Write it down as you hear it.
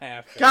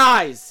After.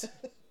 Guys!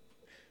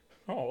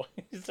 Oh,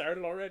 you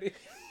started already?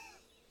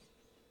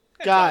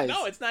 Guys.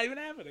 No, it's not even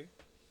happening.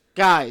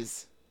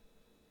 Guys.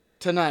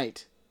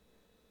 Tonight,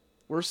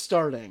 we're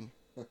starting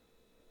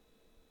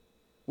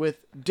with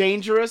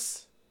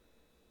Dangerous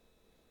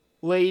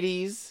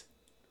Ladies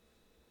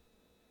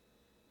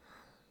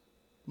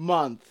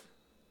Month.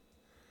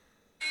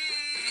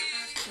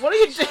 What are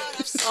you doing?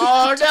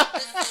 Oh, no.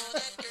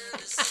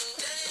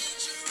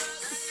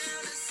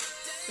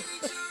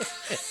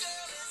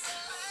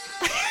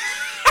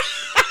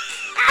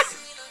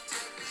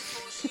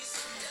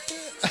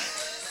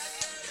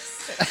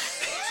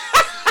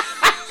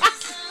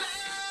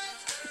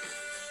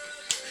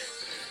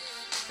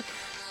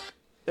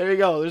 There you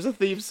go. There's a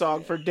theme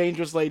song for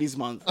Dangerous Ladies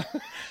Month.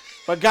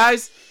 But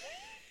guys,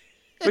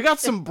 we got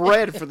some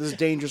bread for this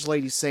Dangerous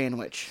Ladies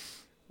sandwich.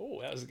 Oh,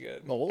 that was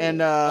good. And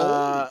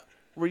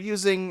we're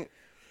using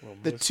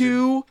the mustard.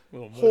 two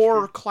Little mustard.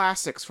 horror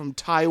classics from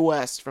Ty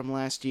West from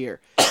last year.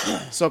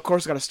 So of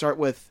course, got to start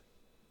with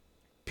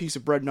piece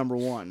of bread number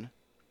one.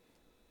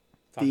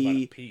 Talk about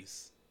a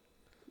piece.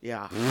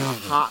 Yeah,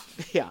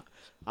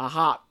 a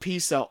hot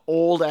piece of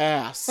old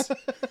ass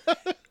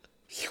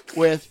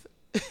with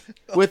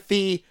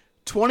the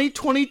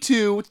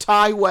 2022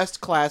 Ty West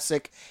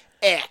classic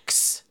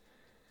X.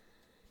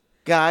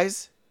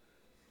 Guys,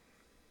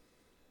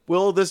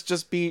 will this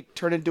just be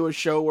turned into a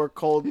show where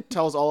Cole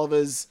tells all of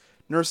his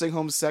nursing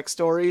home sex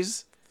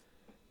stories?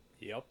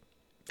 Yep.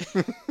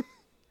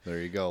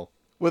 There you go.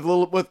 With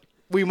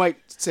we might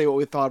say what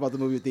we thought about the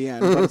movie at the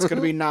end, but it's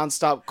gonna be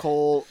nonstop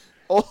Cole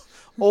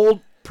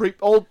old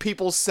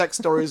people's sex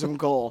stories from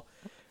Cole.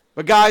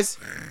 But guys,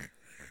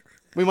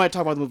 we might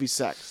talk about the movie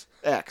Sex.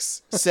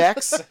 X.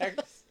 Sex?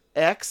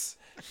 X?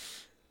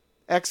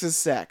 X is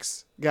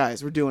sex.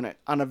 Guys, we're doing it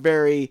on a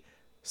very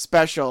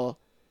special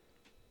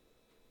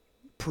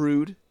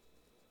prude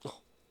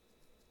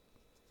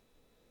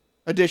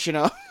edition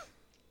of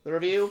the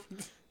review.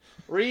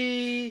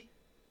 Review.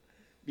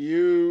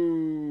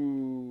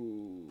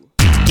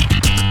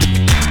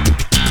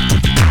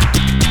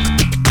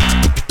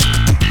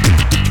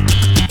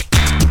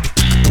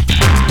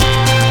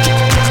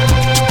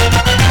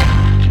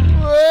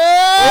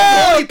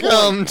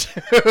 Welcome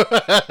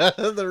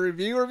to the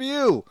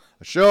review,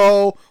 a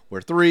show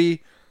where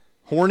three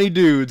horny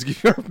dudes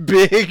give your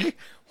big,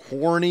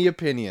 horny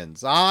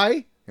opinions.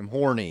 I am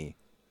horny.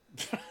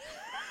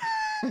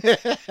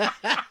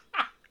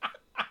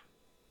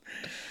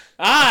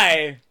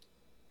 I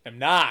am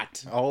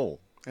not. Oh.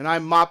 And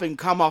I'm mopping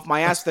cum off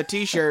my ass with a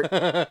t-shirt.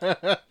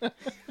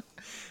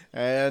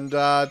 And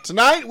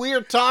tonight we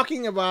are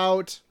talking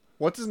about,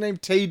 what's his name,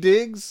 Tay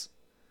Diggs?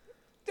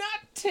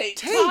 Not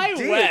Ty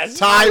West.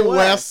 Ty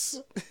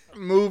West's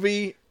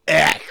movie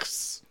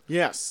X.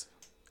 Yes.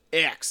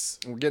 X.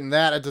 We're getting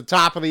that at the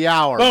top of the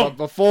hour. Boom. But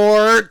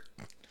before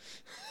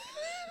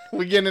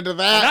we get into I'm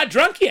that, not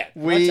drunk yet.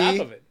 we On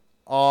top of it.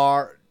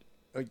 are...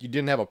 You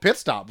didn't have a pit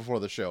stop before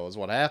the show is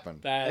what happened.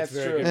 That's a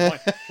That's very true. good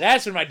point.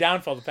 That's been my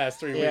downfall the past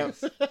 3 Yeah.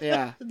 weeks.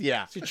 Yeah.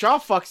 Yeah. See, Chaw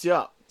fucks you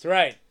up. That's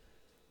right.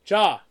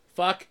 Jaw,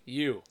 fuck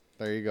you.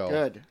 There you go.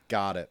 Good.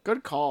 Got it.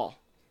 Good call.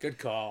 Good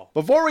call.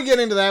 Before we get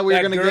into that, we're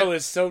That going to girl get...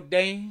 is so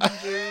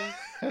dangerous.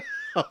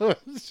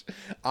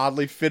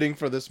 Oddly fitting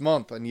for this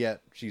month, and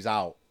yet she's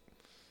out.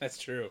 That's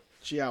true.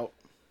 She out.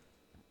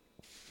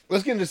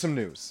 Let's get into some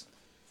news.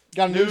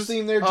 Got a news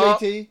theme there,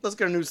 JT? Let's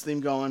get a news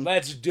theme going.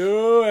 Let's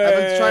do it. I've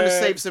been trying to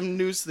save some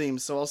news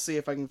themes, so I'll see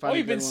if I can find. Oh,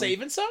 you've a good been one.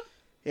 saving some?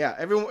 Yeah,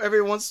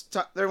 every once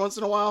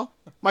in a while.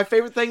 My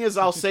favorite thing is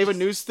I'll save a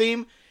news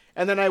theme,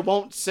 and then I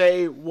won't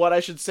say what I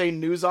should say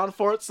news on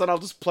for it. So then I'll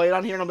just play it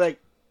on here, and I'll be like,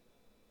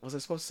 "Was I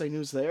supposed to say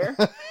news there?"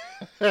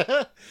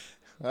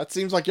 That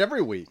seems like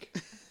every week.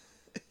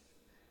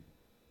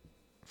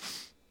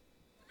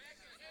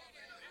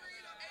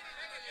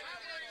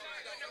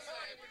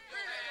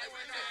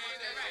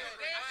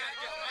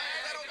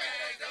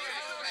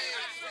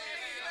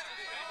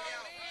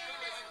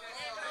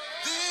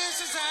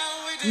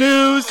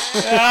 News.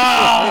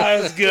 Ah,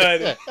 that's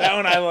good. That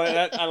one I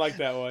like. I like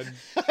that one.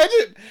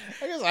 I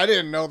guess I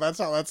didn't know that's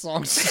how that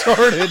song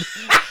started.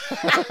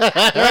 We're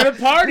at a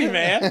party,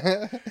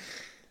 man.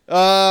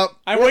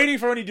 I'm waiting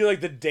for when you do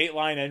like the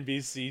Dateline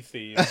NBC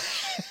theme.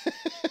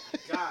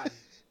 God.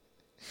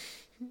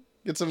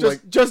 Get some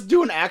Just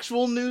do an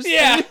actual news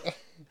Yeah. theme.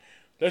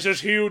 This is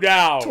Hugh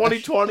Dow.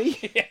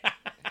 2020.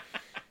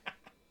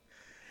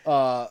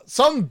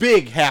 something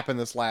big happened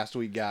this last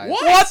week, guys.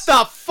 What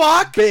the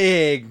fuck?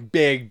 Big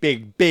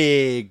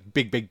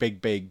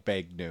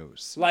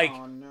news. Like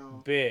Oh,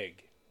 no.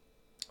 big.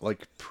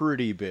 Like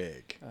pretty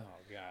big. Oh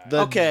god.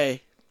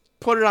 Okay,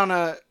 put it on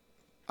a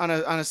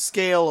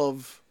scale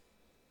of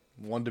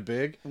 1 to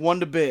big. 1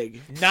 to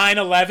big.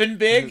 9/11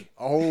 big?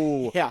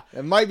 Oh, Yeah.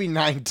 It might be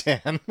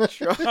 9/10.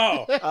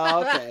 Oh.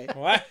 Oh, okay.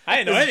 What? I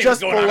didn't know It's anything was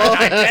just going on below-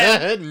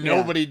 at 9/10.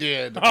 Nobody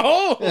did.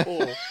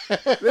 Oh.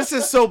 This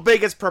is so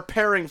big it's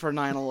preparing for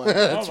 9/11.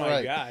 That's oh my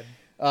right.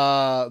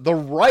 god. The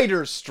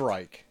writers'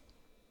 strike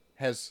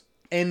has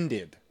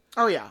ended.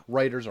 Oh yeah.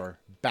 Writers are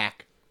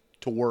back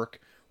to work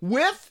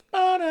with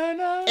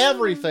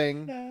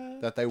everything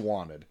that they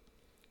wanted.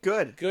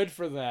 Good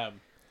for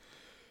them.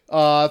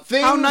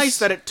 Things, How nice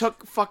that it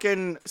took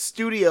fucking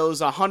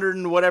studios 100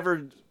 and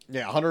whatever.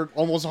 Yeah, 100,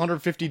 almost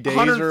 150 days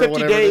 150 or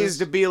whatever days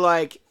to be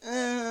like,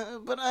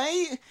 but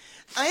I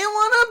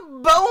want a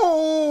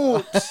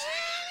boat.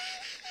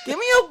 Give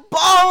me a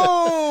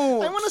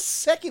boat. I want a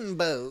second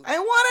boat. I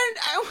want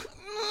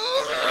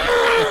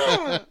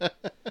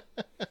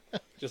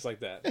Just like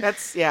that.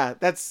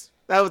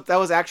 That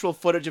was actual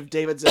footage of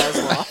David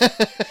Zaslav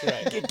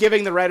Right.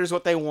 giving the writers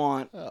what they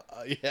want.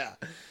 Yeah.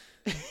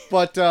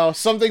 But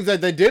some things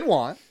that they did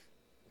want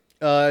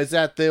is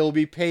that they'll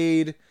be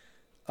paid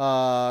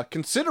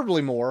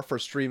considerably more for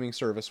streaming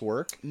service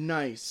work,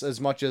 Nice. as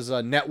much as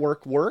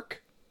network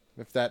work,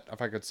 if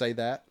I could say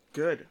that.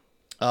 Good.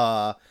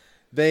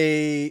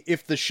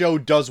 If the show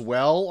does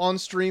well on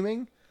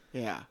streaming,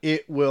 Yeah.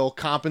 it will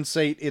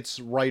compensate its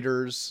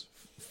writers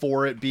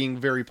for it being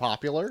very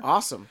popular.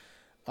 Awesome.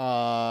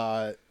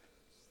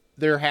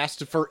 There has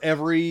to, for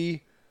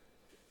every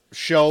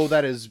show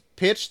that is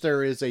pitched,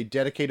 there is a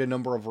dedicated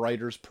number of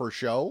writers per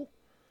show.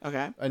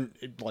 Okay. And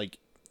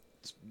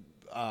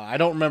I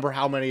don't remember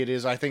how many it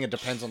is. I think it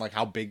depends on like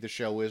how big the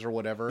show is or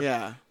whatever.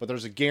 Yeah. But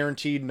there's a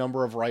guaranteed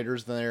number of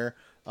writers there.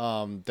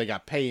 They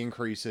got pay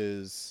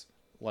increases,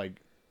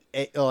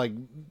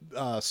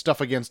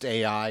 stuff against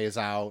AI is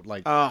out.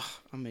 Like,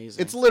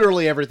 amazing. it's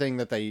literally everything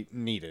that they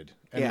needed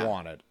and Yeah.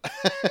 wanted.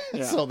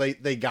 Yeah. So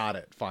they got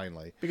it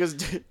finally. Because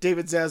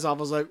David Zaslav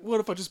was like, what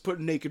if I just put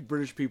naked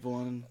British people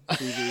on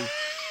TV?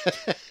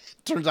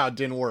 Turns out it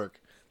didn't work.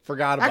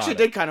 Forgot about Actually,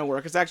 it. it did kind of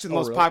work. It's actually the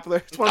most really? popular.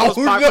 It's one of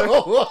the most popular.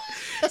 No.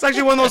 It's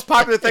actually one of the most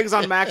popular things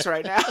on Max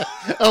right now.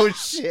 Oh,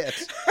 shit.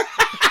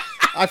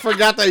 I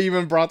forgot that you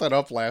even brought that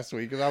up last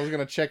week, because I was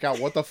going to check out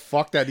what the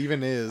fuck that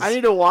even is. I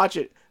need to watch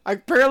it.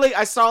 Apparently,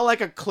 I saw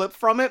like a clip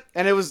from it,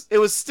 and it was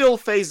still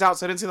phased out,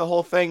 so I didn't see the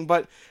whole thing.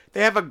 But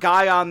they have a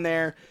guy on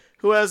there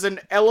who has an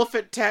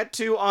elephant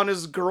tattoo on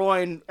his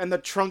groin, and the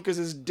trunk is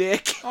his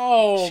dick.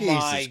 Oh Jesus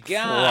my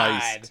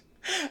god. Christ.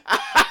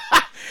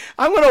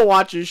 I'm gonna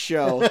watch his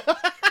show.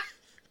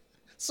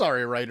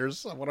 Sorry,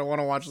 writers. I want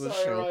to watch this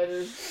show.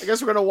 I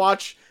guess we're gonna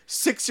watch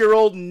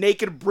 6-year-old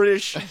naked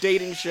British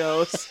dating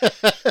shows.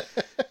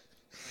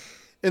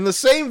 In the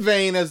same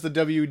vein as the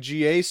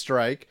WGA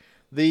strike,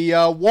 the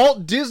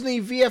Walt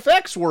Disney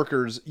VFX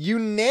workers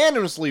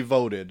unanimously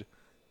voted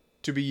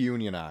to be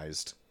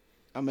unionized.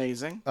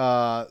 Amazing.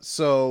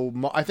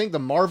 So I think the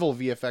Marvel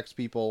VFX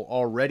people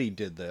already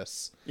did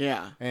this.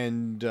 Yeah.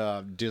 And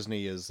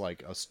Disney is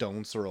like a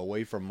stone's throw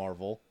away from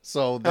Marvel.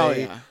 So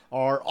they yeah.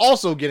 are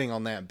also getting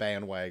on that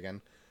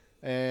bandwagon.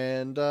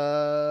 And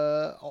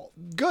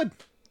good.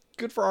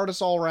 Good for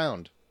artists all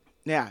around.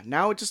 Yeah.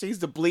 Now it just needs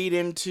to bleed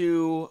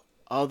into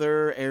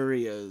other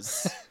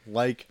areas.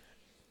 Like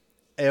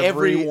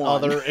every Everyone.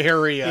 other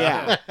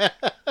area. Yeah.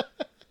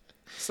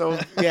 So,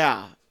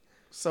 yeah.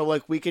 So,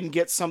 like, we can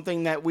get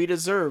something that we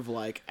deserve,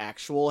 like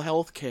actual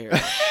health care.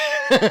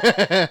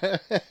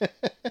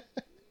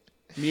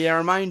 May I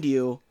remind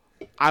you,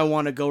 I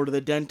want to go to the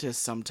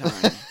dentist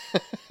sometime.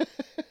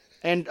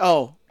 And,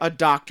 a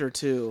doctor,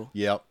 too.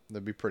 Yep.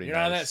 That'd be pretty You're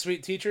nice. not on that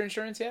sweet teacher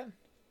insurance yet?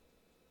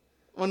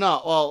 Well,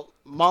 no. Well,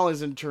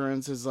 Molly's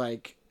insurance is,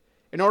 like,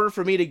 in order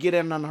for me to get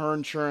in on her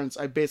insurance,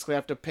 I basically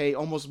have to pay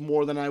almost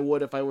more than I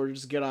would if I were to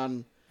just get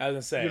on I was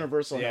gonna say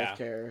universal yeah. health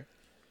care.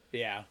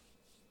 Yeah.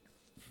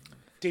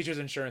 Teachers'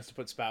 insurance to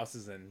put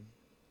spouses and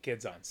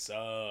kids on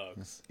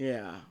sucks.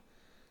 Yeah.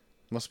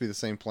 Must be the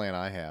same plan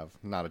I have.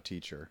 Not a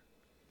teacher.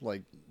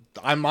 Like,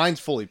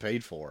 mine's fully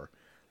paid for.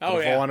 But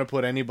if I want to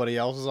put anybody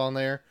else's on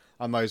there,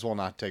 I might as well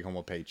not take home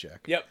a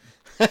paycheck. Yep.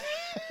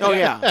 Oh,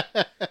 yeah.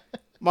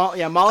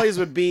 Molly's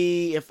would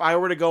be, if I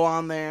were to go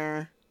on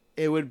there,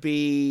 it would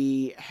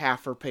be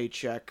half her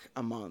paycheck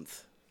a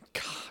month.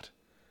 God.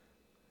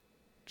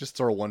 Just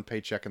throw one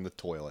paycheck in the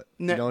toilet.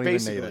 You don't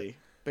even need it.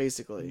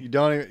 Basically.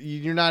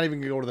 You're not even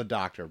going to go to the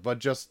doctor, but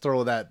just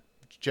throw that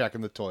check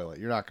in the toilet.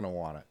 You're not going to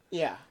want it.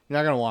 Yeah. You're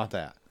not going to want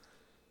that.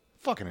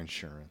 Fucking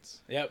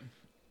insurance. Yep.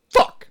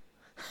 Fuck.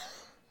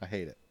 I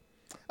hate it.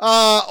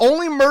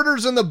 Only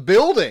Murders in the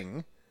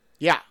Building.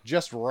 Yeah.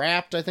 Just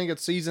wrapped, I think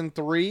it's season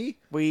 3.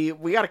 We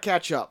got to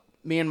catch up.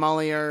 Me and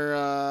Molly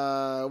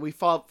are, we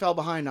fell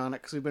behind on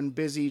it because we've been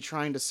busy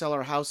trying to sell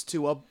our house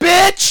to a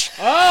bitch!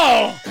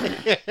 Oh!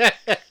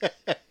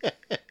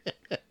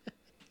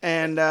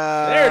 And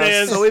there it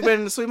is. So we've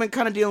been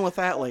kind of dealing with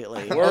that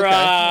lately.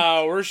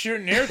 We're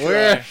shooting here,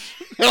 Troy.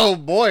 Oh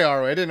boy,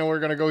 are we? I didn't know we were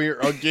gonna go here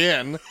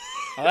again.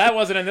 Well, that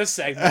wasn't in this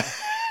segment.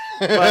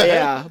 But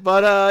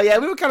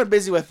we were kind of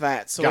busy with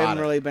that, so we Got haven't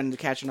it. really been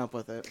catching up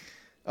with it.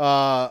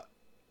 I'm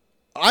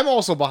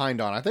also behind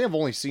on. I think I've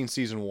only seen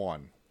season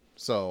 1,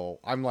 so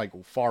I'm like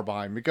far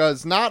behind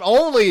because not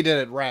only did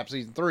it wrap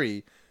season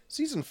 3,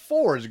 season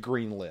 4 is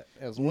greenlit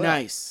as well.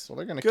 Nice. So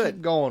they're gonna Good.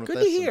 keep going with Good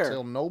to this hear.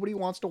 until nobody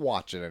wants to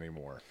watch it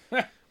anymore.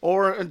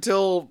 Or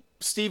until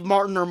Steve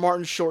Martin or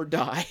Martin Short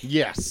die.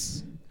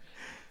 Yes.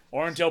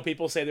 Or until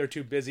people say they're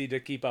too busy to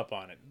keep up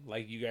on it,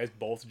 like you guys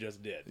both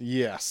just did.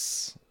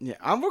 Yes. Yeah,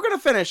 we're gonna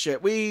finish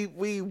it. We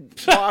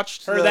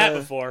watched. Heard that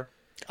before.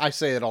 I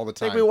say it all the I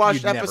time. think we watched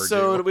You never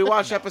episode. do. We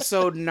watched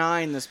episode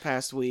 9 this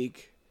past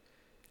week.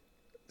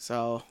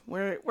 So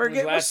we're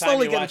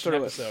slowly getting through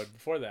it. Episode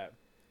before that.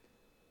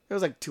 It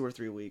was like 2 or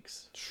 3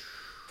 weeks.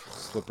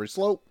 Slippery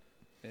slope.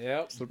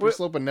 Yep. Slippery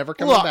slope and never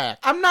coming Look, back.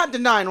 I'm not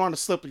denying we're on a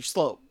slippery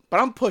slope, but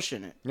I'm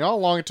pushing it. You know how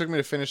long it took me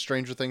to finish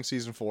Stranger Things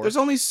season 4? There's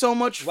only so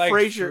much Like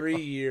Frasier. 3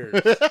 years.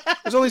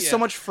 There's only so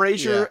much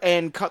Frasier Yeah.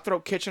 and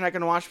Cutthroat Kitchen I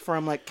can watch before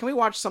I'm like, can we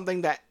watch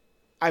something that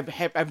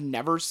I've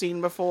never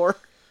seen before?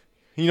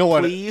 You know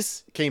what?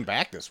 Please. It came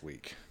back this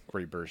week.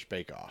 Great British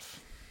Bake Off.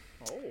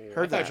 Oh, Heard I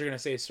thought that. you were gonna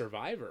say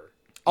Survivor.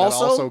 That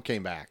Also, also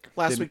came back.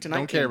 last week tonight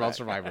Don't care came about back.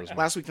 Survivor as much.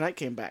 Last week tonight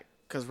came back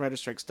because Writer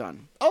Strike's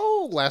done.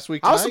 Oh, last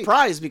week I tonight. was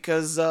surprised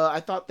because I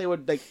thought they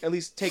would like at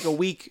least take a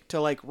week to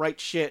like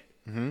write shit.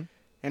 Mm-hmm.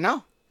 And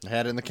no, I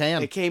had it in the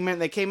can. they came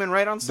in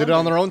right on Did Sunday. it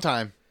on their own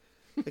time.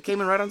 They came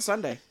in right on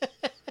Sunday.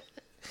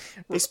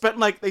 They spent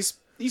like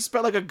he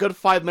spent like a good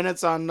 5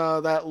 minutes on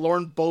that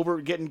Lauren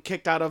Boebert getting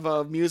kicked out of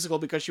a musical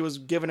because she was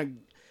giving her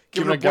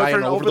guy boyfriend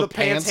an over the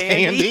pants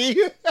handy.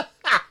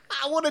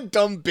 What a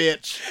dumb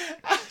bitch.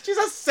 She's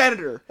a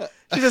senator.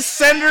 She's a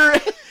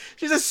senator.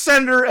 She's a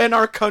senator in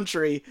our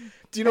country.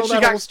 Do you know And she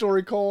that got- whole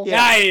story, Cole?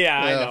 Yeah,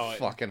 I know it.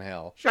 Fucking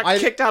hell. She got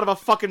kicked out of a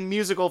fucking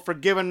musical for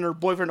giving her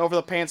boyfriend over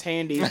the pants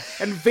handy and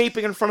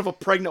vaping in front of a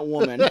pregnant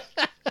woman.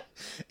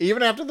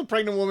 Even after the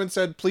pregnant woman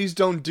said, please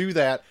don't do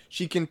that,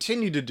 she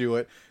continued to do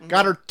it,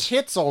 got her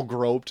tits all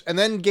groped, and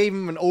then gave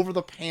him an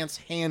over-the-pants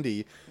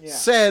handy,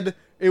 said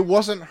it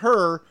wasn't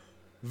her.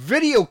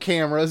 Video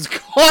cameras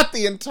caught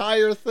the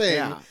entire thing.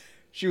 Yeah.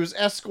 She was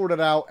escorted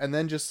out, and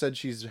then just said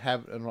she's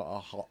having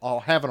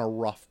a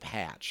rough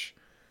patch.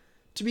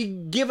 To be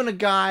giving a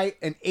guy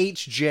an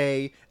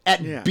HJ at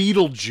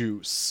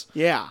Beetlejuice.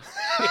 Yeah.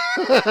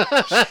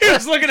 She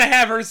was looking to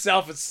have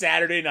herself a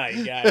Saturday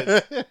night,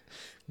 guys.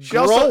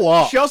 Grow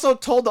up. She also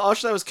told the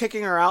usher that was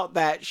kicking her out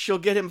that she'll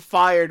get him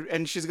fired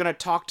and she's going to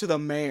talk to the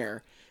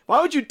mayor.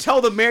 Why would you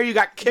tell the mayor you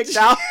got kicked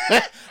out?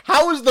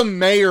 How is the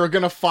mayor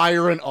going to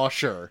fire an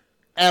usher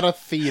at a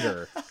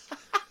theater?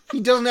 He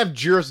doesn't have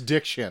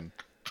jurisdiction.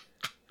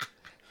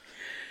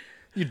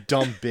 You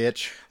dumb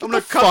bitch. I'm Get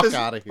gonna the cut fuck this.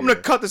 out of here. I'm gonna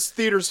cut this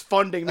theater's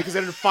funding because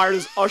they didn't fire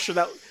this usher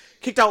that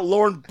kicked out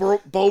Lauren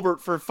Boebert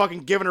for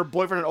fucking giving her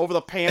boyfriend an over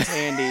the pants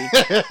handy.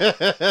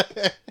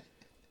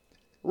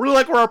 Really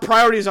like where our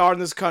priorities are in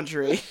this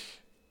country.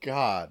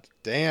 God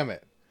damn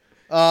it.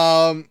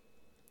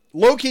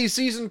 Low-key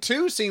season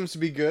 2 seems to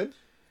be good.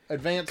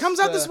 Advanced Comes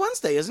out this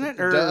Wednesday, isn't it?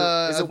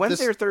 Or is it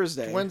Wednesday or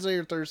Thursday? Wednesday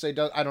or Thursday?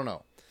 I don't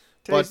know.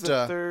 Today's but,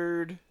 the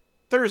third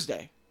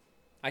Thursday.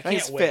 I I think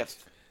can't it's wait. 5th.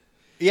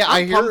 Yeah,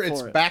 I'm I hear pumped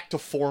it's for it. back to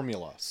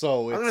formula,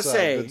 so it's gonna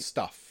say, good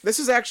stuff. This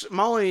is actually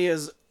Molly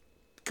is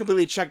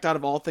completely checked out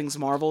of all things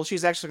Marvel.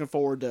 She's actually looking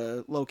forward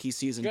to Loki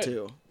season Good.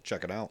 2.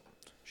 Check it out.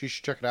 She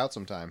should check it out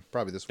sometime.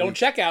 Probably this Don't week.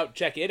 check out,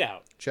 check it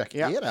out. Check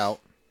Yeah. it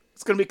out.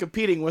 It's going to be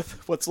competing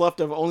with what's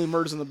left of Only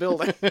Murders in the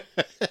Building. I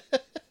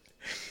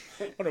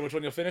wonder which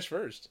one you'll finish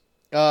first.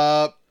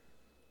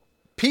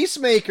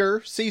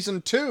 Peacemaker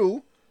season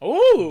 2.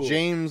 Ooh.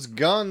 James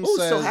Gunn Ooh,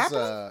 says still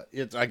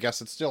happening? I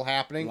guess it's still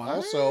happening. Wow.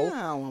 Also,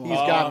 he's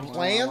got Wow.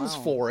 plans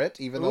Wow. for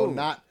it, even though Ooh.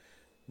 not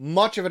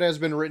much of it has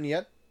been written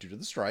yet due to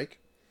the strike.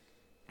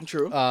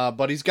 True.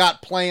 But he's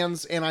got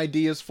plans and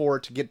ideas for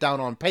it to get down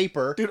on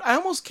paper. Dude, I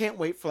almost can't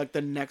wait for like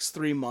the next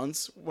 3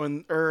 months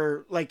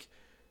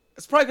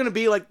it's probably going to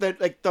be like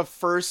the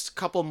first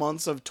couple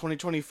months of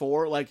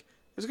 2024. Like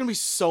there's going to be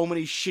so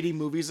many shitty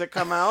movies that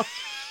come out.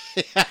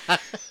 It's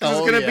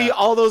going to be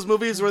all those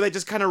movies where they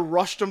just kind of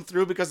rushed them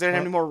through because they didn't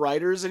have any more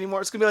writers anymore.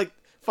 It's going to be like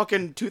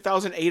fucking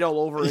 2008 all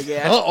over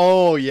again.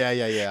 Oh,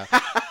 yeah.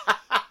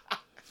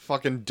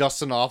 Fucking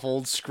dusting off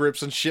old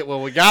scripts and shit.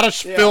 Well, we gotta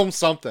film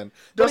something.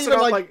 But Dusting even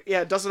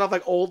off dusting off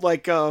like old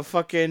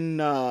fucking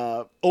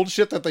old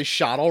shit that they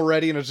shot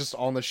already and it's just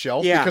on the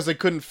shelf because they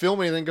couldn't film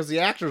anything because the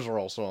actors were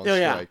also on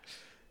strike.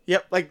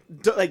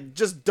 Yep,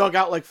 just dug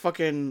out like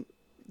fucking.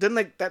 Didn't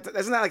like that?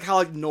 Isn't that like how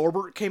like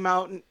Norbit came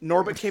out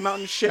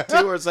and shit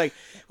too? Where it's like,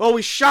 well,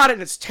 we shot it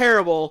and it's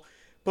terrible,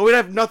 but we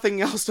have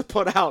nothing else to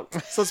put out,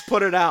 so let's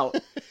put it out.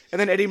 And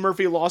then Eddie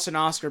Murphy lost an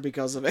Oscar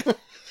because of it.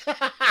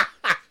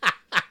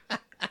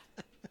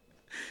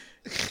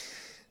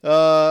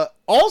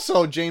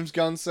 Also, James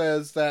Gunn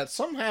says that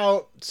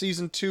somehow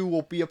season 2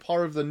 will be a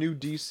part of the new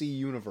DC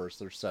universe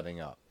they're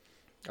setting up.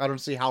 I don't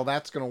see how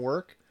that's gonna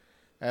work,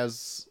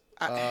 as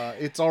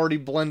it's already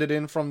blended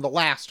in from the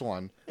last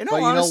one. In all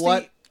but you honesty, know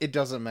what? It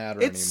doesn't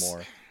matter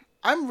anymore.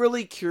 I'm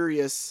really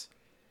curious,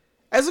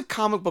 as a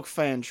comic book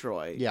fan,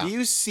 Troy. Yeah. Do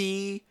you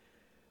see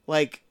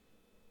like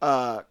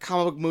comic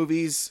book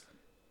movies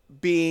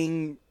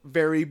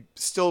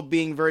still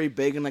being very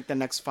big in like the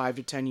next 5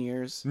 to 10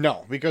 years?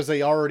 No, because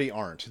they already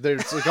aren't.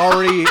 There's like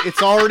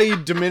it's already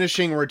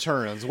diminishing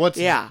returns. What's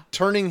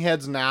turning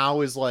heads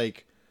now is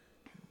like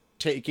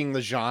taking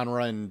the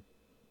genre and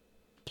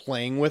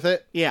playing with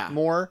it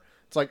more.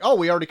 It's like, oh,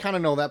 we already kind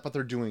of know that, but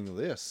they're doing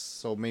this,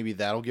 so maybe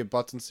that'll get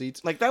butts and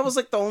seats. Like, that was,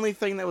 like, the only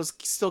thing that was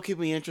still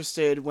keeping me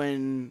interested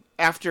when,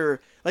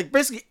 after, like,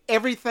 basically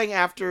everything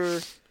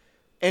after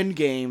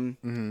Endgame,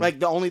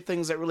 like, the only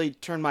things that really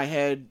turned my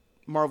head,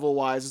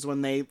 Marvel-wise, is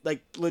when they,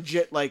 like,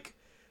 legit, like,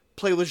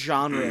 play with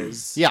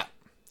genres. Yeah.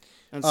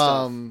 And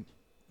stuff.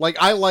 Like,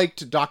 I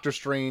liked Doctor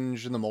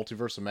Strange in the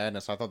Multiverse of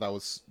Madness. I thought that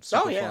was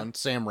super yeah. fun.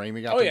 Sam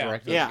Raimi got to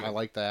direct it. Yeah. I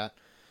like that.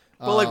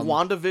 But, like,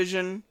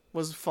 WandaVision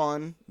was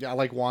fun. Yeah, I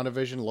like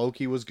WandaVision.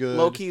 Loki was good.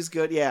 Loki's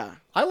good, yeah.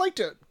 I liked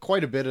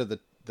quite a bit of the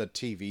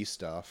TV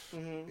stuff.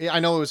 Yeah,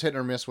 I know it was hit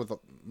or miss with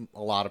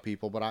a lot of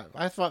people, but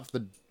I thought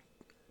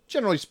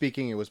generally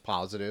speaking, it was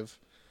positive.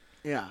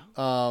 Yeah.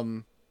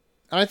 And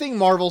I think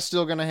Marvel's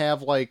still going to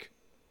have, like,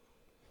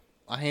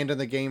 a hand in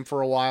the game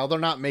for a while. They're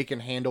not making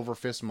hand over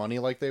fist money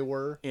like they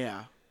were.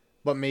 Yeah.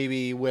 But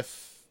maybe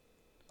with...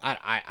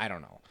 I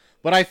don't know.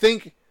 But I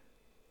think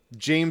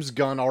James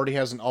Gunn already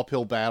has an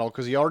uphill battle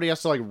because he already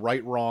has to, like,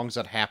 right wrongs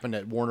that happened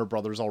at Warner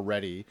Brothers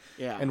already.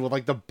 Yeah. And with,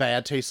 like, the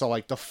bad taste of,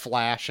 like, The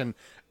Flash and,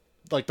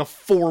 like, the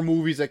 4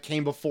 movies that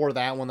came before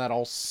that one that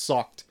all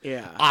sucked.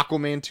 Yeah.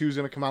 Aquaman 2 is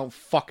going to come out and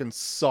fucking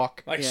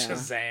suck. Like Yeah.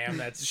 Shazam,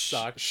 that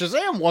sucked.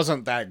 Shazam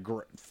wasn't that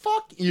great.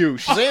 Fuck you.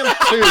 Shazam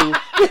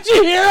 2... Did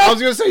you hear him? I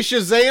was going to say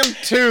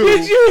Shazam 2...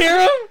 Did you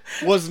hear him?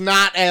 was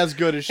not as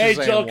good as Shazam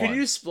Hey, Joe, 1. can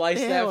you splice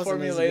Yeah, it that for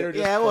wasn't me as later? good.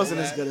 Just Yeah, it pull wasn't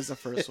that. as good as the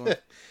first one.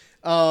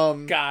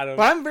 Got him.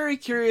 But I'm very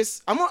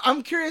curious.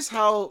 I'm curious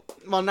how,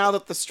 well, now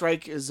that the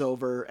strike is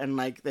over and,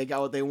 like, they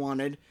got what they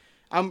wanted,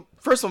 I'm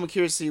curious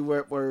to see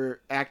where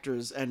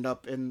actors end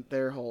up in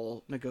their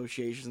whole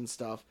negotiations and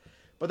stuff.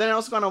 But then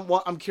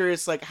I'm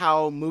curious, like,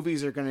 how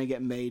movies are gonna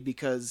get made,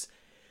 because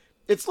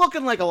it's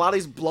looking like a lot of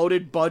these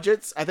bloated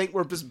budgets, I think,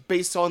 were just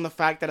based on the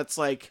fact that it's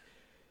like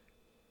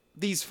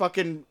these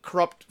fucking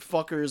corrupt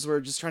fuckers were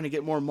just trying to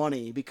get more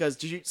money. Because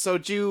did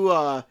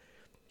you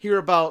hear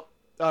about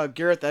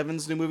Gareth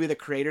Evans' new movie, The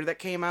Creator, that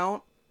came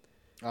out?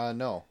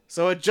 No.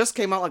 So it just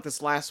came out, like,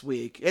 this last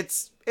week.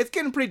 It's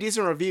getting pretty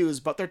decent reviews,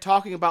 but they're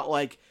talking about,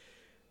 like,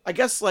 I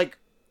guess, like,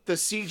 the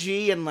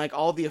CG and, like,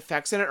 all the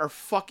effects in it are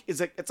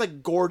it's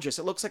like gorgeous.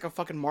 It looks like a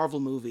fucking Marvel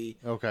movie.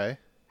 Okay.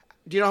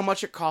 Do you know how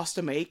much it cost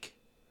to make?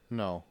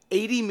 No.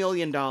 $80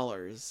 million.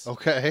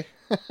 Okay.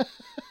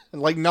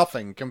 Like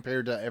nothing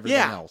compared to everything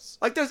else.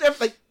 Like, there's,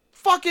 like,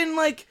 fucking,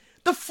 like,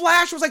 The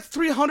Flash was, like,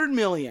 $300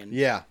 million.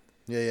 Yeah.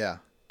 Yeah.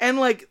 And,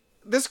 like,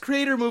 this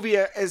Creator movie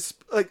is,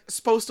 like,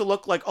 supposed to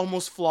look, like,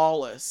 almost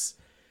flawless.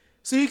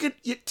 So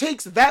it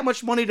takes that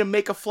much money to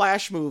make a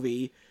Flash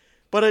movie,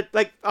 but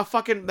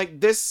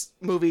this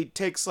movie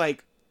takes,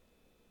 like,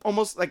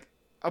 almost, like,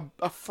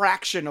 a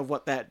fraction of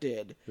what that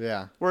did.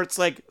 Yeah. Where it's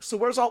like, so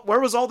where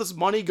was all this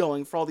money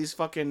going for all these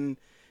fucking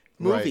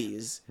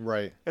movies?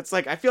 Right. It's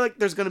like, I feel like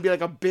there's gonna be,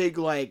 like, a big,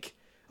 like,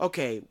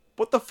 okay,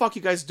 what the fuck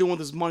you guys doing with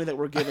this money that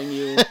we're giving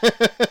you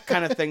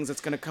kind of things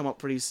that's gonna come up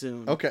pretty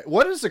soon. Okay.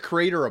 What is The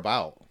Creator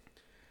about?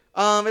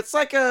 It's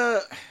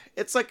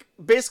like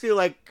basically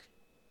like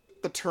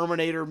the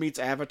Terminator meets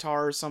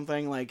Avatar or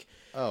something. Like,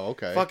 Oh,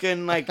 okay.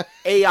 fucking, like,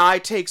 AI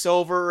takes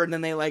over, and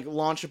then they, like,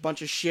 launch a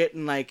bunch of shit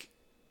and, like,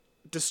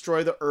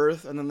 destroy the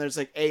Earth, and then there's,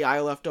 like, AI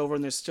left over,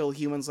 and there's still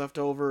humans left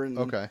over. And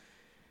Okay.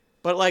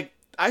 But, like,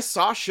 I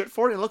saw shit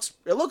for it.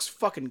 It looks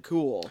fucking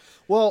cool.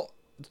 Well,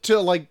 to,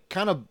 like,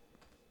 kind of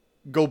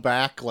go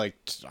back, like,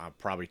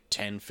 probably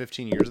 10,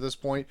 15 years at this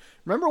point.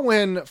 Remember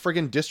when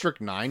friggin'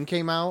 District 9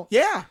 came out?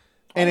 Yeah.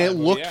 And it that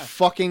movie, looked yeah.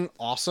 fucking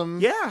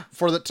awesome. Yeah.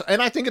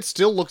 And I think it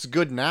still looks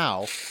good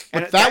now.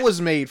 But And that was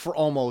made for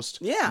almost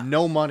Yeah.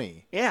 no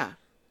money. Yeah.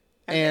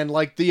 And,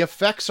 like, the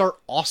effects are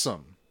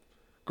awesome.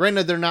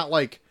 Granted, they're not,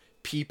 like,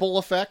 people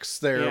effects.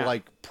 They're, Yeah.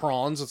 like,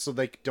 prawns, so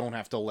they don't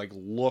have to, like,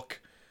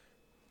 look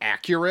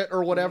accurate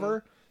or whatever.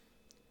 Mm-hmm.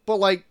 But,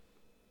 like,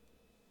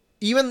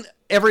 even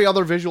every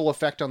other visual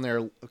effect on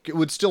there, it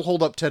would still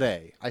hold up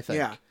today, I think.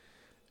 Yeah.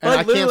 And Like,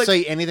 I literally,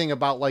 can't say anything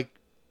about, like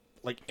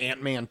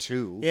Ant-Man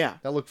 2. Yeah.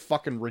 That looked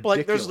fucking ridiculous. But,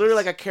 like, there's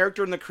literally, like, a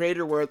character in The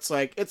Creator where it's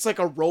like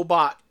a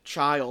robot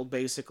child,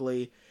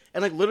 basically.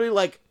 And, like, literally,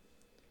 like,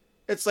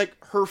 it's, like,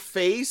 her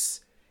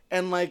face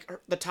and, like,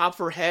 the top of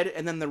her head,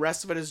 and then the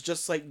rest of it is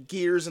just, like,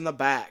 gears in the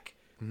back.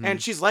 Mm-hmm.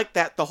 And she's like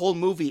that the whole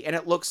movie, and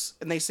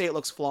they say it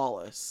looks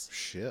flawless.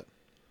 Shit.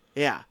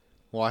 Yeah.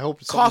 Well, I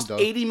hope Cost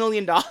something does. $80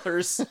 million.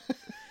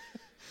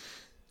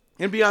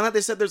 And beyond that, they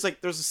said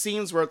there's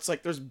scenes where it's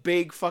like there's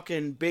big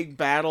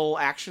battle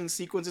action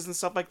sequences and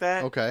stuff like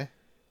that. Okay.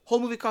 Whole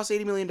movie cost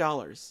 $80 million.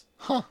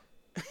 Huh.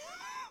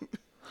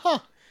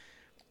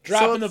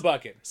 Drop in the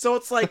bucket. So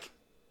it's like,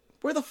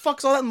 where the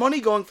fuck's all that money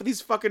going for these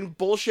fucking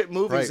bullshit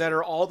movies Right. that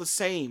are all the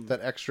same?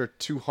 That extra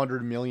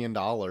 $200 million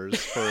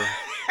for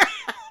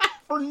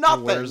For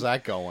nothing. where's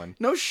that going?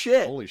 No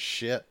shit. Holy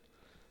shit.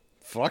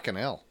 Fucking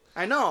hell.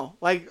 I know.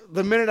 Like,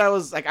 the minute I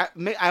was like,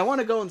 I want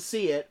to go and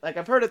see it. Like,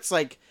 I've heard it's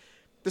like,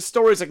 the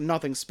story's like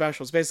nothing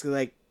special. It's basically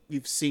like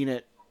you've seen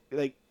it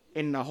like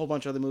in a whole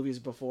bunch of other movies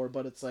before,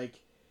 but it's like,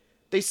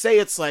 they say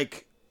it's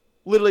like,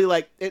 literally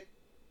like, it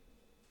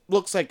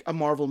looks like a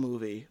Marvel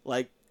movie.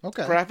 Like,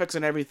 Okay. graphics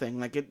and everything.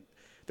 Like,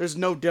 there's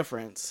no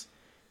difference.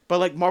 But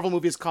like Marvel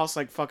movies cost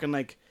like fucking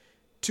like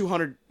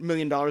 $200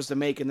 million to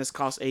make, and this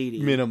costs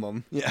 80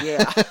 minimum. Yeah.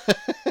 Yeah,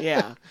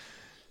 yeah.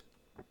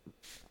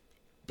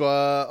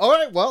 But all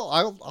right, well,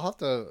 I'll have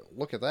to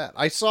look at that.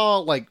 I saw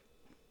like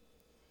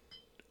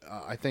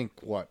I think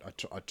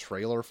a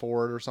trailer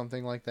for it or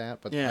something like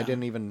that, but Yeah. I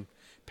didn't even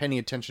pay any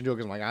attention to it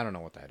because I'm like, I don't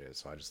know what that is,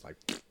 so I just like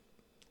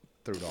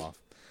threw it off.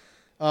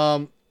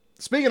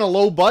 Speaking of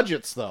low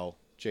budgets, though,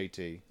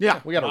 JT, Yeah.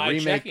 we got a My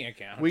remake. checking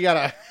account. We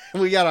got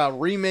a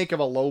remake of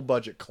a low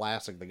budget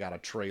classic that got a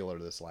trailer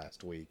this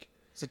last week.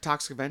 Is it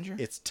Toxic Avenger?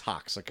 It's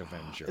Toxic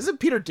Avenger. Isn't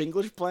Peter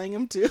Dinklage playing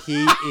him too?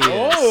 He is.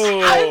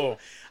 Oh,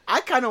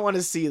 I kind of want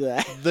to see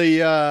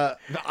that.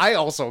 I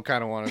also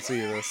kind of want to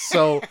see this.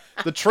 So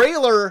the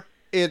trailer,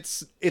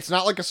 it's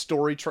not like a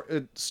story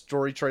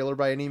trailer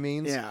by any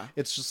means. Yeah.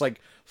 It's just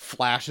like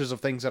flashes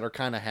of things that are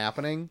kind of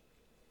happening.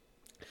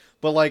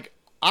 But like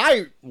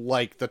I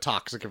like the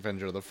Toxic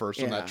Avenger, the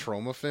first one, Yeah. that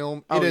Trauma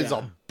film. Oh, It is yeah.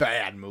 a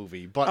bad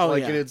movie, but Oh,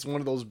 like yeah. it's one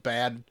of those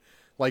bad,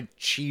 like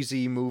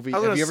cheesy movies. I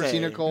was Have you gonna ever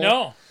seen say, it, Cole?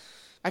 no.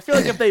 I feel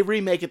like if they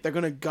remake it, they're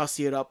gonna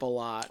gussy it up a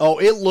lot. Oh,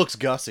 it looks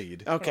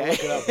gussied, Okay,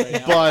 Look it up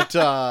right now.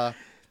 but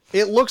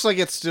it looks like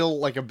it's still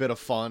like a bit of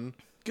fun.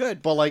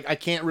 good. But like I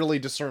can't really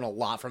discern a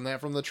lot from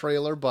the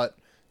trailer, but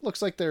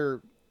looks like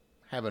they're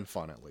having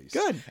fun at least.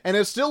 Good. And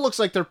it still looks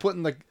like they're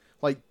putting the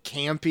like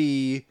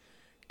campy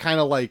kind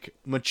of like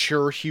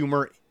mature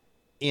humor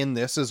in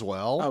this as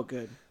well. Oh,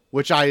 good.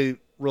 Which I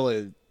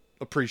really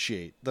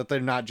appreciate, that they're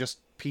not just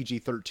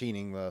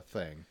PG-13ing the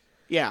thing.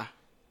 Yeah.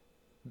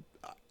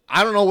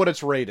 I don't know what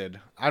it's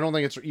rated. I don't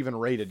think it's even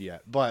rated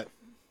yet, but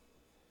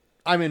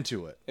I'm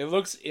into it. It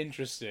looks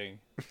interesting.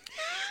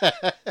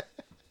 I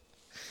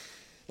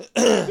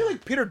feel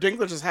like Peter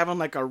Dinklage is having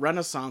like a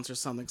renaissance or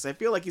something, because I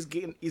feel like he's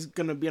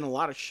gonna be in a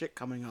lot of shit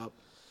coming up.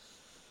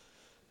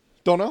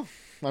 Don't know.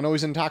 I know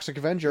he's in Toxic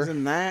Avenger. He's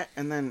in that,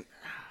 and then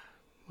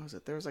what was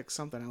it? There was like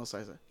something else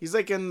I said. He's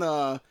like in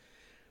the.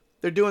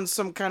 They're doing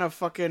some kind of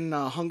fucking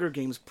Hunger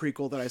Games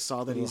prequel that I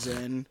saw that he's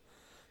in.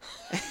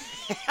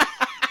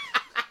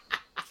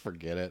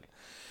 Forget it.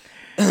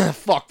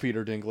 Fuck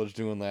Peter Dinklage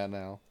doing that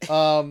now.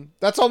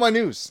 That's all my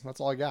news.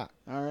 That's all I got.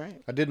 All right,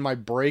 I did my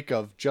break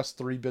of just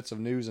 3 bits of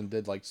news and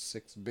did like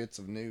 6 bits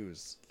of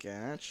news.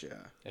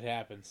 gotcha. It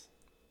happens.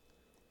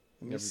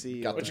 Let me Never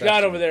see. got What the you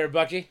got best over of it. there,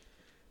 Bucky?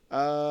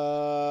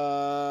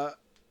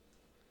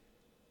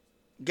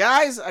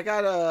 Guys, I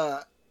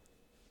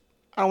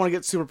don't want to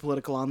get super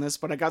political on this,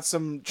 but I got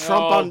some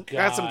Trump Oh, I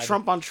got some God.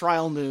 Trump on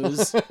trial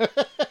news,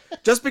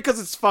 just because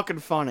it's fucking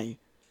funny.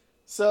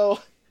 So,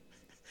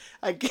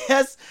 I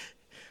guess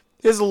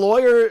his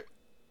lawyer,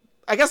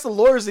 I guess the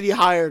lawyers that he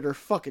hired are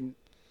fucking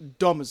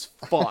dumb as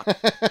fuck.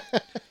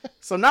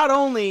 So not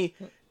only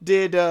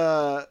did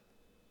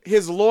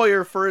his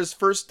lawyer for his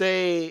first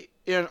day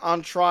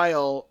on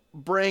trial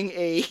bring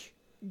a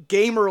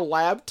gamer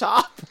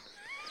laptop,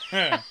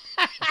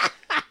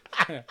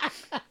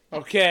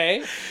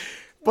 Okay.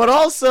 but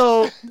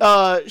also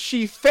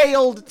she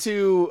failed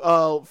to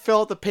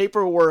fill out the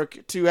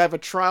paperwork to have a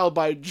trial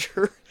by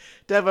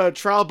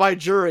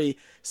jury.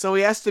 So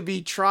he has to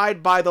be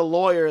tried by the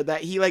lawyer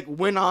that he like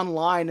went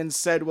online and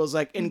said was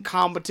like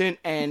incompetent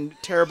and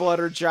terrible at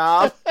her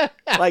job.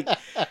 Like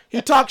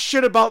he talked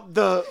shit about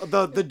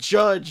the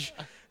judge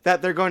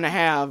that they're going to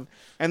have,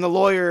 and the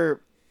lawyer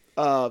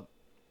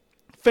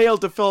failed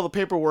to fill the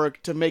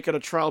paperwork to make it a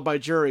trial by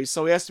jury.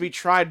 So he has to be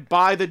tried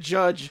by the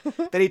judge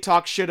that he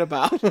talked shit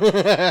about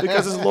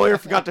because his lawyer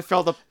forgot to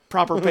fill the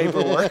proper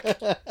paperwork.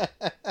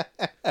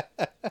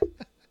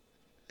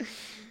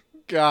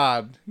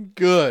 God.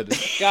 Good.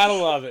 Gotta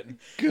love it.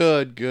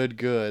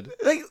 Good.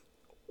 Like,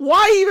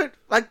 why even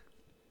like?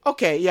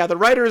 Okay, yeah, the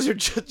writers are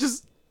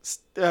just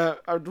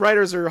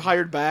writers are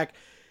hired back.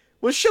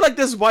 With shit like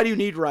this, why do you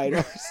need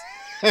writers?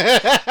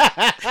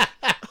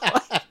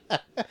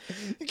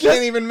 You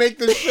can't even make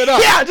this shit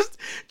up. Yeah,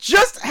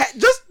 just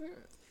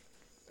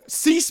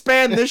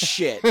C-SPAN this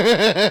shit.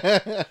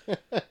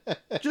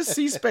 Just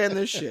C-SPAN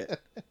this shit.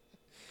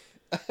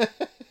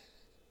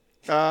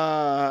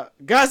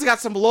 Guys, I got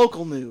some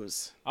local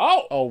news.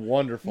 Oh. Oh,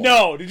 wonderful.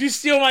 No, did you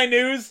steal my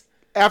news?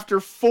 After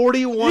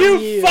 41 You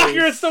years.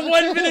 fucker, it's the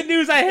 1 minute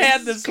news I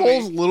had this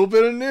Cole's week. little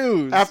bit of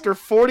news. After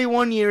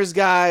 41 years,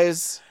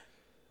 guys,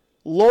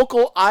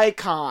 local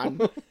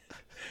icon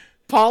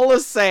Paula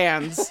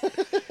Sands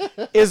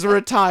is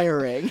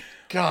retiring.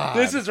 God.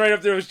 This is right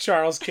up there with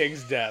Charles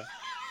King's death.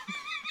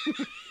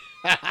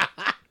 I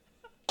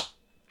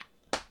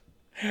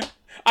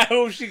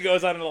hope she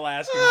goes on an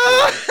Alaskan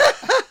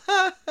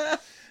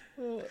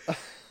tour.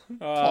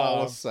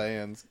 Paula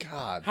Sands.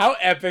 God. How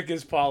epic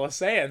is Paula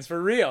Sands,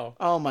 for real?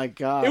 Oh my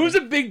god. It was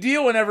a big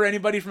deal whenever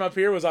anybody from up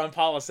here was on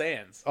Paula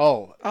Sands.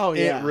 Oh,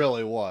 yeah. It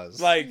really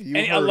was. Like, You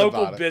a heard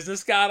local about it.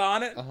 business got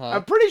on it. Uh-huh.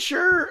 I'm pretty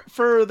sure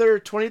for their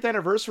 20th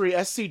anniversary,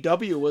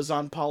 SCW was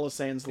on Paula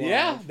Sands Live.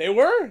 Yeah, they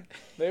were.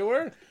 They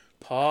were.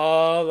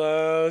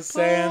 Paula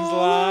Sands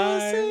Paula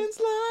Live. Sands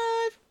Live.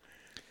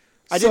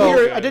 I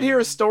So did hear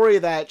a story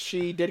that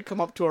she did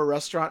come up to a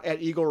restaurant at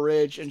Eagle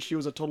Ridge and she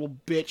was a total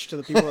bitch to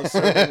the people that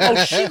served her.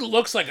 Oh, she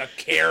looks like a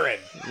Karen.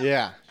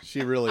 Yeah.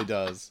 She really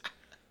does.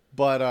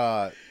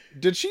 But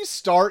did she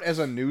start as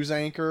a news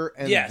anchor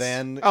and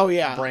then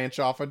branch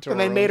off into her And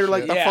they own made her shit?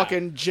 like the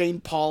fucking Jane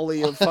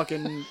Pauley of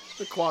fucking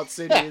the Quad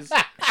Cities.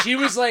 She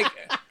was like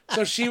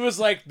the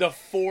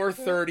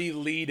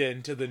 4:30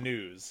 lead-in to the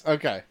news.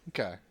 Okay.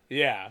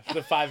 Yeah,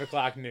 the 5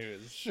 o'clock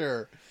news.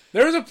 Sure.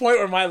 There was a point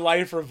where my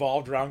life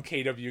revolved around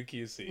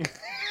KWQC.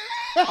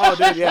 Oh,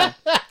 dude, yeah.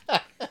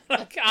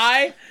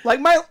 Like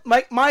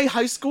my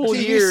high school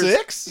years.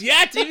 TV6?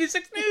 Yeah, TV6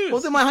 News.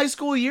 Well, then my high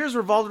school years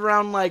revolved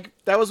around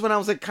that was when I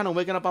was like kind of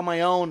waking up on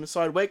my own.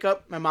 So I'd wake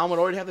up, my mom would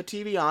already have the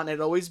TV on.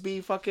 It'd always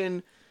be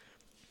fucking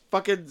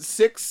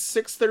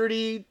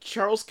 6:30.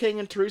 Charles King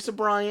and Teresa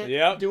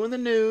Bryant doing the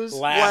news.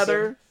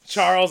 Weather.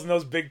 Charles and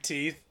those big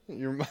teeth.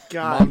 Your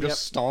mom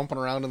just stomping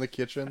around in the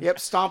kitchen. Yep,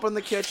 stomping in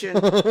the kitchen.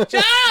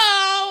 Joe!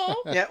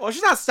 Yeah, well,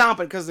 she's not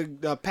stomping because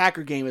the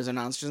Packer game is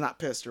announced. She's not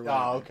pissed or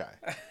whatever. Oh, okay.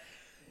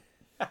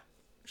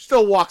 She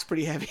still walks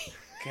pretty heavy.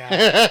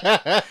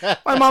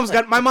 My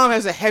mom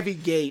has a heavy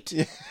gait.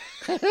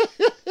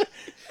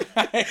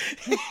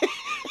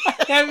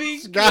 Heavy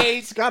gait.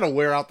 It's got to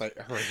wear out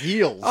her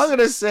heels. I was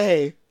gonna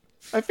say,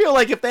 I feel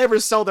like if they ever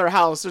sell their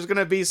house, there's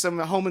gonna be some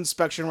home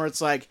inspection where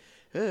it's like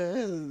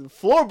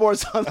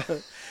floorboards on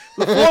the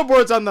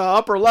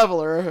upper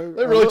level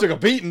they really took a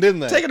beating, didn't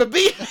they? Taking a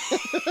beat.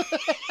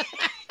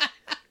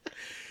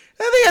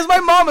 The thing is, my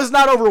mom is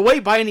not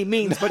overweight by any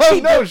means, but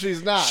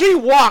she's not. She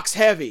walks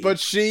heavy. But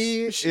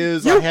she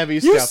is a heavy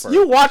stepper.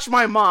 You watch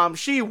my mom;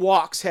 she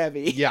walks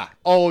heavy. Yeah.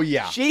 Oh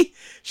yeah. She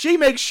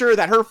makes sure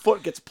that her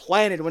foot gets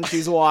planted when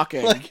she's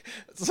walking.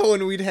 So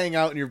when we'd hang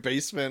out in your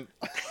basement,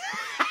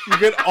 you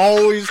could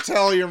always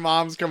tell your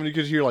mom's coming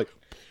because you're like,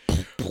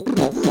 boys,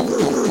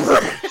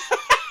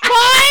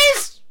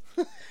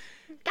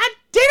 got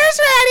dinner's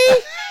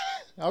ready.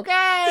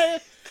 Okay.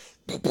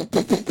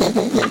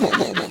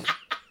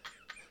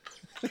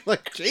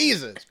 Like,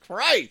 Jesus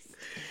Christ.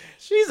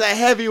 She's a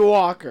heavy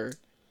walker.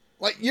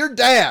 Like, your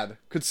dad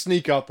could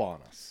sneak up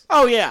on us.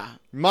 Oh, yeah.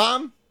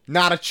 Mom,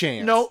 not a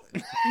chance. No.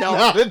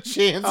 Not a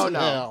chance. Oh,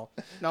 no.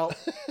 No.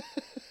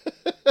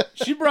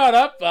 She brought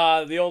up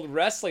the old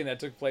wrestling that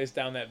took place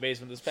down that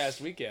basement this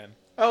past weekend.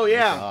 Oh,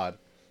 yeah. God.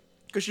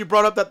 Because she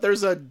brought up that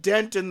there's a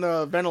dent in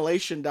the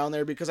ventilation down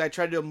there because I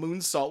tried to do a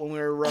moonsault when we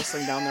were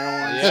wrestling down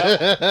there once.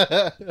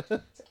 Yeah.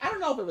 I don't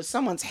know if it was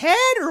someone's head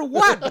or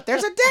what, but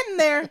there's a dent in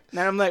there. And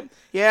I'm like,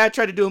 yeah, I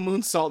tried to do a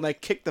moonsault and I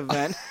kicked the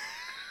vent.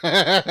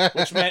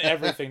 Which meant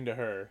everything to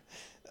her.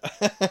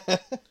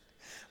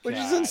 Which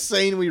is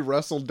insane we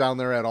wrestled down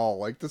there at all.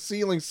 Like, the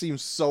ceiling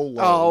seems so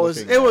low. Oh,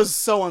 it was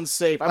so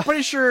unsafe. I'm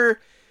pretty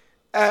sure...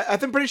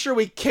 I'm pretty sure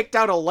we kicked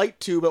out a light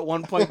tube at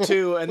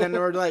 1.2, and then they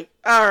were like,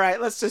 all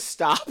right, let's just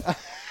stop.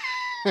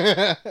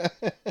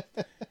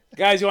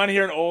 Guys, you want to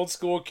hear an old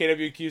school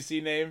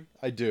KWQC name?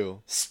 I do.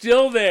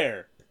 Still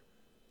there.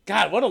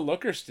 God, what a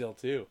looker still,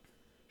 too.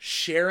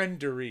 Sharon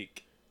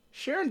DeReek.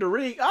 Sharon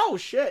DeReek? Oh,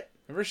 shit.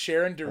 Remember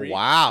Sharon DeReek?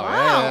 Wow.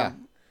 Yeah.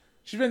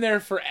 She's been there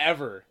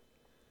forever.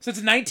 Since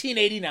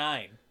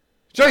 1989.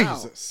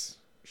 Jesus.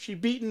 Wow. She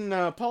beaten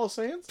Paula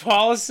Sands?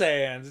 Paula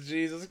Sands.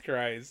 Jesus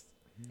Christ.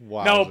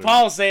 Wow. No,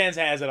 Paula Sands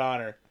has it on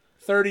her.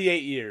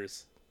 38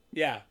 years.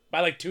 Yeah,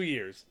 by like 2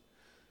 years.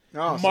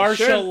 Oh,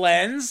 Marsha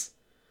Lenz.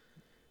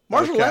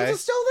 Marsha Lenz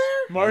is still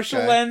there?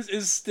 Marsha Lenz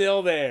is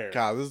still there.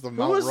 God, this is the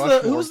Mount Rushmore.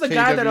 Who's the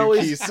guy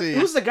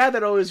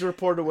that always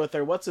reported with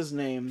her? What's his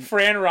name?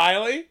 Fran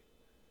Riley?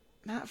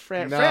 Not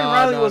Fran. Fran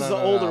Riley was the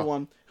older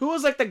one. Who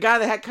was like the guy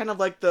that had kind of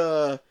like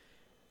the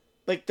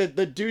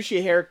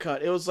douchey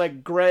haircut? It was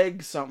like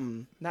Greg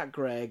something. Not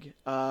Greg.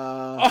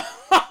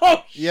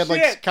 He had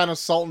like kind of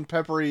salt and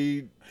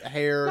peppery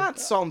hair. Not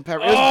salt and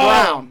pepper. It was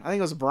brown. I think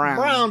it was brown.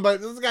 Brown,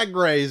 but it's got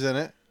grays in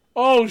it.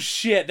 Oh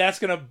shit, that's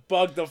gonna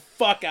bug the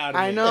fuck out of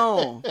me. I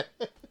know.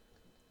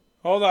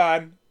 Hold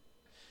on.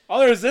 Oh,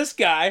 there's this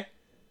guy.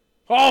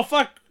 Oh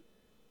fuck.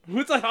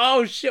 Who's like?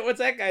 Oh shit, what's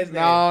that guy's name?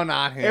 No,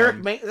 not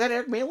him. Is that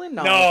Eric Maitland?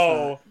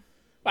 No.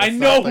 I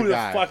know who the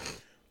fuck.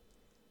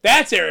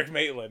 That's Eric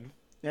Maitland.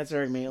 That's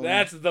Eric Maitland.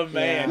 That's the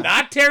man. Yeah.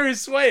 Not Terry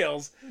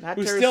Swales,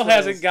 who still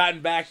hasn't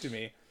gotten back to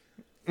me.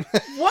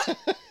 What?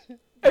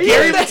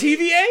 Gary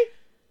Mativier?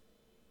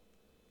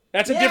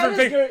 That's a different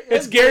picture.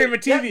 It's Gary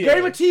Mativier.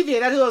 Gary Mativier.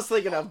 That's who I was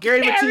thinking of.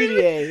 Gary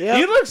Mativier. Yep.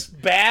 He looks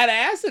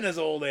badass in his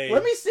old age.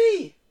 Let me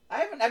see.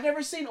 I've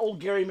never seen old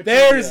Gary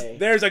Mativier.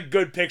 There's a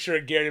good picture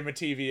of Gary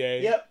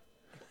Mativier. Yep.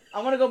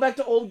 I want to go back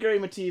to old Gary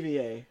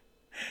Mativier.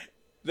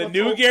 Gary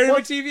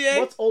Mativier?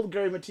 What's old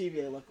Gary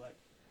Mativier look like?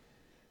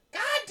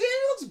 God damn,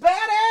 he looks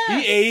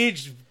badass. He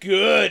aged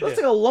good. He looks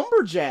like a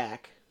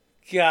lumberjack.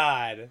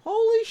 God.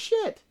 Holy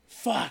shit.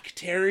 Fuck,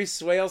 Terry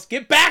Swales,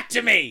 get back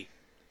to me!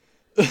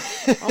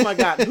 Oh my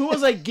god, who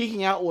was I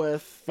geeking out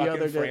with the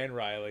other day? Fran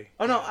Riley.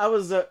 Oh no, I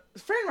was, is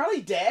Fran Riley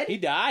dead? He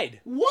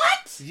died.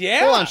 What?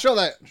 Yeah. Hold on,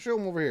 show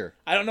him over here.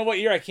 I don't know what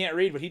year, I can't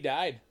read, but he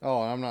died.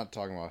 Oh, I'm not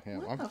talking about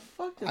him. What the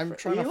fuck? I'm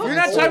trying to. You're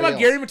not talking about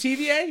Gary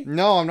Mativier?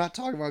 No, I'm not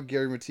talking about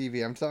Gary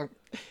Mativier. I'm talking.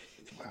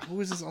 Who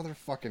is this other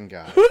fucking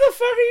guy? Who the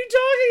fuck are you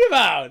talking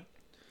about?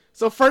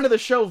 So, friend of the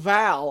show,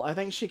 Val, I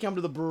think she came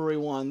to the brewery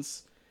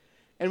once.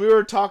 and we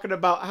were talking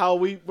about how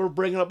we were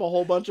bringing up a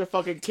whole bunch of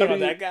fucking Talking about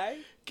that guy?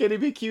 Kitty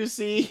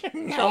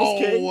BQC, Charles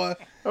King.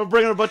 I'm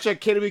bringing a bunch of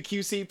Kitty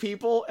BQC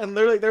people, and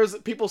literally there's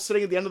people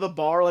sitting at the end of the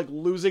bar, like,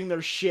 losing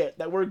their shit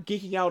that we're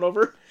geeking out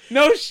over.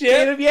 No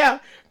shit. And, yeah,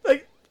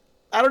 like,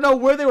 I don't know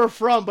where they were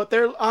from, but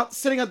they're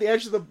sitting at the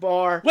edge of the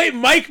bar. Wait,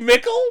 Mike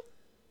Mickle?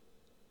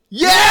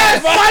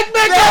 Yes! Mike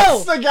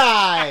Mickle! That's the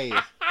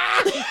guy!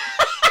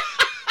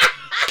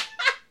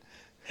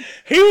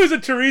 He was a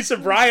Teresa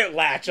Bryant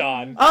latch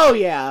on. Oh,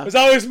 yeah. It was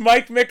always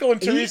Mike Mickle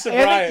and Teresa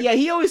Bryant. Yeah,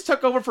 he always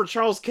took over for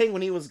Charles King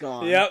when he was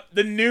gone. Yep,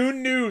 the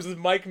noon news with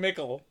Mike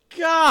Mickle.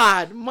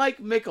 God, Mike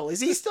Mickle. Is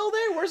he still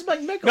there? Where's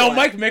Mike Mickle? No, at?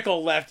 Mike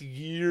Mickle left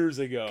years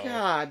ago.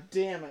 God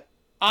damn it.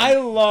 I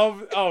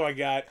love... Oh, my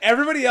God.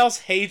 Everybody else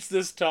hates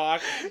this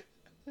talk.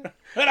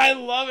 But I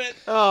love it.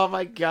 Oh,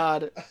 my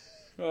God.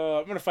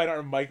 I'm going to find out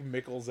where Mike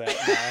Mickle's at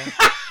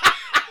now.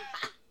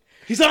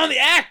 He's on the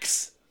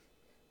X!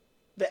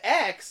 The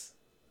X?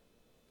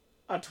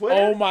 On Twitter?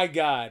 Oh, my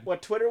God.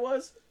 What Twitter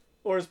was?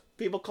 Or as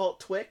people call it,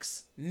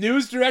 Twix?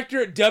 News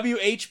director at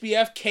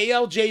WHBF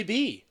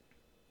KLJB.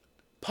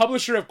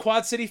 Publisher of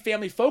Quad City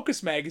Family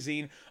Focus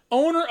magazine.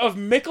 Owner of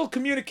Mickle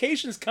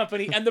Communications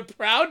Company. And the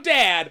proud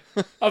dad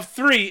of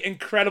 3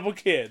 incredible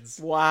kids.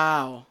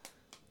 Wow.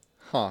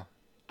 Huh.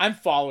 I'm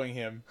following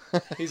him.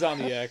 He's on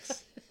the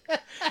X.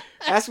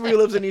 Ask him where he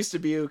lives in East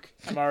Dubuque.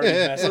 I'm already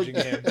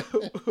messaging him.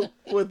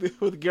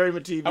 with Gary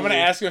Mativi. I'm going to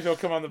ask him if he'll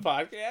come on the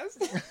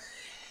podcast.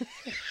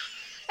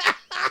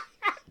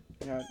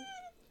 Yeah.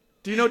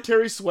 Do you know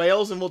Terry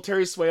Swales, and will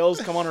Terry Swales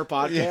come on our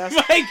podcast?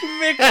 Mike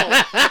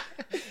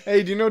Mickle.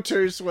 Hey, do you know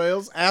Terry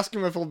Swales? Ask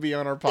him if he'll be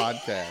on our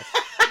podcast.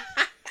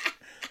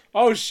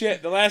 Oh,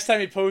 shit. The last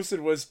time he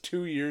posted was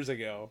 2 years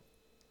ago.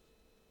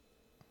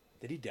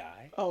 Did he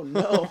die? Oh,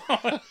 no.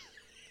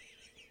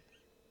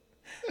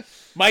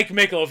 Mike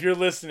Mickle, if you're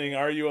listening,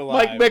 are you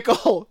alive? Mike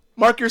Mickle,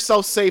 mark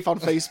yourself safe on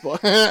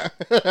Facebook.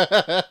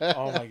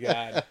 Oh, my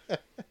God.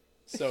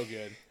 So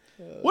good.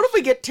 What if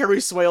we get Terry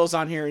Swales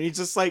on here, and he's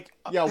just like...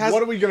 Yeah,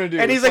 what are we going to do?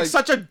 And he's It's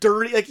like such a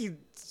dirty... Like, he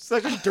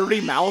such a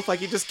dirty mouth. Like,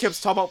 he just keeps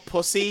talking about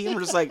pussy. And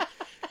we're just like,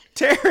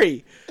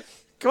 Terry,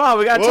 come on,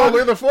 we got to Whoa, talk...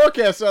 look at the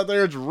forecast out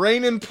there. It's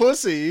raining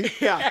pussy.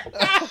 Yeah.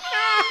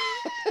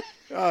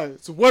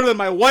 It's wetter than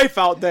my wife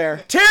out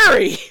there.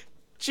 Terry!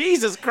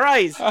 Jesus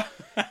Christ.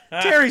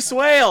 Terry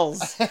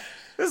Swales.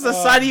 This is a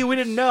side of you we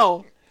didn't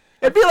know.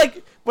 It'd be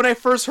like when I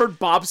first heard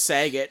Bob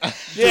Saget do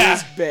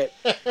this bit.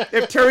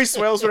 If Terry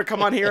Swales were to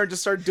come on here and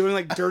just start doing,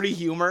 like, dirty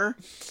humor.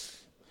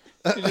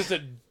 He's just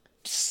a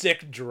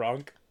sick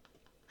drunk.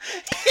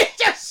 He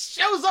just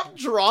shows up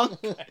drunk.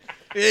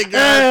 Hey,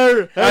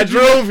 guys, I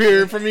drove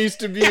here from East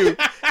Dubuque.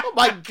 Oh,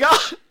 my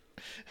God.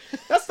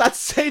 That's not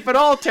safe at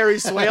all, Terry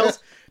Swales.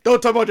 Don't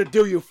tell me what to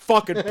do, you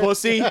fucking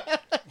pussy.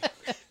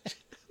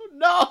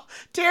 No,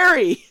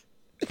 Terry.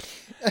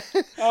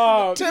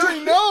 Oh, Terry,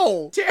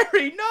 no.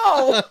 Terry,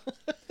 no.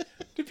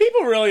 do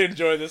people really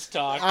enjoy this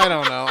talk? I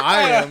don't know.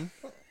 I am.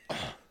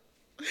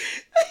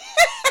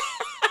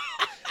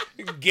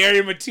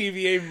 Gary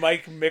Mativier,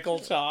 Mike Mickle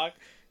talk.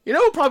 You know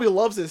who probably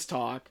loves this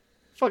talk?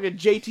 Fucking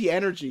JT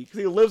Energy, because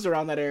he lives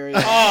around that area.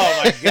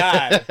 Oh, my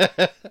God.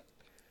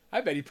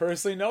 I bet he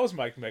personally knows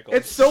Mike Mickle.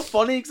 It's so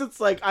funny, because it's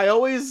like, I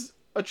always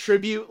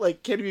attribute,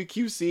 like,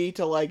 KWQC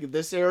to, like,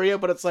 this area,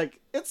 but it's like,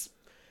 it's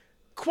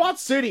Quad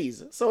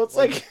Cities, so it's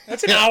like...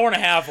 That's an hour and a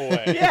half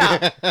away.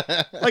 Yeah.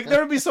 Like, there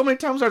would be so many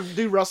times I'd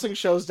do wrestling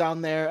shows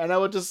down there, and I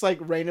would just, like,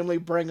 randomly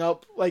bring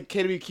up, like,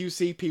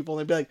 KWQC people,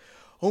 and they'd be like,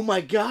 oh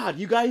my God,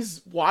 you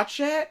guys watch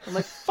that? I'm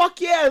like,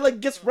 fuck yeah, it, like,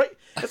 gets right...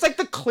 It's like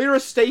the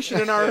clearest station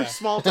in our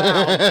small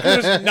town.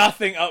 There's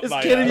nothing up It's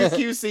by us.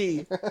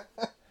 KWQC. What,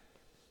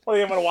 are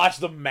you going to watch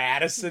the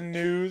Madison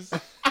news?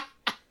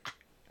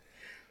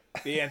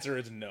 The answer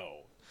is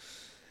no.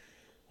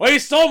 Well, you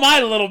stole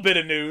my little bit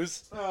of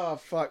news. Oh,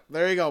 fuck.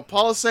 There you go.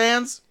 Paula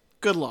Sands,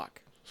 good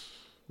luck.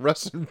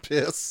 Rest in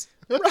piss.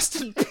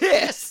 Rest in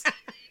piss.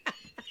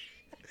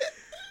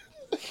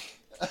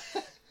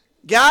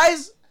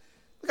 Guys,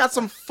 we got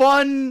some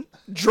fun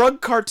drug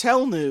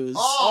cartel news.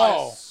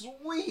 Oh.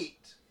 Sweet.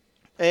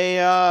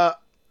 A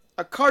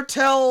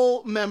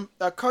cartel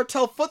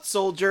foot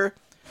soldier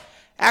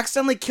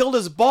accidentally killed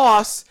his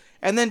boss,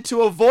 and then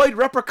to avoid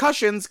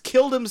repercussions,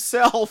 killed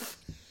himself.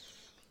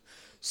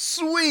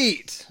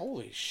 Sweet.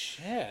 Holy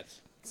shit.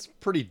 It's a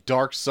pretty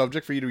dark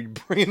subject for you to be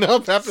bringing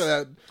up after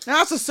that.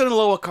 Now it's the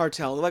Sinaloa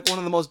cartel. They're like one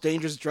of the most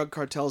dangerous drug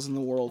cartels in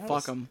the world.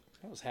 Fuck them.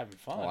 I was having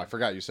fun. Oh, I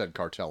forgot you said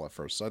cartel at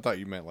first. So I thought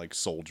you meant like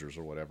soldiers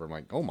or whatever. I'm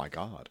like, oh my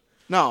God.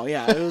 No,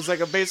 yeah, it was like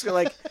basically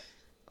like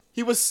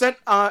he was sent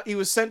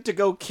to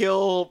go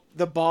kill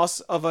the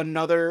boss of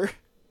another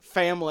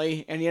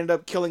family, and he ended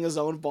up killing his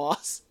own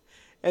boss,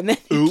 and then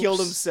he killed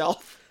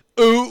himself.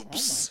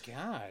 Oops. Oh my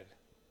God.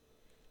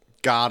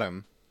 Got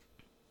him.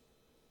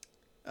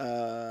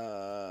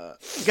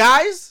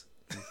 Guys,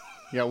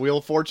 You got Wheel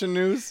of Fortune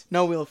news?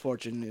 no Wheel of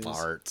Fortune news.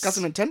 Farts. Got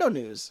some Nintendo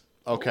news.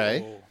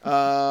 Okay.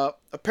 Oh.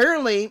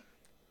 Apparently,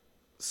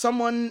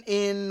 someone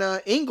in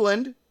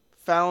England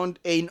found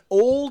an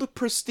old,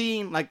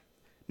 pristine, like,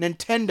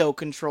 Nintendo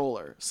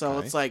controller. So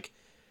Okay. it's like,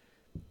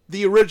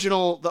 the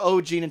original, the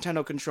OG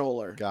Nintendo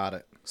controller. Got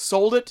it.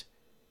 Sold it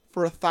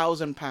for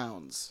 £1,000.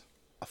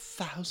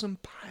 £1,000.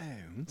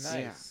 Nice.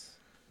 Yeah.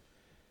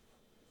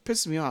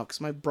 Pissed me off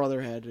because my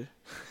brother had.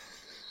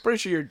 Pretty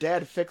sure your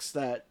dad fixed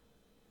that.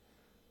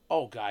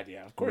 Oh God,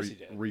 yeah, of course he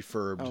did.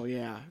 Refurbed. Oh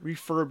yeah,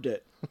 refurbed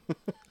it.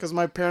 Because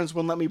my parents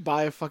wouldn't let me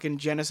buy a fucking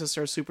Genesis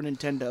or a Super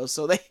Nintendo,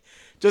 so they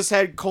just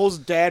had Cole's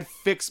dad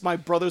fix my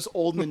brother's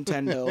old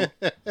Nintendo.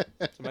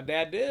 So my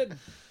dad did.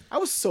 I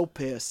was so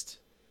pissed.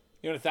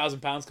 You know what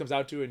 1,000 pounds comes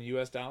out to in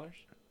U.S. dollars?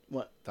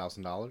 What?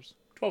 $1,000.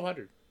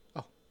 1,200.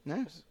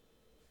 Nice.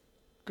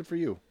 Good for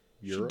you.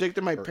 Should Europe dig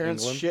through my or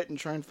parents' England? shit and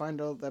try and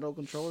find out that old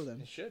controller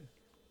then. It should.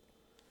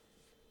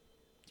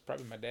 It's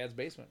probably my dad's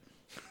basement.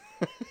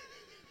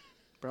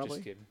 Probably.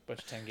 Just kidding. Bunch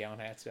of 10-gallon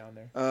hats down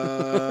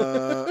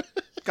there.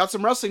 Got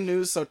some wrestling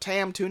news, so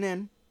Tam, tune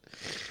in.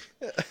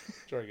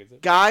 Troy gets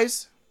it.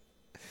 Guys,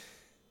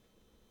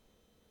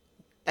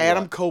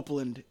 Adam What?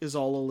 Copeland is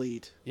all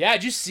elite. Yeah,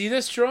 did you see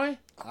this, Troy?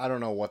 I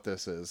don't know what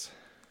this is.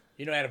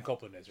 You know Adam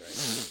Copeland is,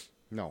 right?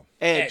 No.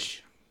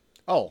 Edge.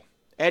 Oh.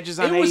 Edge is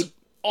on It was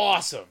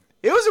awesome.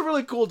 It was a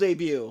really cool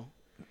debut.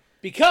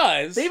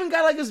 Because They even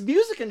got like his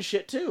music and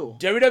shit too.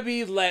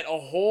 WWE let a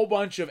whole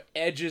bunch of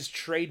Edge's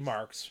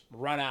trademarks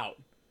run out.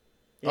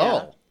 Yeah.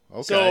 Oh.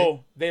 Okay.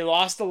 So they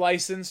lost the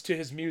license to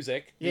his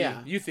music.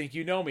 Yeah. You think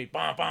you know me.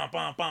 Bum, bum,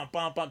 bum, bum,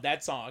 bum, bum,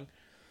 that song.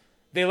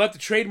 They let the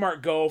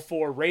trademark go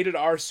for Rated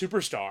R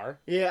Superstar.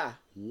 Yeah.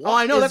 What Oh,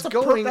 I know. is That's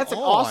going that's an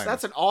on? awesome.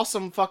 That's an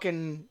awesome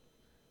fucking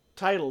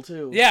title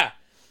too. Yeah.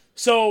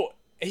 So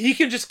he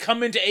can just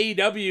come into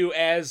AEW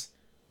as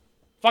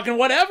fucking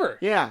whatever.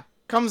 Yeah.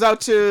 Comes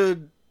out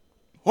to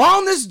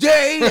on this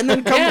day, and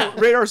then comes Yeah.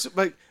 Radar,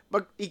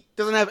 but he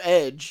doesn't have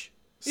Edge.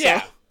 So,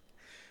 Yeah.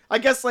 I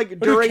guess like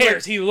But who during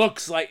cares? He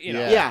looks like, you know.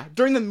 Yeah. yeah,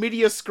 during the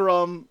media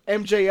scrum,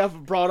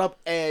 MJF brought up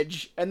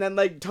Edge, and then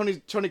like Tony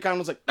Khan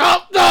was like,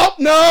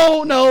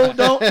 no,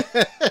 don't.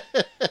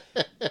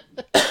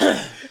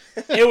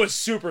 It was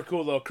super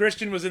cool, though.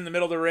 Christian was in the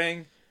middle of the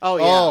ring. Oh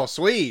yeah, Oh,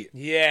 sweet.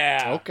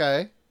 Yeah.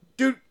 Okay.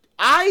 dude,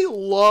 I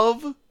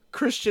love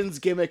Christian's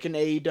gimmick in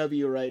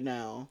AEW right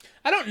now.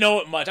 I don't know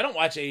it much. I don't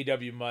watch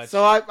AEW much.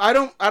 So I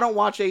don't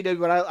watch AEW,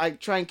 but I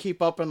try and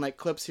keep up on like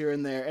clips here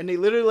and there. And they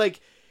literally like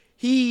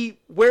he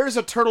wears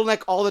a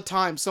turtleneck all the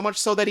time, so much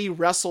so that he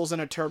wrestles in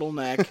a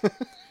turtleneck.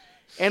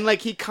 And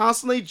like he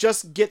constantly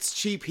just gets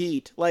cheap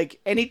heat. Like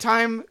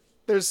anytime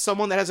there's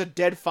someone that has a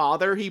dead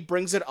father, he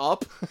brings it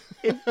up.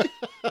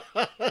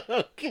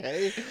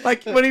 Okay.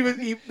 Like when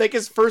he like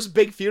his first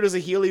big feud as a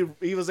heel,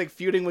 he was like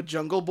feuding with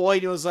Jungle Boy,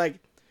 and he was like,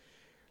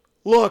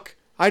 "Look,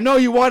 I know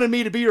you wanted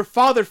me to be your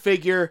father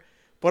figure,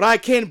 but I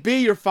can't be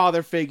your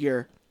father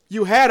figure.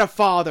 You had a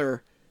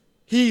father.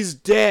 He's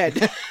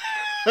dead."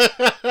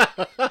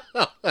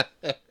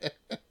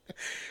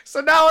 So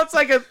now it's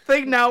like a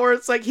thing now where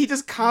it's like he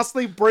just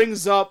constantly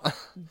brings up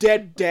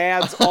dead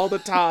dads all the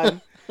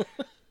time.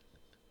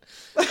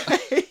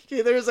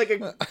 There's like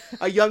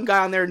a young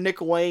guy on there, Nick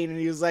Wayne, and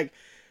he was like,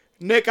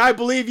 "Nick, I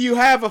believe you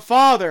have a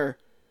father."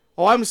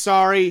 "Oh, I'm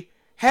sorry.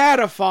 Had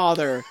a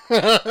father.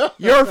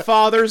 Your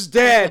father's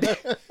dead."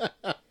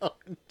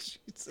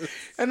 Jesus.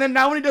 And then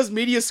now when he does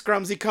media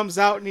scrums, he comes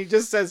out and he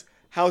just says,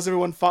 how's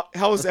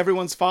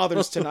everyone's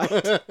fathers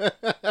tonight?"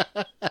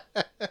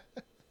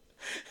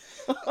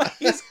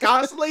 He's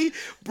constantly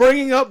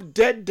bringing up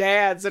dead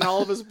dads in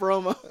all of his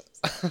promos.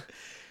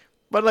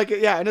 But like,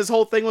 yeah, and his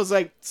whole thing was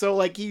like, so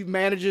like he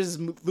manages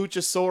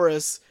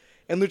Luchasaurus,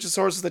 and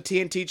Luchasaurus was the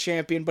TNT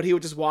champion, but he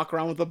would just walk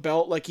around with a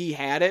belt like he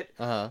had it,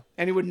 and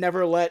he would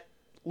never let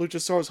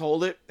Luchasaurus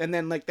hold it. And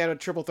then like they had a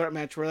triple threat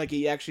match where like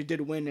he actually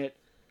did win it,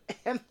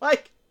 and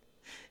like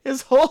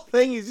his whole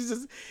thing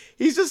is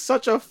he's just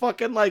such a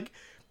fucking like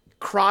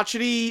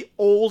crotchety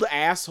old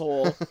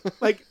asshole.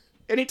 Like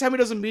anytime he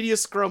does a media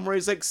scrum where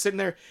he's like sitting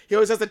there, he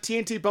always has the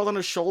TNT belt on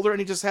his shoulder and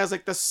he just has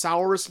like the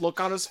sourest look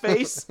on his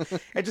face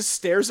and just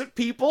stares at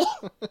people.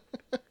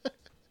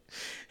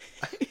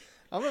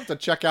 I'm gonna have to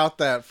check out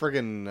that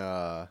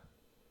friggin'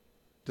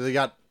 do they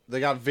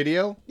got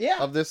video Yeah.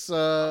 of this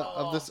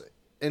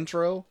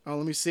intro? Oh,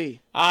 let me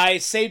see. I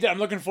saved it. I'm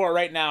looking for it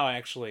right now,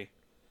 actually.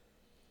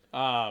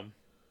 I'll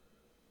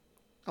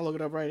look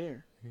it up right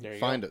here. There you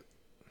Find go. it.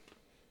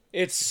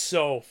 It's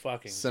so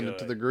fucking Send good. it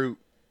to the group.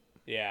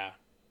 Yeah.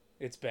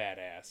 It's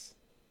badass.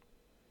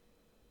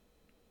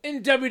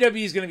 And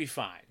WWE's gonna be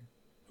fine.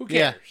 Who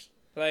Yeah. cares?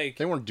 Like,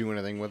 They weren't doing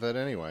anything with it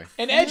anyway.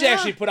 and Edge Yeah.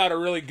 actually put out a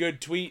really good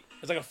tweet.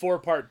 It's like a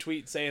 4-part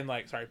tweet saying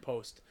like,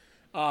 post.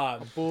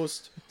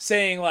 Boost.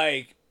 Saying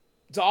like,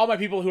 to all my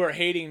people who are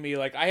hating me,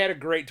 like, I had a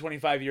great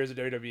 25 years at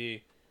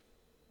WWE.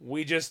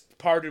 We just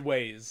parted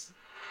ways.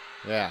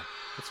 Yeah.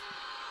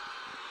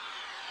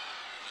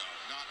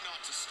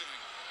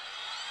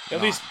 At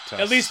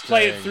Not least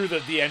play it Sting. through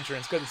the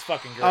entrance because it's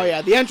fucking great. Oh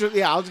yeah, the entrance.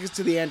 Yeah, I'll get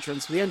to the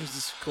entrance. The entrance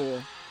is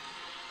cool.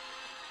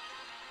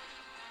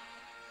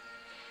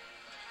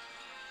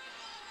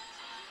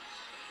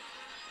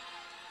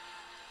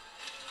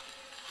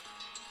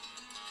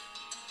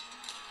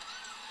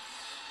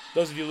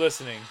 Those of you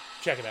listening,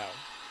 check it out.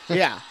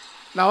 Yeah.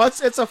 No,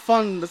 it's a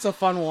fun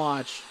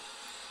watch.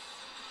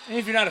 And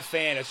if you're not a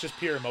fan, it's just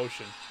pure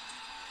emotion.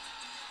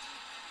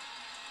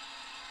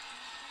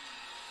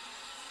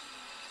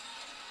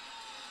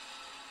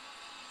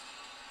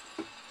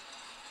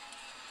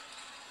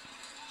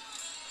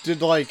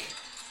 Did, like,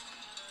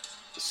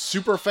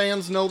 super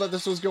fans know that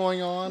this was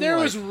going on? There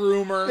Like- was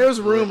rumor. There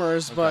was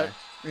rumors, Okay. but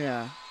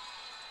yeah.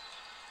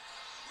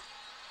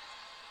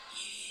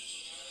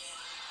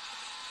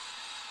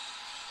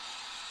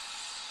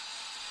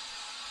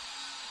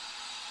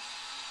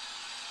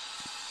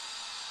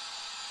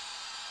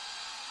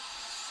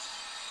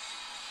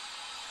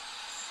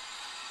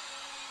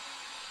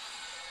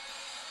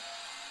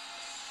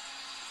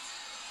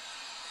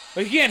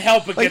 But you can't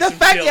help but Like get the some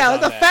fact, chills yeah,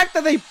 on the that. fact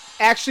that they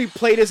actually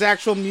played his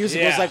actual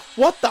music was Yeah. like,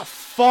 what the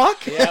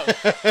fuck? Yeah.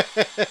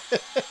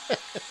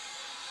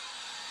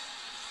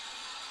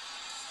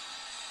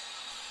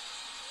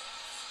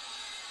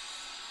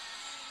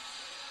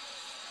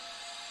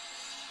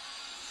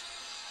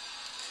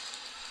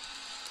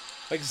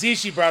 Like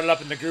Zishi brought it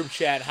up in the group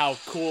chat how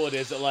cool it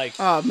is that like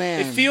Oh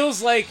man, it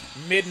feels like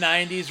mid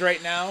 '90s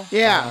right now.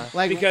 yeah,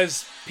 like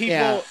Because people,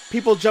 yeah,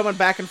 people jumping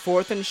back and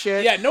forth and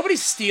shit. yeah,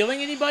 nobody's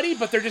stealing anybody,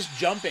 but they're just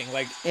jumping.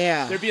 Like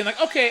yeah, they're being like,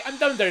 okay, I'm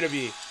done with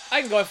WWE.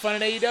 I can go have fun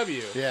in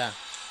AEW. Yeah.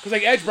 Because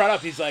like Edge brought up,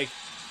 he's like,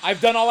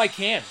 I've done all I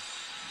can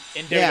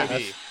in WWE. Yeah.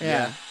 That's-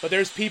 yeah, But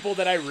there's people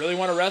that I really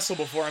want to wrestle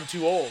before I'm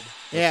too old.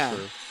 yeah.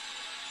 True.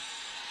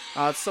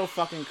 Oh, it's so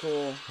fucking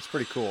cool. That's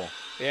pretty cool.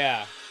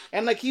 Yeah.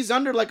 And like he's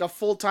under like a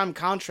full-time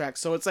contract,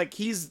 so it's like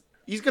he's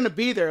gonna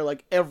be there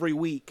like every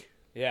week.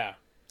 Yeah.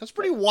 That's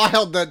pretty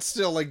wild that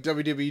still, like,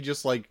 WWE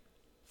just, like,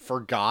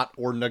 forgot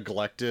or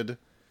neglected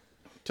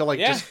to, like,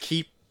 Yeah. just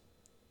keep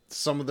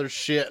some of their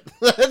shit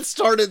that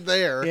started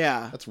there.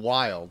 Yeah. That's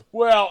wild.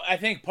 Well, I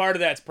think part of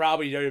that's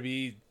probably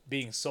WWE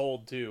being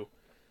sold too.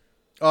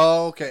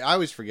 Oh, okay. I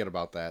always forget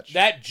about that.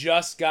 That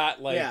just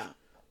got like Yeah,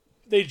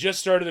 they just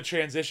started the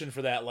transition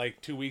for that like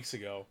 2 weeks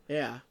ago.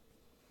 yeah,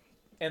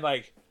 And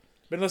like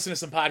been listening to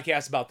some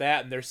podcasts about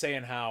that, and they're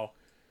saying how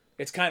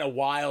it's kind of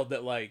wild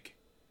that like,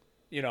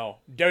 you know,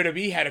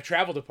 WWE had a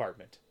travel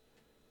department,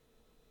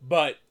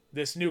 but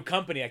this new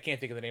company, I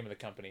can't think of the name of the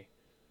company,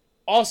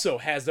 also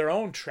has their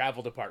own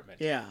travel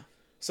department. yeah.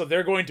 So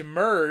they're going to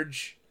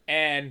merge,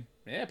 and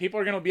yeah, people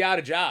are going to be out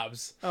of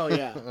jobs. Oh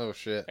yeah, Oh,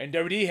 shit. And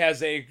WWE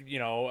has a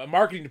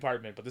marketing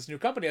department, but this new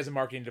company has a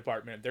marketing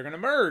department. They're going to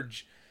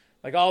merge.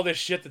 Like all this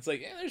shit that's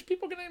like, there's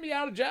people going to be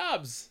out of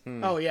jobs.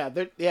 oh yeah.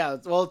 Yeah.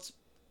 Well, it's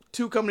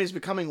two companies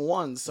becoming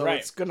one, so Right.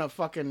 it's gonna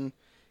fucking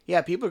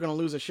people are gonna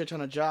lose a shit ton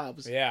of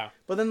jobs. Yeah.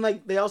 But then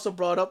like they also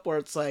brought up where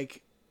it's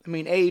like, I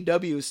mean,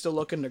 AEW is still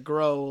looking to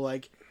grow,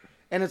 like,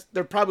 and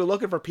they're probably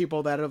looking for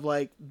people that have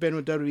like been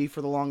with WWE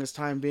for the longest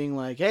time, being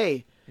like,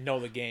 hey,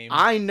 Know the game.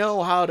 I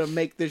know how to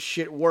make this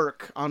shit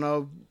work on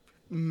a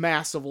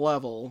massive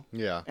level.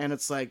 Yeah. And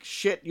it's like,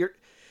 shit,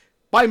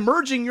 by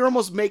merging, you're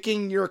almost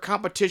making your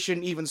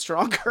competition even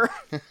stronger.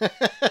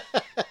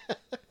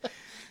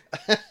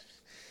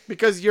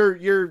 Because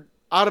you're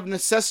out of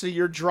necessity,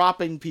 you're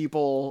dropping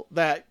people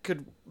that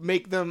could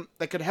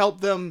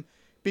help them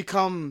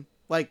become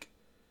like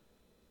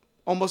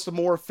almost a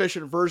more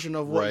efficient version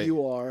of what Right.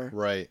 you are.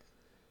 Right.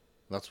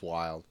 That's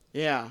wild.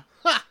 Yeah.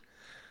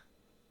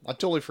 I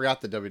totally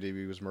forgot that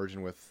WWE was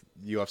merging with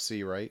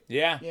UFC, right?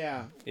 Yeah.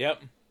 Yeah.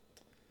 Yep.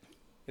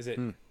 Is it?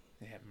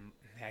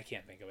 Yeah, I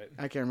can't think of it.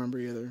 I can't remember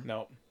either.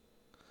 No.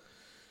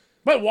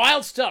 But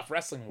wild stuff,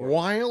 wrestling world.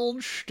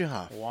 Wild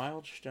stuff.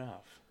 Wild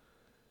stuff.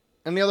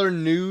 Any other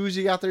news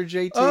you got there,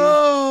 JT?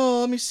 Oh,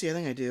 let me see. I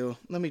think I do.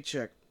 Let me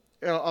check.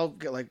 I'll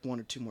get like one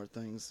or two more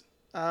things.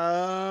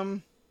 Oh,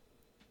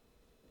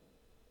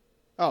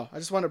 I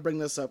just want to bring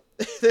this up.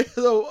 There's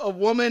a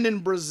woman in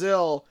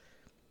Brazil,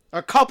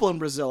 a couple in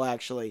Brazil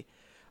actually,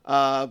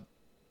 were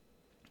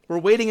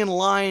waiting in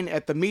line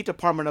at the meat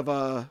department of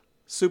a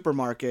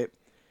supermarket,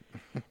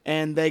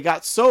 and they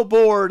got so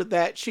bored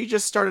that she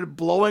just started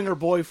blowing her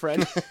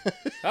boyfriend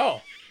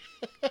Oh.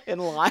 in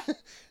line.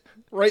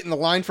 Right in the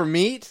line for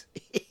meat?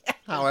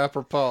 How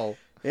apropos.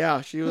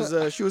 Yeah, she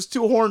was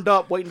too horned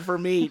up waiting for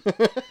meat, and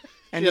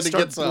She had just to get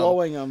started some.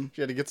 blowing him.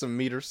 She had to get some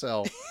meat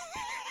herself.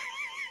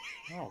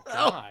 Oh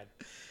God.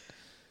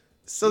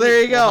 So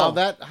there you go.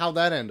 Well, how'd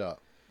that end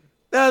up?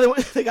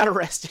 They got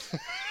arrested.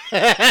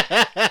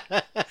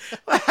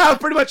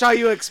 Pretty much how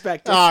you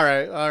expected. All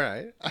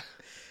right.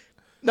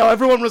 No,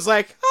 everyone was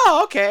like,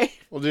 "Oh, okay."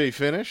 Well, did he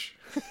finish?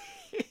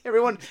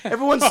 Everyone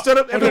stood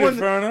up.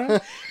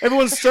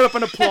 Everyone stood up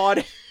and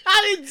applauded.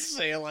 I didn't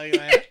say it like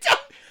that.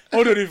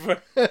 Did he finish?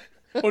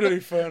 Did he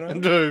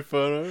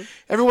finish?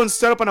 Everyone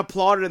stood up and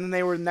applauded, and then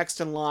they were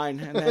next in line.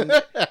 And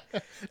then,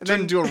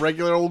 Turned into a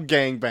regular old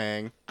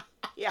gangbang.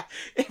 yeah,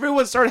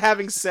 everyone started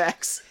having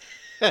sex.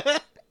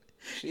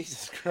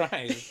 Jesus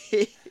Christ.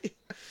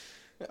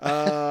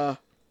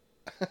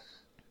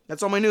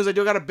 That's all my news. I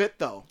do got a bit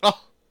though.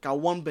 Oh, Got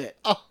one bit.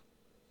 oh,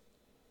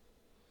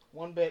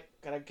 One bit.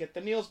 Gotta get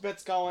the Niels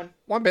bits going.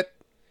 one bit.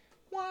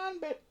 One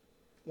bit.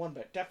 One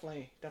bit.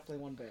 Definitely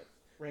one bit.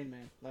 Rain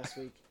Man last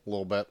week. A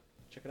little bit.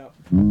 Check it out.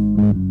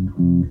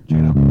 Check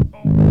it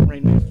out.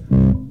 Rain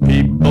Man.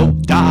 People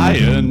die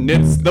flying,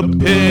 it's the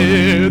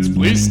pits.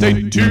 Please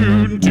stay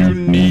tuned to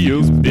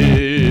Neil's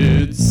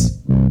Bits.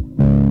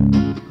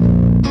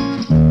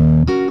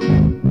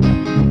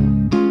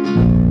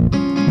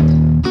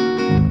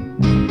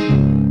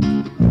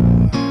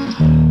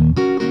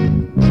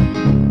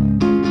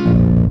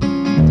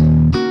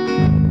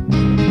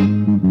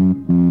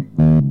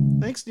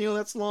 Thanks, Neil.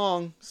 That's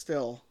long.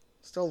 Still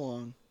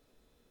long.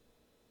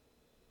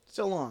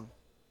 Still long.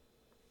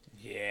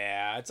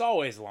 Yeah, it's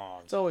always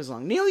long. It's always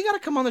long. Neil, you got to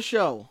come on the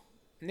show.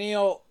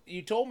 Neil,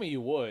 you told me you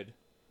would.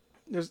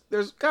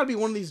 There's got to be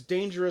one of these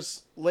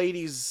dangerous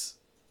ladies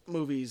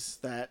movies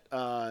that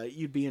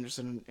you'd be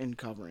interested in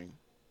covering.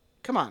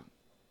 Come on.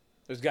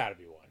 There's got to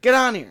be one. Get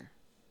on here.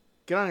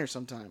 Get on here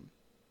sometime.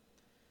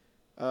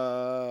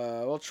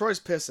 Well, Troy's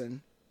pissing.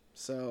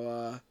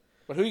 So,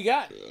 But who you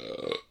got?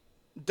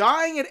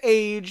 dying at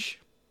age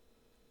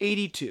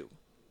 82.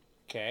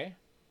 Okay.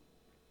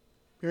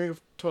 Hearing a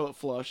toilet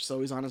flush,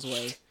 so he's on his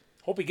way.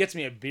 Hope he gets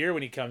me a beer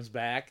when he comes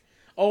back.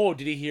 Oh,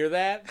 did he hear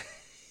that?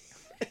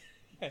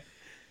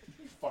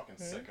 Fucking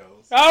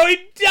sickos. Oh, he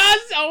does!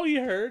 Oh, he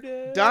heard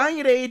it. Dying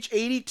at age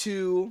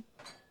 82,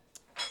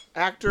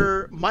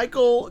 actor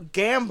Michael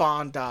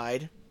Gambon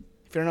died.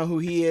 If you don't know who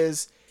he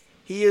is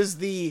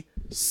the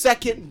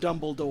second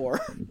Dumbledore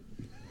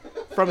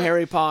from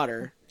Harry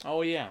Potter.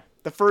 Oh, yeah.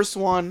 The first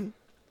one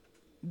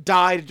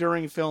died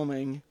during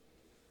filming.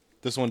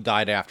 This one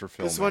died after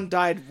filming. This one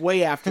died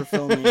way after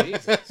filming.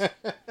 Jesus.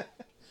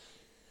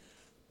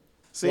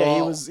 So yeah,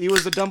 Well- he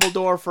was a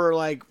Dumbledore for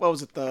like, what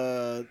was it,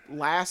 the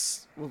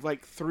last, with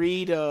like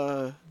 3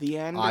 to the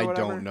end or I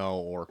whatever? don't know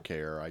or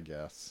care, I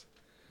guess.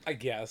 I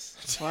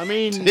guess. Well, I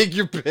mean, Take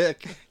your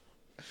pick.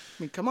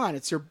 come on,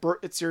 it's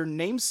your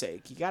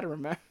namesake. You gotta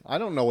remember. I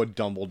don't know a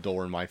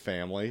Dumbledore in my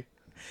family.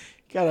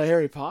 You got a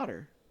Harry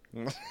Potter.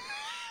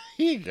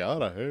 You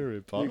got a Harry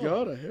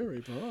Potter. a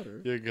Harry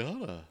Potter. You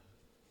gotta.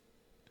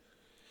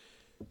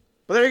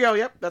 But there you go.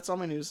 Yep, that's all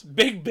my news.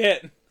 Big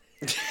bit.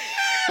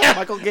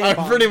 Michael I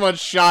Gambon. pretty much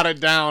shot it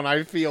down.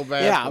 I feel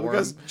bad. Yeah, for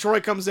because him. Troy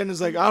comes in and is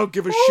like, I don't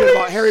give a shit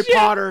about Harry shit.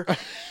 Potter.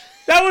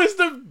 That was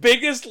the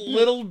biggest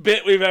little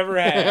bit we've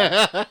ever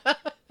had.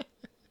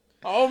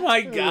 Oh, my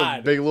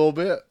God. Big little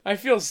bit. I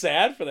feel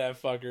sad for that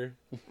fucker.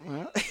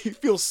 Well, you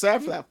feel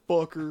sad for that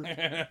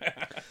fucker.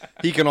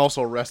 He can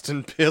also rest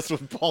in piss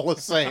with Paula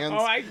Sands.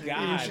 Oh, my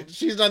God.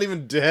 She's not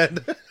even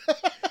dead.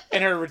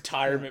 And her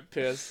retirement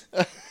piss.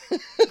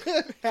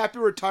 Happy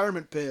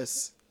retirement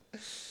piss.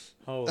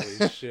 Holy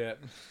shit.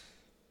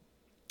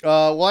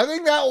 Well, I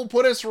think that will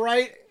put us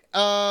right You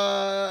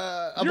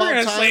about were going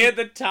to time. say at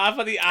the top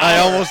of the hour. I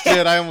almost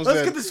did. Let's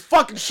did. get this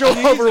fucking show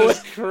over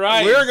Jesus with.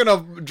 Christ. We're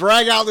gonna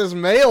drag out this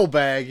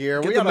mailbag here.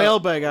 Get We the gotta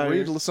mailbag out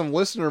read here. some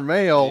listener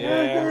mail.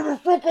 Yeah. You hear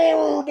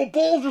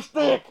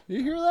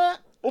that?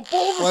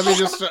 Let me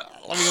just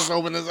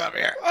open this up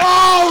here.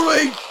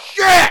 Holy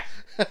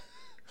shit!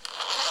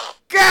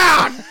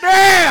 God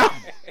damn!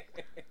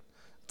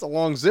 It's a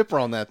long zipper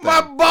on that thing.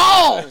 My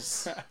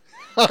balls!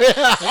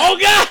 Oh,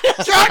 God.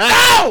 Shut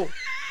no!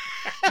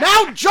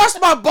 Now just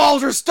my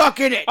balls are stuck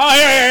in it. Oh,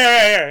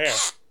 here.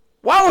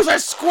 Why was I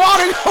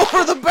squatting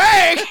over the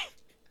bag?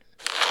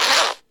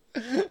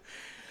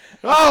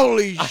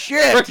 Holy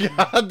shit!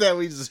 Forgot that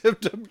we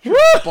zipped up your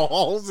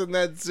balls in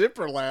that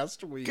zipper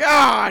last week.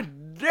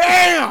 God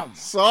damn!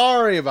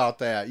 Sorry about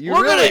that. You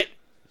Look really at it.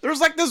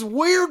 There's like this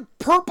weird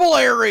purple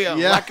area,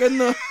 Yeah. like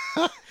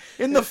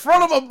in the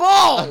front of my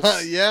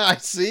balls. yeah, I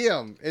see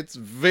them. It's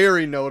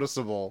very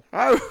noticeable.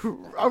 I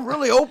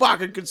really hope I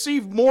can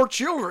conceive more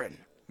children.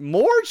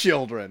 More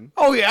children.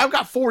 Oh yeah, I've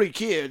got 40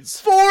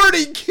 kids.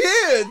 40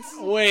 kids.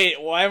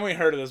 Wait, why haven't we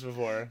heard of this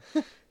before?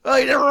 Oh,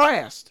 you never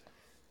asked.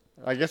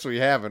 I guess we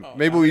haven't. Oh,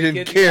 Maybe how we many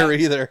didn't kids you care got?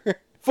 either.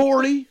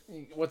 40.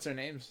 What's their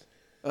names?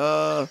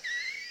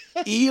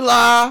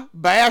 Eli,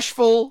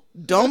 Bashful,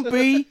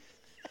 Dumpy,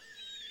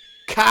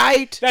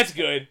 Kite, That's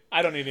good.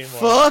 I don't need any more.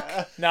 Fuck,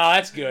 No,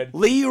 that's good. I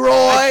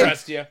Leroy,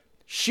 trust you.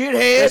 Shithead,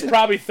 There's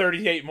probably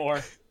 38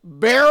 more.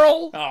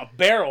 Barrel. Oh,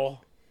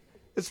 Barrel.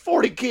 It's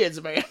 40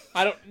 kids, man.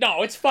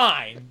 No, it's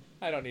fine.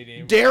 I don't need any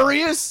more.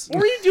 Darius, What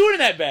were you doing in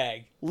that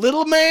bag?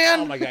 Little Man,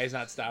 Oh my God, he's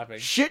not stopping.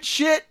 Shit,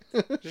 Shit,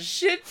 this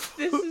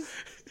is...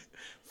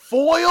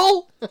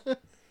 Foil,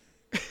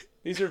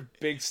 These are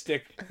big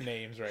stick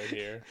names right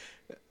here.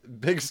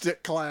 Big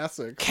Stick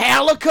Classic.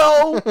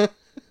 Calico,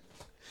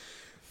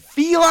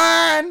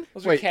 Feline,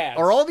 Those are Wait, cats.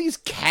 are all these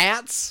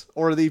cats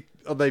or are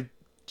they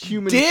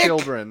human Dick.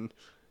 children?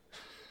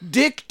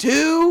 Dick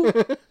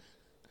 2,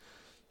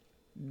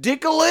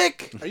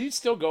 Dickalick, Are you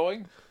still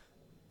going?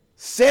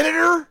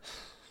 Senator,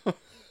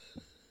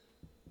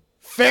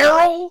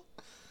 Farrell.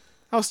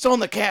 I was still in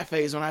the cat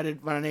phase when I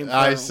named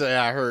Farrell.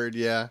 I heard,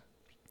 yeah.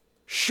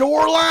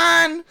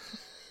 Shoreline,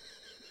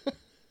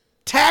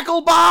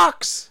 Tackle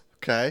Box,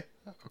 Okay.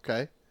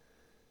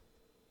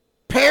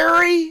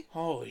 Perry,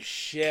 Holy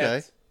shit.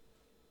 Okay.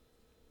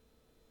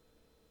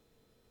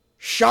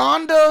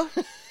 Shonda,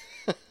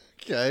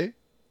 Okay.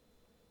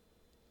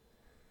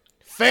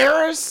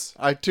 Ferris.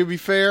 To be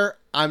fair,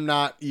 I'm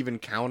not even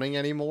counting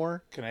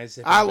anymore. Can I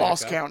zip? I him back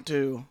lost up? count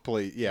too.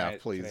 Please, yeah, Can I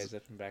please,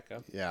 zip him back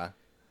up? yeah.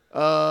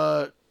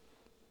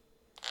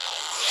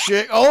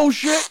 Shit. Oh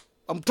shit.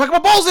 I'm tucking my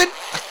balls in.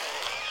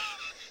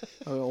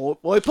 Well,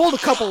 he pulled a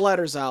couple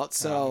letters out,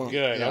 so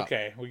Good. Yeah.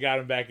 Okay, we got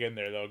him back in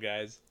there though,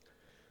 guys.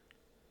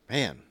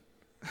 Man,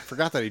 I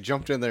forgot that he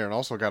jumped in there and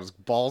also got his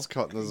balls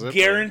cut in the zipper.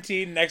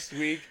 Guaranteed next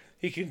week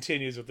he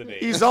continues with the name.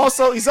 he's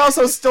also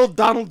still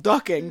Donald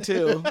Ducking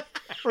too.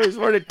 Where he's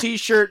wearing a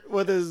T-shirt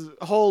with his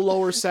whole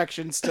lower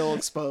section still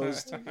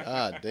exposed,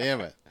 God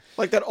damn it.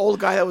 like that old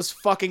guy that was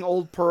fucking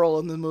Old Pearl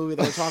in the movie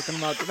that we're talking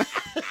about today.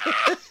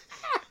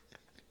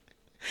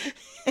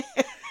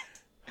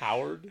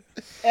 Howard.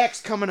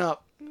 X coming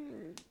up.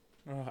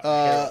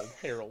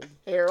 Harold.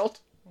 Harold.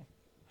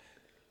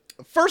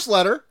 First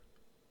letter,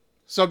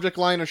 subject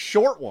line a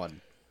short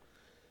one.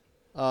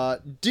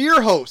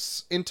 Dear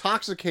hosts,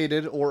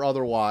 intoxicated or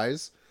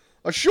otherwise,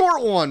 a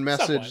short one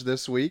message Somewhat.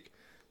 this week,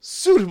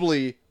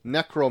 suitably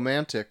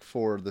necromantic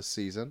for the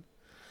season.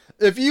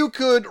 If you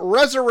could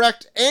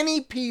resurrect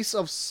any piece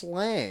of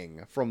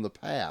slang from the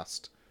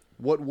past,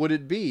 what would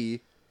it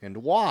be and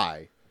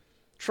why?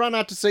 Try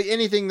not to say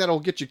anything that'll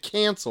get you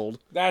canceled.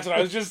 That's what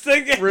I was just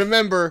thinking.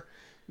 Remember,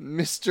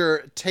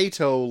 Mr.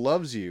 Tato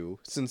loves you.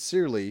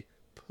 Sincerely,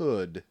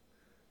 Pud.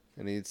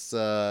 And he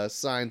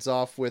signs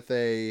off with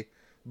a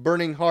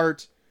burning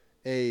heart,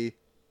 a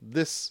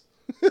this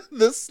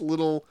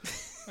little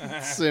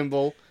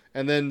symbol,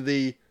 and then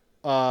the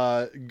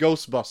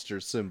Ghostbusters I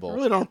symbol.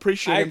 really don't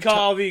appreciate I him.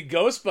 call the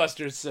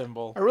Ghostbusters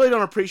symbol. I really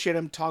don't appreciate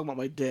him talking about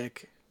my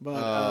dick.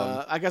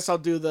 But I guess I'll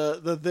do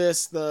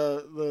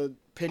the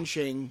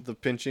pinching. The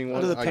pinching I'll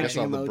one. do the I guess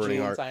pinching I'll do the emoji.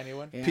 burning heart. Tiny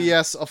one. Yeah.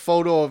 P.S. A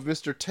photo of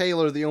Mr.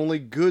 Taylor, the only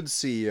good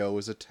CEO,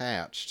 is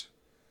attached.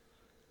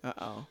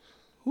 Uh-oh.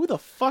 Who the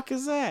fuck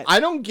is that? I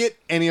don't get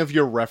any of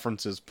your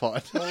references,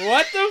 Pud.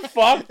 What the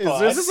fuck?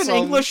 Bud? Is this an some-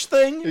 English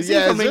thing? Is he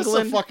Yeah, is from this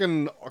England? a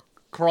fucking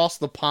across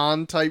the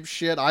pond type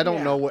shit? I don't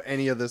Yeah. know what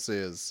any of this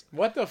is.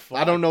 What the fuck?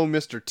 I don't know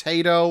Mr.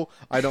 Tato.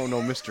 I don't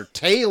know Mr.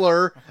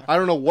 Taylor. I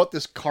don't know what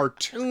this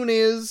cartoon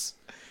is.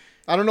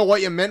 I don't know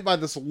what you meant by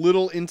this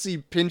little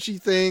incy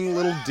pinchy thing,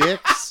 little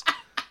dicks.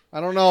 I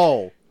don't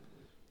know.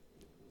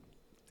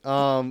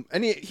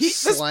 This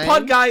slang?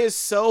 Pud guy is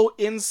so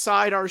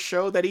inside our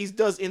show that he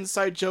does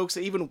inside jokes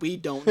that even we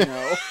don't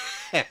know.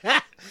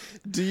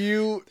 Do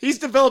you? He's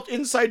developed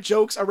inside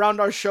jokes around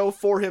our show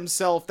for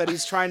himself that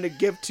he's trying to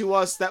give to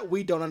us that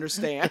we don't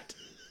understand.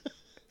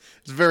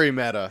 It's very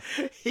meta.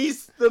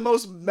 He's the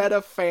most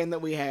meta fan that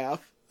we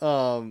have.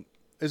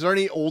 Is there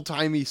any old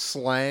timey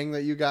slang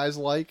that you guys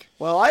like?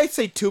 Well, I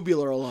say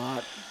tubular a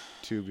lot.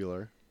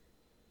 Tubular.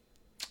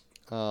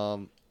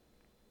 I'll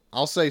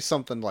say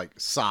something like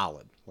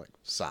solid,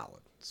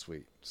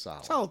 sweet,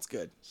 solid, Sounds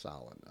good.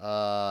 solid.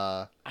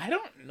 I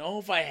don't know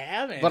if I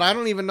have any. But I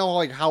don't even know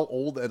like how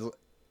old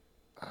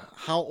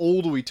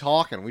are we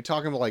talking? Are we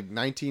talking about like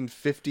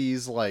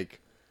 1950s like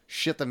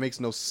shit that makes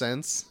no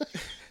sense?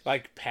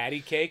 Like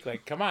patty cake.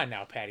 Like, come on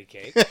now, patty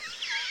cake.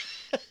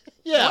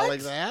 Yeah, What?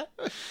 like that.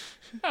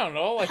 I don't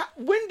know. Like,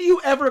 When do you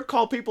ever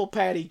call people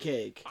patty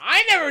cake?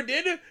 I never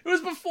did. It was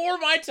before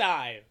my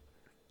time.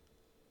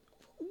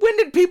 When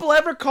did people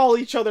ever call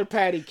each other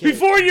patty cake?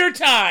 Before your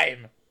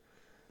time.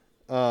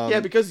 Yeah,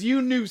 because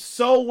you knew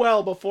so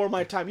well before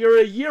my time. You're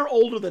a year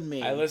older than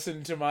me. I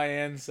listened to my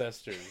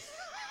ancestors.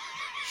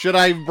 Should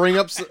I bring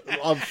up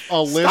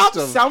a list Stop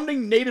of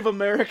sounding Native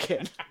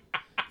American.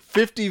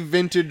 50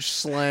 vintage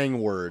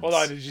slang words? Hold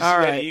on, did you see All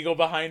that right. eagle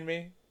behind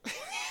me?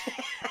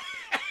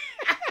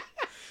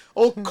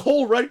 Oh,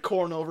 Cole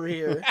Redcorn over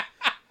here.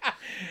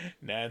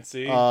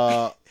 Nancy.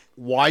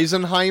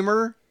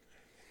 Weisenheimer.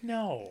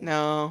 no.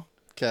 No.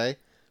 Okay.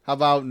 How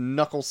about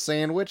knuckle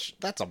sandwich?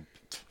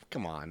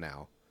 Come on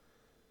now.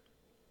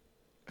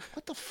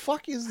 What the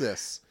fuck is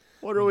this?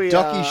 What are we?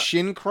 Ducky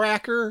shin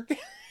cracker?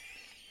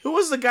 Who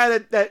was the guy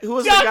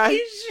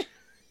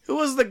who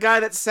was the guy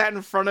that sat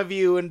in front of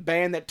you in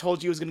band that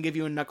told you he was gonna give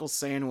you a knuckle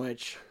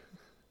sandwich?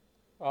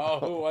 Oh,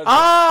 who was it?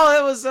 Oh,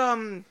 it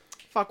was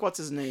fuck, what's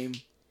his name?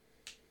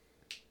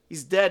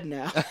 He's dead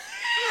now.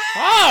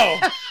 Oh!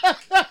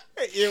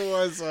 It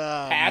was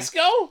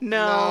Pasco?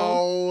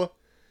 No.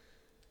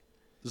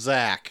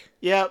 Zach.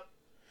 Yep.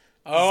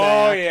 Oh,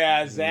 Zach.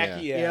 yeah,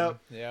 Zachy. Yep.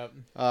 Yep.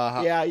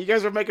 Yeah, you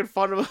guys were making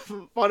fun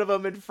of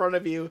him in front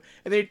of you,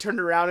 and then he turned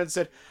around and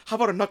said, "How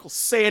about a knuckle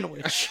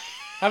sandwich?"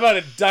 How about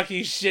a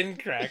ducky shin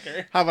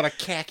cracker? How about a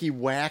khaki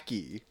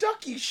wacky?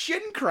 Ducky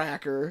shin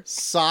cracker.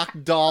 Sock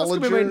That's gonna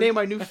be my dollager? name,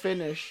 my new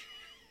finish.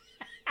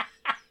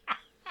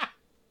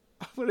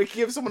 I'm gonna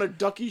give someone a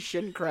ducky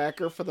shin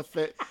cracker for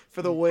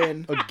the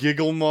win. A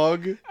giggle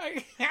mug?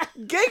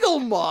 Giggle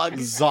mug.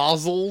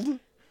 Zozzled?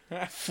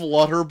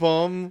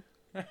 Flutterbum?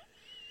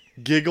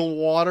 Giggle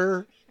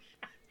water?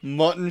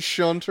 Mutton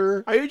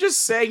shunter? Are you just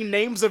saying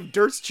names of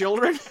Dirt's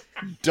children?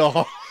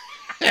 Dog?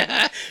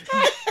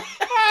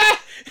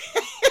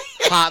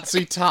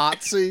 Totsy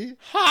Totsy?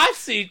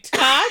 Hotsy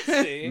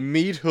totsy.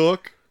 Meat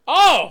hook?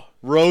 Oh!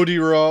 Roadie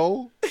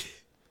row?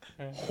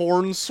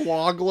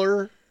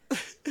 Hornswoggler?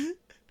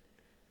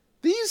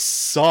 These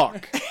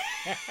suck.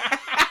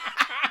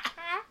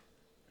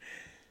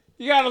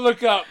 You gotta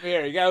look up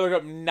here. You gotta look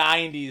up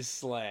 90s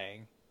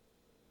slang.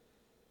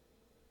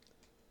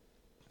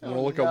 I'm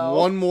gonna look up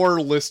one more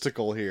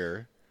listicle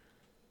here.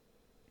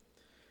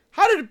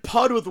 How did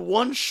Pud with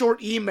one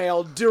short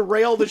email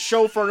derail the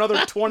show for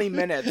another 20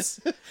 minutes?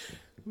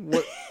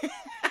 What?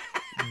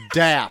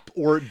 DAP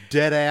or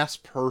dead ass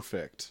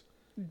perfect.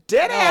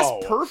 Dead ass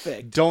No.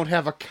 perfect. Don't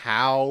have a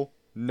cow.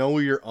 Know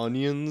your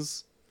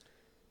onions.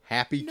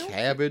 Happy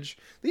cabbage.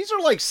 These are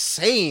like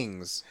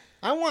sayings.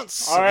 I want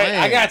slang. All right,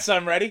 I got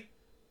some ready.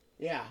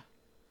 Yeah.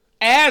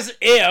 As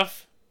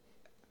if.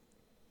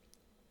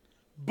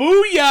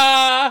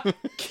 Booyah!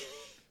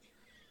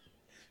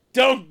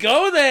 Don't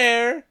go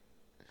there.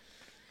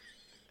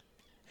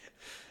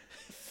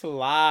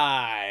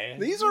 Fly.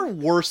 These are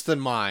worse than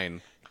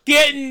mine.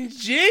 Getting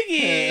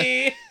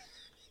jiggy.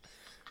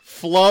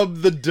 Flub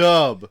the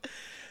dub.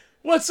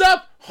 What's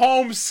up,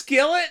 home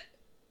skillet?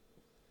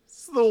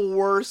 It's the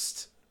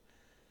worst.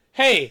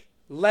 Hey,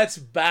 let's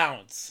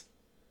bounce.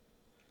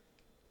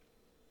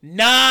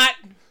 Not.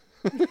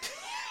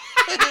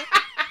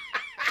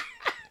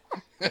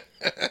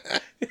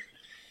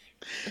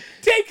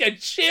 Take a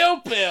chill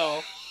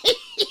pill.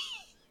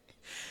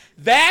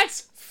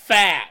 That's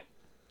fat.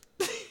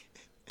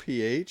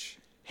 PH.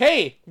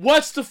 Hey,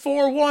 what's the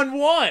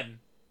 411?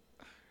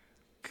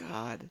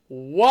 God.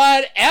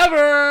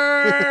 Whatever.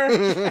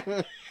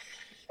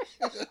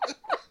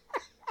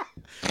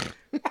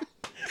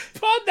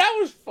 Fun, that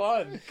was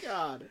fun.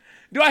 God.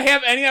 Do I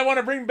have any I want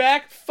to bring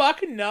back?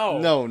 Fuck no.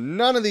 No,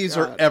 none of these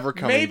are God. ever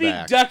coming Maybe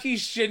back. Ducky's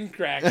shin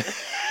cracker.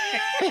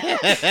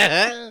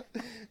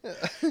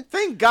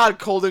 Thank God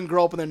Cole didn't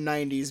grow up in the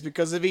 90s,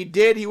 because if he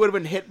did, he would have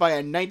been hit by a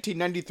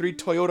 1993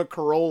 Toyota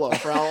Corolla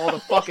for all the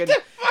fucking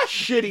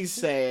shit he's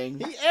saying.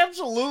 He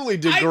absolutely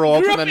did I grow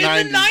up grew in the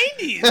 90s.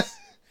 90s.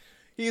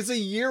 He's a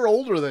year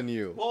older than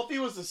you. Well, if he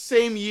was the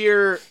same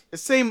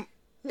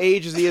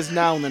age as he is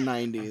now in the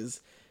 90s,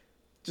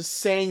 just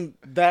saying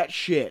that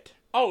shit.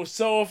 Oh,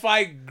 so if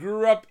I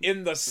grew up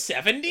in the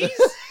 70s?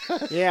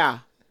 Yeah.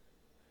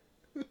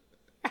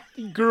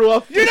 He grew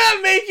up. You're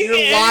not making Your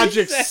any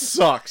logic sense.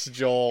 sucks,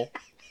 Joel.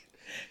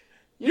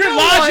 Your know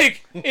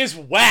logic is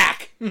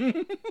whack. Sorry,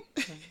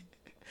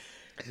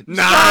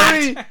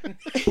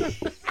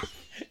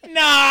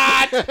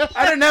 Not.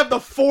 I didn't have the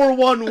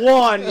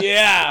 411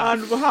 Yeah. on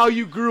how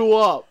you grew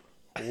up.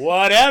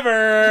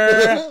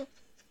 Whatever.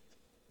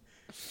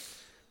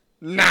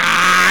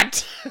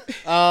 Not.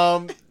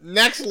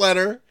 Next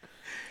letter.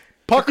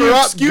 Pucker You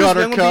up, excuse me,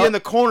 gutter I'm gonna be in the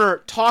cup.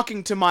 corner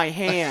talking to my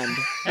hand.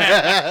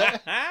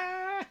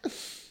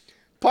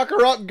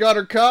 Pucker up,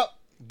 gutter cup.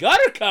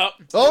 Gutter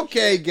cup.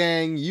 Okay,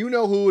 gang, you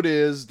know who it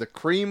is. The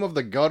cream of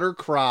the gutter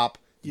crop.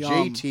 Yum.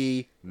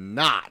 JT,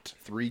 not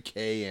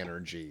 3K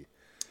energy.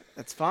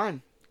 That's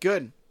fine.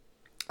 Good.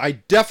 I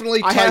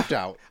definitely I typed have-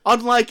 out.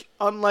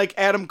 Unlike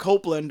Adam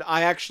Copeland,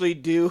 I actually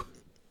do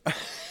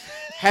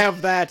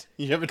have that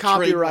You have it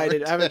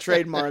copyrighted. trademarked. I have it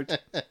trademarked.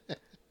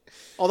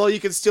 Although you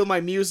can steal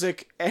my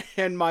music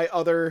and my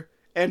other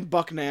and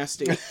Buck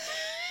Nasty.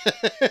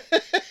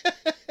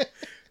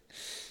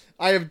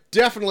 I have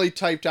definitely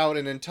typed out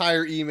an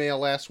entire email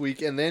last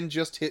week and then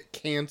just hit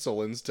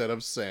cancel instead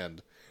of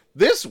send.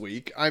 This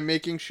week, I'm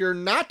making sure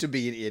not to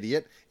be an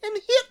idiot and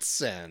hit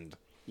send.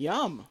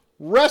 Yum.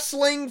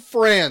 Wrestling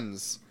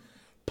friends,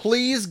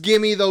 please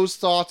give me those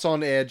thoughts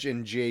on Edge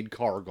and Jade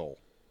Cargill.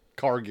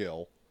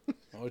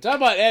 We talked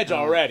about Edge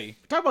already.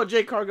 We talked about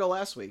Jade Cargill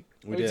last week.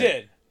 We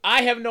did.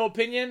 I have no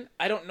opinion.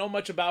 I don't know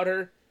much about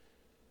her.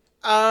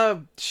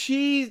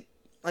 She,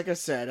 like I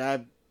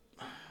said,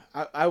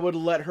 I would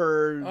let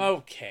her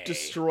Okay.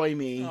 destroy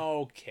me.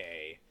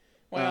 Okay.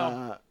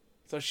 Well,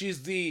 so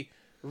she's the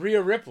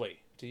Rhea Ripley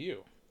to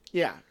you.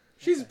 Yeah.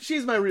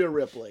 She's my Rhea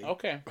Ripley.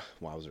 Okay.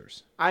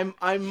 Wowzers. I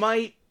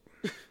might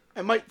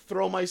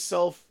throw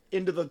myself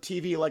into the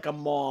TV like a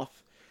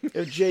moth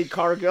if Jade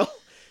Cargill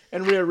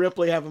and Rhea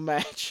Ripley have a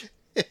match.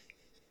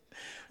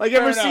 Like, you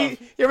ever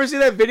see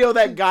that video of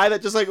that guy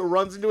that just like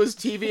runs into his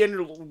TV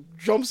and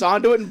jumps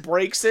onto it and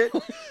breaks it?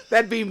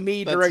 That'd be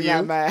me during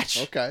that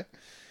match. Okay.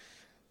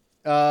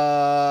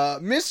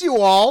 Miss you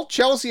all.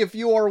 Chelsea, if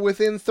you are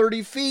within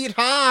 30 feet,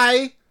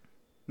 hi!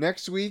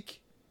 Next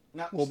week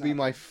will be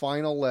my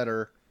final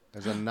letter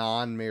as a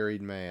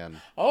non-married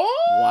man.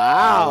 Oh.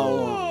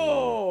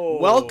 Wow.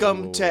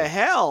 Welcome to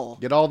hell.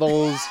 Get all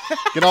those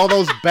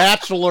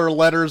bachelor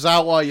letters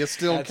out while you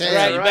still That's can.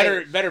 right. You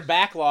Right. better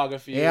backlog a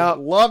few. Yep.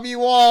 Love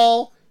you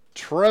all.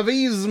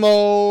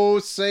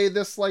 Trevismo. Say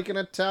this like an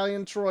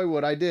Italian Troy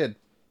would. I did.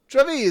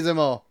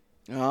 Trevismo.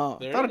 Oh,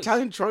 There I thought it is.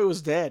 Italian Troy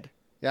was dead.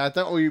 Yeah, I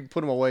thought we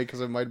put him away because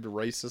it might be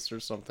racist or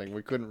something.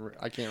 We couldn't.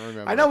 I can't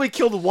remember. I know we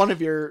killed one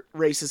of your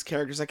racist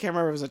characters. I can't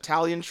remember if it was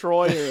Italian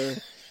Troy or...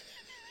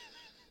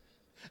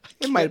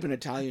 It might have been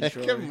Italian I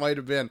Troy. think it might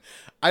have been.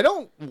 I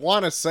don't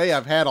want to say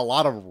I've had a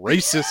lot of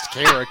racist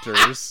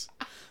characters.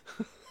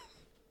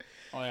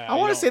 Oh, yeah, I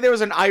want to say there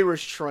was an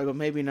Irish Troy, but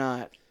maybe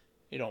not.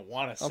 you don't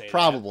want to say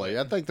Probably.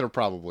 I think there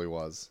probably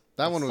was.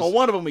 That one was. Well,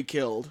 one of them we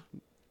killed.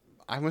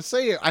 I'm gonna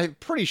say I'm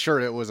pretty sure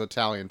it was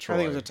Italian Troy. I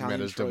think it was Italian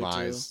met his Troy,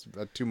 demise.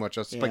 Too much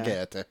of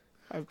spaghetti.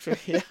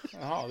 Yeah.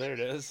 Oh, there it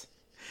is.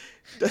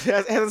 It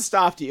hasn't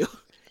stopped you.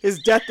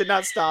 His death did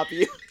not stop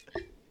you.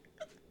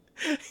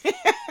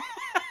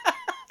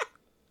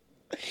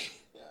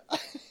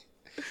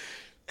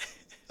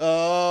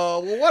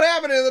 Well, what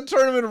happened in the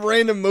tournament of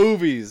random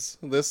movies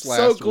this last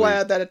week? So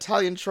glad that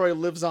Italian Troy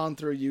lives on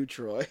through you,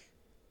 Troy.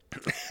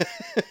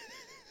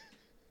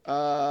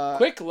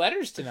 Quick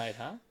letters tonight,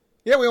 huh?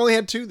 Yeah, we only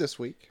had 2 this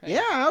week.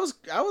 Yeah, I was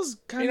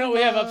kind of. You know,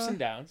 we have ups and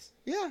downs.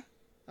 Yeah,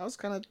 I was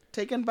kind of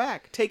taken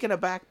aback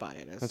by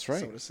it. That's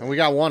right. So to say. And we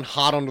got one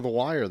hot under the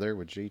wire there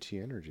with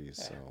JT Energy.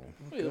 So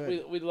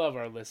We love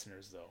our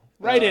listeners, though.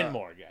 Write in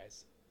more,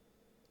 guys.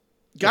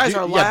 Guys,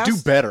 our last do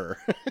better.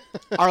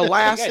 our You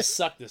guys last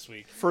suck this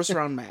week. first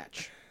round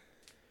match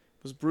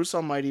was Bruce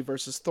Almighty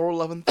versus Thor: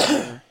 Love and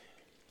Thunder.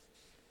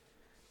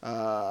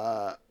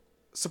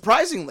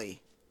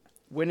 Surprisingly,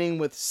 winning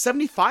with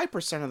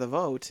 75% of the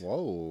vote,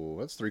 Whoa,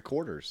 that's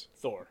 3/4.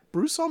 Thor.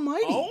 Bruce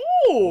Almighty.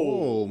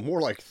 Oh,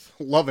 more like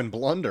Love and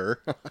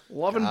Blunder.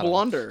 Love and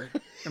Blunder.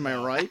 Am I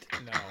right?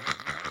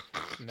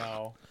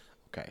 No.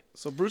 Okay.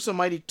 So Bruce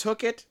Almighty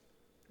took it,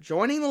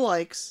 joining the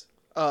likes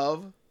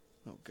of...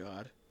 Oh,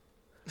 God.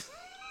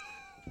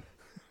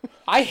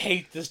 I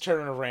hate this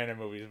tournament of random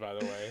movies, by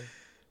the way.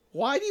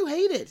 Why do you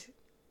hate it?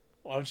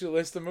 Why don't you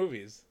list the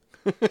movies?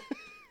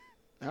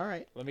 All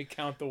right. Let me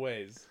count the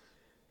ways.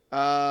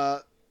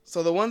 So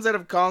the ones that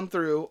have gone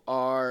through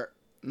are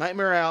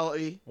Nightmare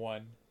Alley,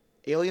 1.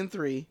 Alien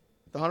 3,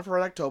 The Hunt for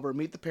Red October,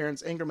 Meet the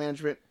Parents, Anger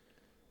Management,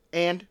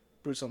 and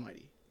Bruce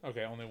Almighty.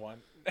 Okay, only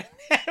 1.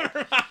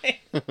 Never mind.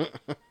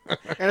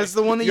 And it's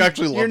the one that You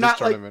actually love you're this not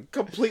tournament. like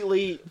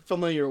completely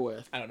familiar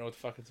with. I don't know what the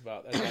fuck it's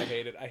about. That's why I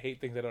hate it. I hate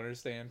things I don't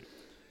understand.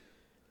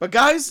 But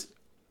guys,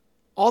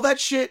 all that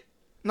shit,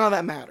 none of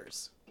that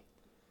matters.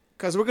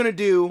 Because we're going to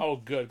do Oh,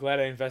 good. Glad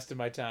I invested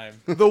my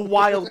time. the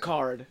wild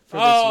card for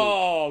this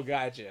Oh,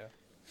 gotcha.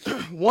 week.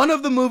 One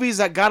of the movies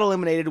that got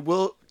eliminated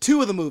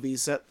two of the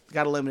movies that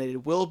got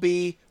eliminated will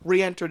be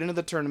re-entered into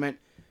the tournament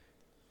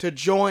to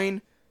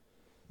join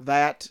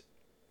that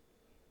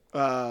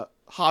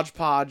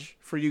hodgepodge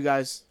for you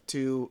guys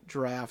to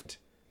draft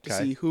to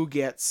Okay. see who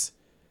gets.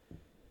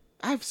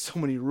 I have so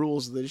many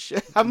rules of this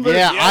shit. I'm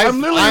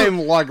I'm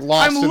like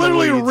lost I'm in the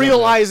literally weeds of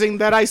realizing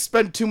that I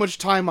spent too much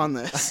time on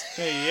this.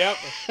 Yep.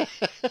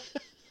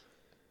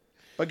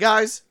 But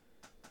guys,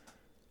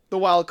 the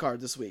wild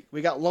card this week.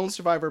 We got Lone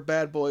Survivor,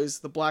 Bad Boys,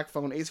 The Black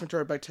Phone, Ace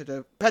Ventura,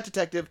 Pet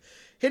Detective,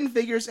 Hidden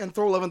Figures, and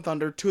Thor: Love and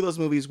Thunder. 2 of those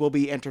movies will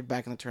be entered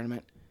back in the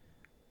tournament.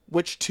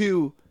 Which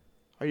 2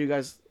 are you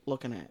guys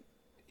looking at?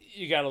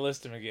 You gotta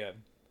list them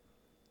again.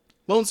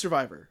 Lone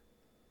Survivor,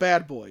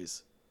 Bad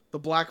Boys, The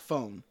Black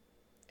Phone,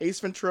 Ace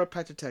Ventura,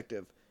 Pet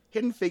Detective,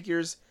 Hidden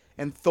Figures,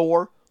 and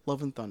Thor: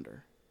 Love and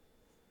Thunder.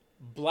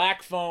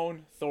 Black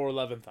Phone, Thor: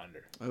 Love and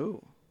Thunder.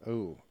 Ooh.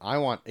 Ooh, I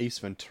want Ace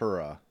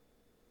Ventura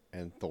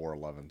and Thor: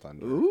 Love and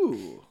Thunder.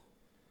 Ooh.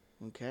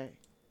 Okay.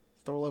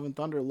 Thor: Love and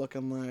Thunder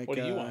looking like... What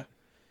do you want?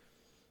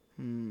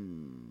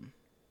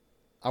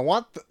 I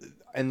want,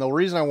 and the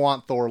reason I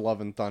want Thor: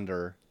 Love and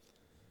Thunder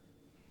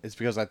is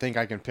because I think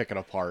I can pick it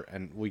apart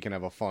and we can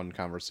have a fun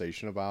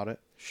conversation about it.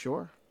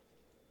 Sure.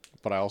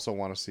 But I also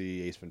want to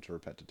see Ace Ventura: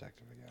 Pet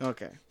Detective again.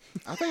 Okay.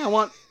 I think I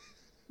want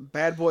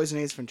Bad Boys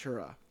and Ace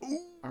Ventura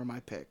are my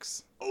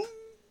picks.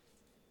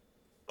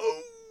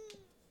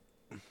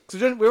 So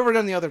we've already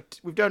done the other...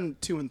 We've done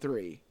 2 and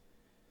 3.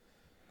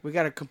 We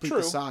got to complete the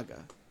True.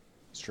 saga.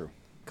 It's true.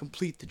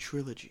 Complete the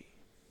trilogy.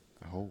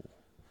 Oh.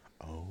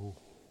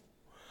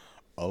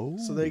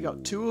 So there you go.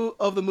 2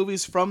 of the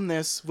movies from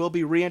this will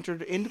be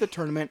re-entered into the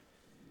tournament.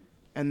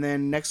 And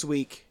then next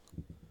week,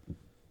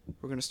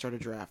 we're going to start a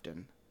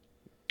drafting.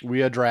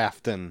 We are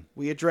drafting.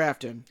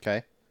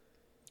 Okay.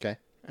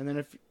 And then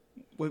if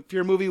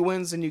your movie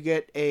wins and you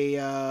get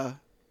a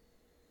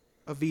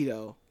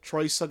veto,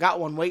 Troy still got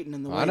one waiting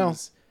in the wings. I know.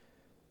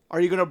 Are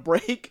you going to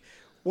break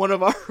one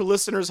of our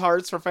listeners'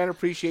 hearts for fan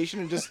appreciation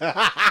and just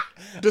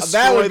destroy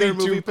That would their be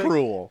movie too pick?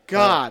 cruel.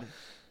 God.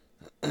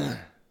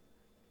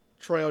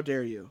 Troy, how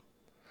dare you?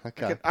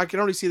 Okay. I can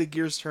already see the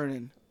gears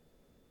turning.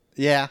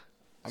 Yeah.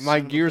 My Son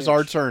of a gears bitch.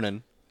 are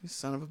turning. You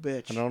son of a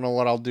bitch. I don't know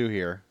what I'll do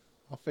here.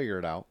 I'll figure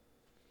it out.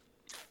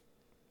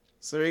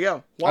 So there you go.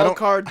 I Wild don't-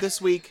 card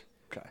this week.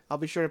 Okay. I'll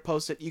be sure to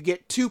post it. You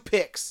get 2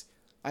 picks.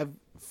 I've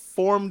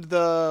formed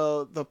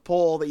the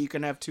poll that you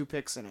can have 2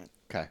 picks in it.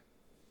 Okay.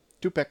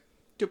 2 pick.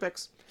 2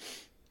 picks.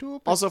 2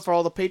 pick. Also, for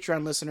all the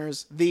Patreon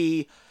listeners,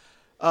 the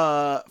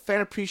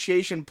fan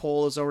appreciation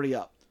poll is already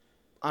up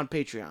on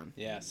Patreon.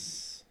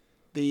 Yes.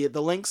 The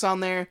link's on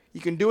there.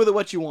 You can do with it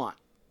what you want.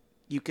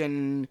 You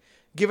can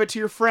give it to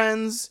your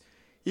friends.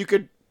 You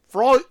could,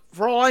 for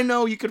all I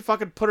know, you could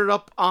fucking put it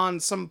up on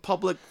some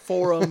public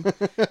forum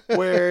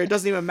where it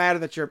doesn't even matter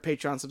that you're a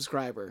Patreon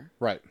subscriber.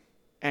 Right.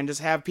 And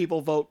just have people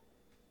vote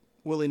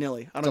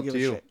willy-nilly. I don't up give to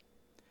a you. shit.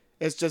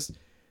 It's just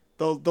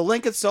the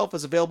link itself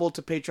is available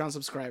to Patreon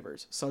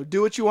subscribers. So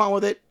do what you want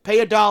with it.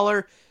 Pay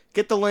 $1,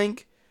 get the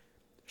link,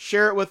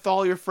 Share it with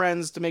all your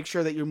friends to make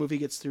sure that your movie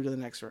gets through to the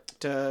next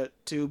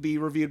to be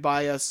reviewed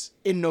by us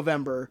in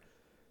November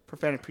for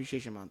Fan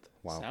Appreciation Month.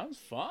 Wow. Sounds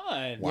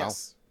fun. Wow.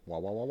 Yes. Wow.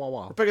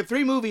 We're picking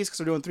 3 movies because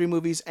we're doing 3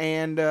 movies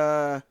and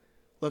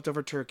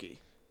Leftover Turkey.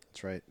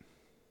 That's right.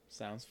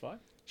 Sounds fun.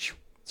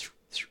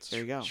 There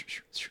you go.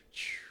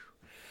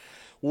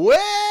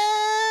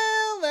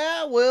 Well,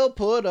 that will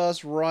put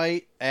us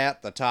right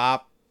at the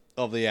top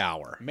of the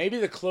hour. Maybe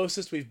the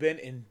closest we've been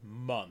in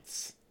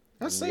months.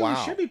 Let's say Wow.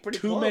 we should be pretty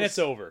 2 close. minutes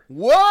over.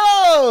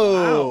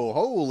 Whoa!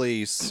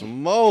 Holy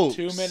smokes.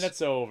 2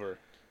 minutes over.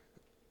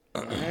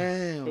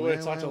 Well, We would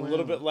have talked a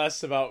little bit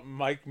less about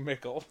Mike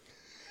Mickle.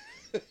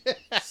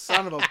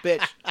 Son of a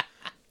bitch.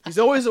 He's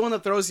always the one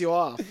that throws you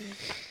off.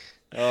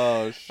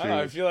 Oh, I shit. don't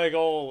know, I feel like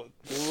old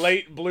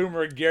late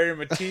bloomer Gary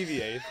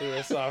Mativier threw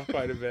us off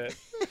quite a bit.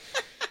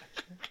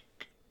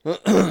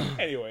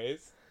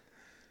 Anyways.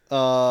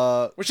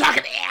 We're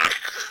talking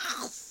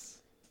ass!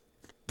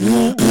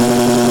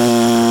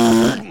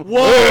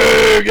 Whoa!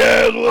 Hey,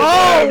 guys, what's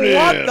happening?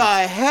 What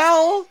the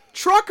hell?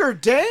 Trucker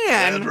Dan?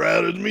 That's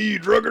right, it's me,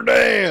 Trucker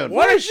Dan.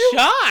 What a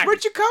shock!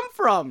 Where'd you come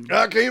from?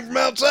 I came from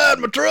outside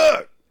my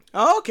truck.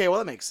 Oh, okay, well,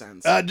 that makes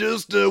sense. I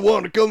just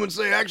wanted to come and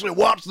say I actually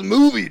watched the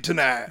movie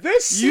tonight.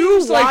 This You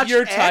seems like watched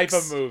your X? type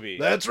of movie.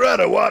 That's right,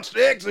 I watched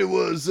X. It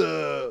was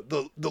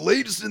the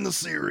latest in the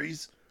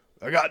series.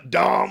 I got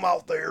Dom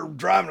out there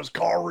driving his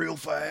car real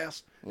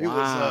fast.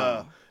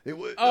 Wow. It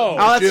was Oh. Oh,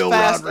 that's Michelle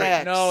Fast Rodriguez.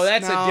 X. No,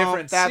 that's a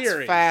different that's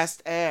series.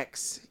 Fast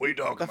X. What are you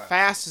talking The about?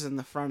 fast is in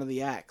the front of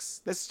the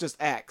X. This is just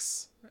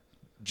X.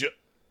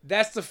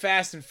 That's the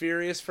Fast and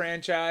Furious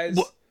franchise.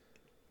 What?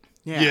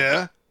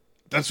 Yeah.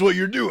 That's what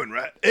you're doing,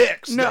 right?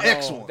 X, No. the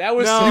X one. That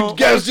was No. You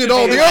guys did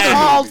all the It's other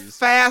called movies.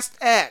 Fast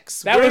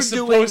X. That We're was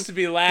supposed to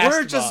be last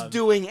We're just month.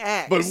 doing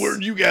X. But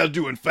weren't you guys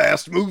doing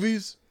fast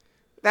movies?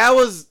 That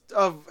was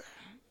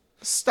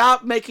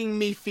stop making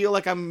me feel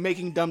like I'm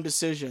making dumb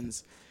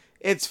decisions.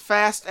 It's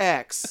Fast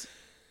X.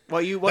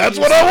 That's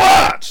what I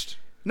watched.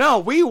 No,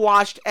 we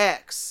watched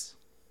X.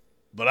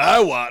 But I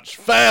watched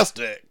Fast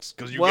X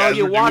because you guys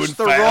You were watched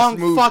doing the fast wrong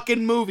movies.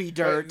 fucking movie,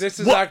 Dirt. This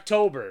is What?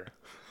 October.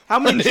 How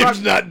My many name's trucks?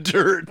 not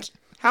Dirt.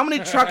 How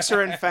many trucks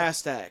are in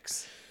Fast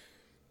X?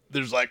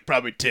 There's like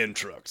probably 10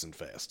 trucks in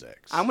Fast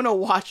X. I'm gonna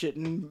watch it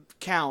and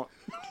count.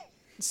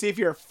 See if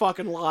you're a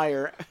fucking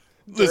liar.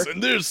 Listen,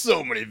 there's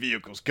so many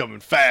vehicles coming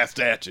fast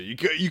at you.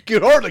 You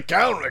can hardly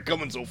count them. They're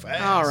coming so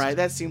fast. All right,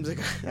 that seems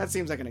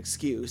like an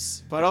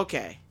excuse, but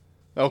okay.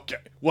 Okay.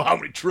 Well, how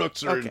many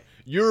trucks are in Okay.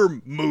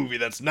 your movie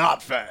that's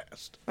not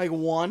fast? Like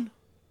 1.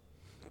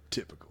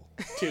 Typical.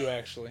 2,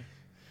 actually.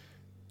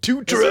 2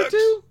 Is there trucks.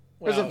 2?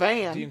 There's a Well,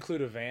 van. Do you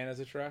include a van as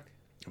a truck?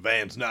 A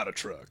van's not a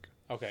truck.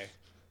 Okay.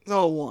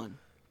 No, 1.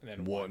 And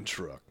then One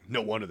truck.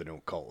 No wonder they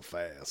don't call it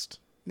fast.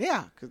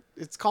 Yeah, 'cause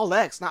it's called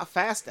X, not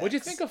Fast X. What'd you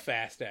think of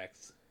Fast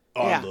X?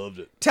 Oh, Yeah. I loved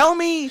it. Tell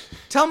me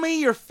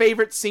your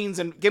favorite scenes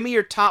and give me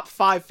your top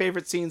 5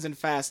 favorite scenes in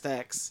Fast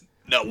X.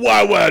 Now,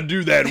 why would I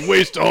do that and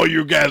waste all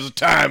you guys'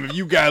 time if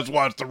you guys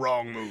watched the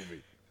wrong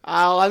movie?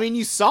 I mean,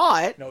 you saw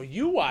it. No,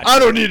 you watched I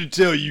don't need to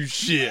tell you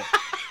shit.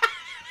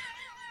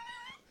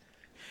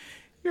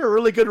 You're a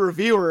really good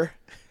reviewer.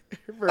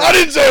 I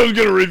didn't say I was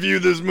going to review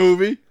this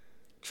movie.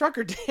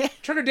 Trucker Dan.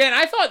 Trucker Dan,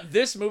 I thought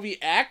this movie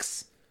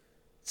X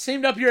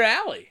seemed up your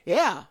alley.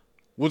 Yeah.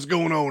 What's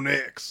going on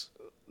next?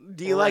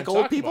 Do you We're like gonna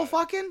old talk people about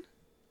fucking?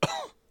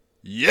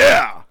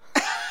 Yeah.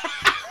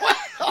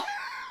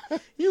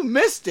 You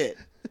missed it.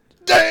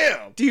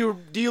 Damn. Do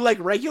you like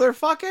regular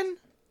fucking?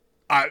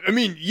 I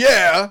mean,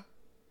 yeah.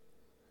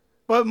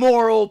 But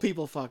more old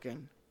people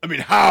fucking. I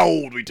mean, how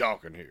old we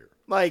talking here?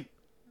 Like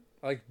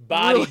Like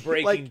body Really?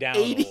 breaking Like down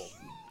 80?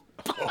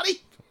 old.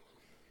 body.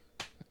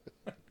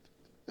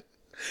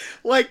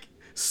 Like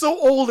so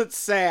old it's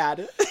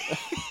sad.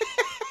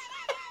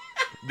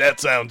 That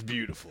sounds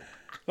beautiful.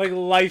 Like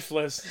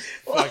lifeless.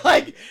 Fucking-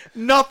 Like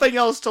nothing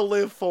else to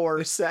live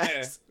for,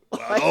 sex.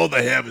 All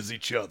they have is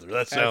each other.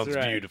 That sounds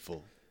right.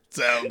 beautiful.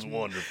 Sounds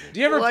wonderful. Do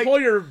you ever like- pull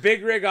your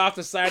big rig off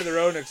the side of the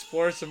road and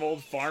explore some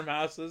old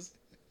farmhouses?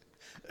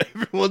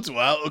 Every once in a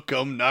while, they'll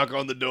come knock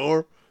on the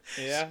door,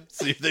 Yeah.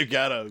 see if they've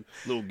got a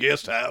little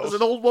guest house. Does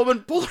an old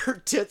woman pull her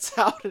tits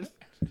out and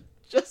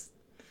just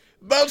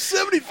About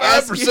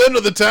 75%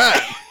 of the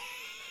time.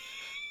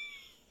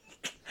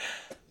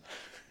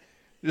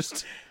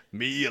 Just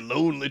me, a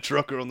lonely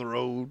trucker on the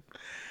road.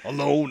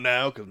 Alone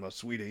now because my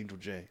sweet Angel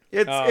Jane.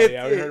 it's Oh, it-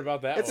 yeah, we it- heard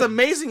about that It's one.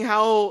 amazing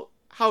how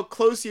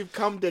close you've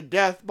come to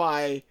death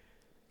by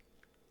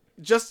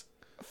just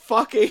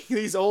fucking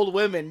these old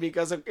women,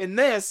 because in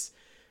this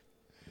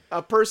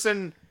a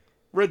person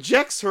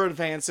rejects her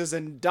advances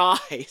and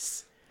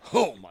dies.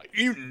 Oh my,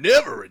 you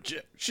never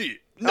reject.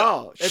 Shit.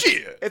 No, it's,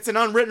 shit. it's an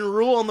unwritten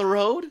rule on the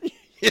road.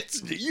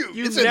 It's You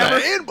it's never-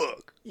 in the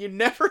handbook. You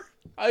never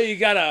Oh, you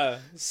got a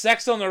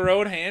Sex on the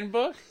Road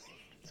handbook?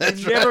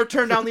 That's never right.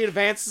 turn down the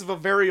advances of a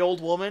very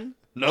old woman.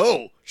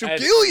 No, she'll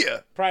That's- kill you.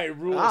 Probably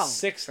rule Wow,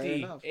 fair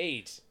enough.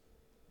 68.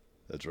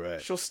 That's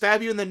right. She'll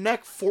stab you in the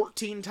neck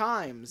 14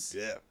 times.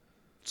 Yeah,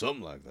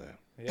 something like that.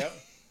 Yep.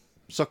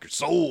 Suck your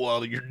soul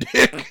out of your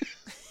dick.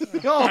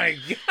 Oh my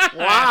god!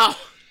 Wow.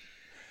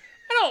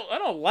 I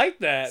don't like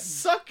that.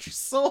 Suck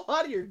so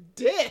out of your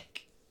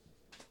dick.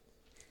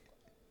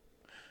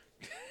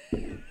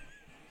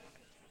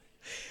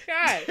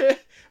 God.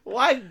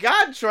 Why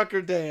God,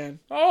 Trucker Dan?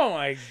 Oh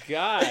my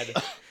god.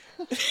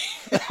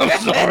 I'm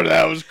sorry,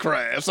 that was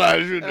crass. I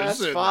shouldn't have That's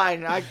said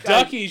fine.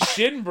 Ducky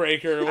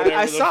Shinbreaker or whatever.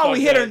 I the saw fuck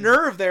we hit that- a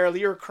nerve there.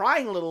 You were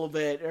crying a little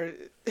bit. Or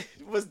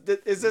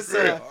is this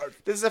Very hard.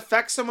 does this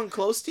affect someone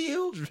close to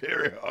you? It's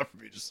very hard for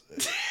me to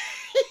say.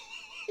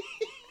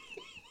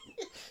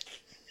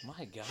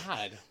 My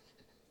god.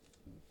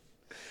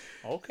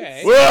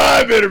 Okay.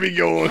 Well, I better be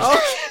going.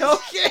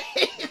 Okay.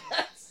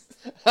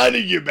 I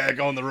need to get back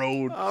on the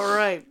road. All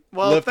right.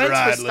 Well, Left or thanks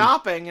right, for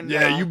stopping. And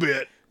Yeah, you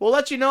bet. We'll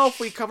let you know if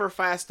we cover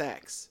Fast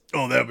X.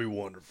 Oh, that'd be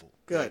wonderful.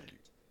 Good. Thank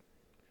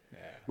you.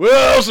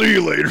 Well, I'll see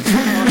you later.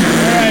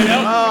 Alright,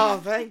 Oh,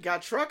 thank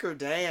God, Trucker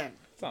Dan.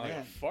 sound like a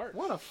Man, fart.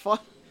 What a fun.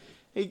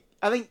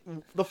 I think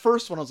the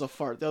first one was a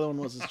fart. The other one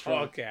was his Oh,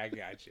 truck. okay, I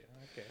got you.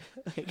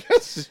 Okay.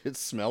 It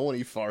smell when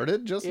he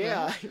farted just now.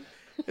 Yeah.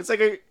 It's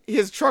like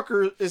his truck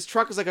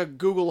is like a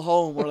Google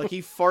Home where like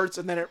he farts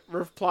and then it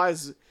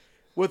replies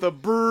with a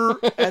brr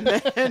and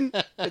then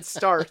it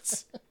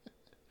starts.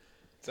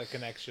 It's a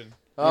connection.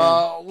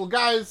 Well,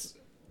 guys,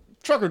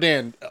 Trucker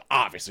Dan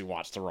obviously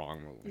watched the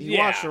wrong movie. You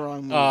Yeah. watched the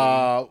wrong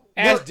movie.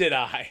 As we're- did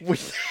I.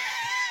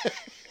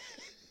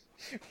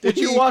 Did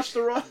you watch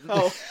the wrong?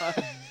 Oh,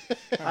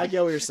 I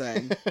get what you're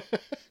saying.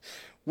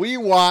 We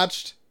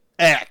watched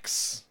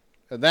X.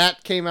 And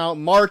that came out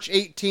March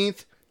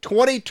 18th,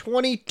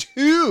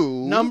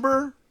 2022.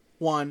 Number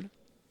 1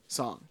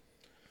 song.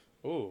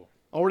 Ooh.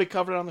 Already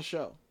covered it on the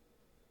show.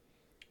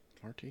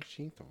 March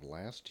 18th of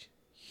last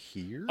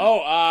year?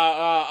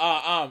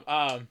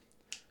 Oh,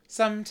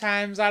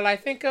 sometimes all I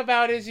think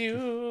about is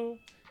you.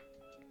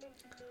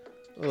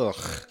 Ugh.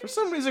 For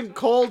some reason,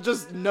 Cole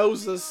just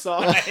knows this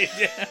song.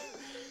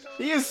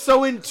 He is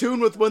so in tune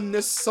with when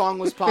this song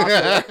was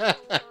popular.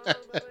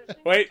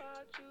 Wait.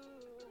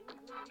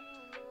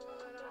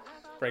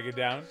 Break it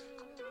down.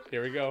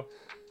 Here we go.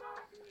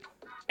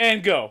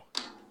 And go.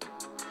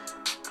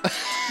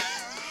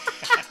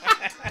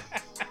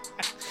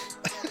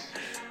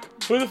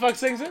 Who the fuck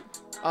sings it?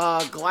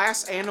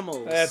 Glass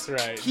Animals. That's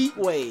right. Heat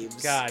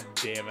Waves. God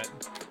damn it.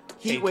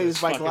 Heat hate Waves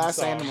this by fucking Glass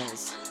song.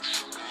 Animals.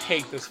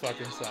 Hate this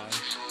fucking song.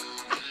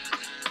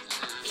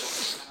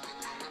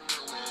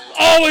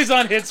 Always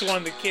on Hits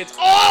One, the kids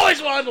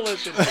always wanted to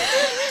listen to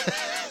it.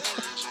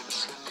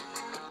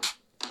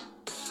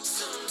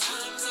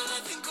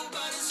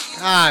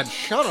 God,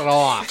 shut it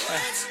off.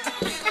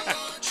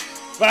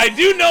 But I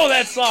do know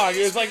that song. It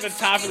was like the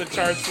top of the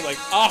charts for like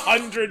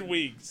 100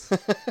 weeks.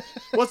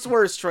 What's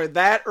worse, Troy?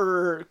 That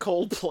or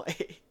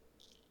Coldplay?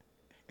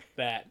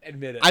 That,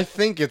 admit it. I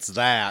think it's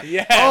that.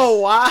 Yes. Oh,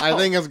 wow. I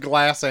think it's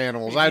Glass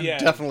Animals. I'd Yeah.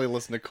 definitely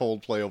listen to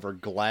Coldplay over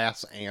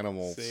Glass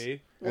Animals.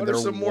 See? What And are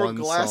their some more one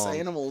Glass song.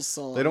 Animals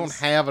songs? They don't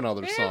have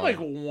another They song. have like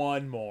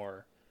one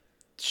more.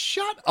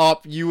 Shut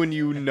up, you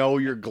know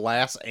your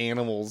Glass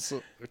Animals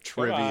Come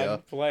trivia.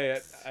 on, play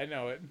it. I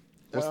know it.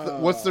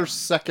 What's their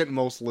second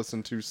most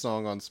listened to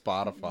song on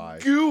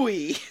Spotify?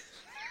 Gooey.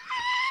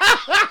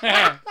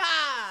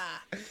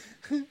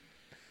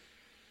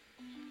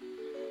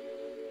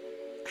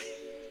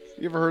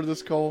 You ever heard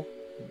this, Cole?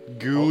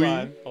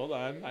 Gooey. Hold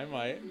on. I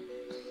might.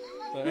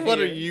 Let me What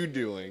hear are it. you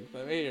doing?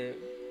 Let me hear it.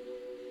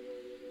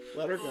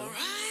 Let her go.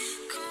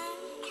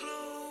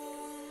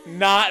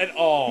 Not at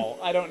all.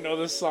 I don't know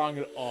this song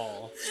at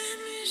all.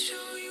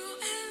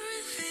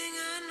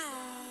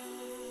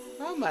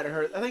 I might have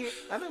heard. I think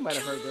I might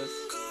have heard this.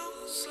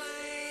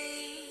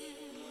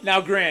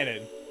 Now,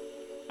 granted,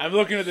 I'm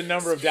looking at the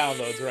number of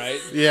downloads, right?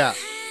 Yeah.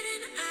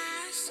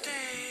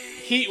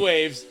 Heat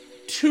Waves,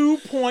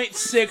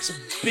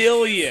 2.6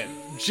 billion.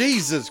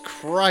 Jesus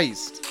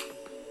Christ.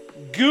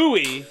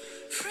 Gooey,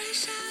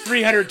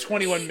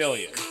 321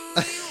 million.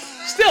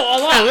 Still a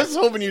lot. I was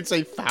hoping you'd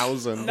say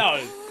 1,000. No,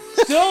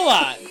 still a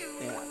lot. Yeah.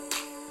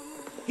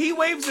 Heat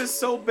Waves is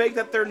so big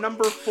that their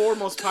number 4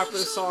 most popular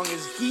song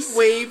is Heat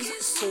Waves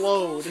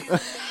Slowed.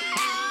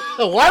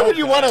 Why would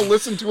you want to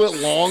listen to it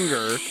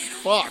longer?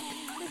 Fuck.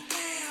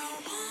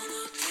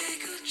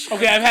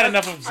 Okay, I've had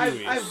enough of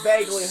Gooey. I've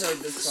vaguely heard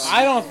this song.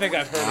 I don't think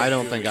I've heard it. I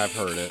don't think I've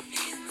heard it.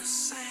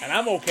 And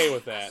I'm okay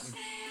with that.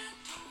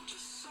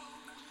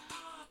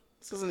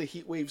 This isn't a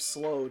Heat Wave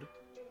Slowed.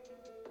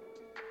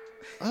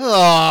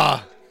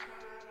 Ugh.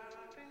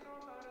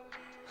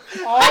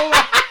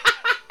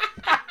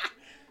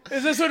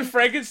 Is this when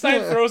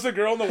Frankenstein throws the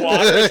girl in the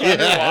water? It's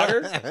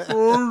underwater?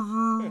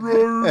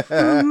 You're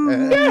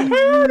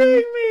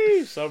hurting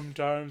me!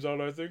 Sometimes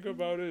all I think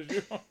about is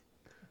you.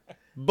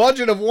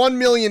 Budget of $1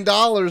 million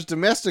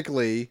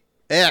domestically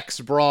X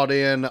brought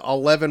in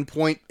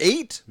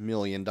 $11.8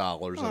 million,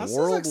 Oh, and this is a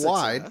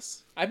worldwide,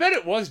 success. I bet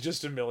it was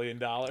just $1 million.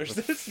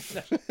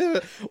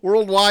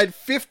 worldwide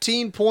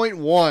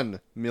 $15.1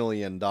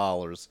 million.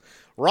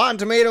 Rotten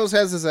Tomatoes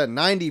has this at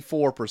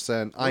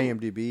 94%.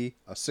 IMDb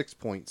a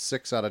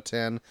 6.6 out of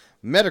 10.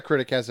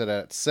 Metacritic has it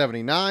at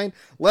 79.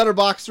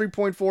 Letterboxd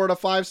 3.4 out of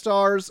 5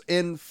 stars.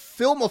 And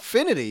Film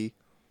Affinity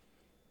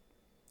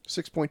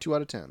 6.2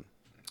 out of 10.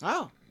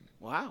 Oh,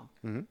 wow.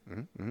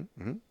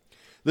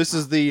 This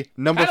is the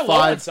number Kind of low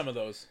on 5. some of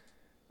those.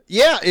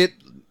 Yeah,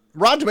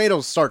 Rotten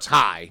Tomatoes starts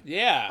high.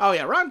 Yeah. Oh,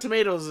 yeah, Rotten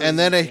Tomatoes is... And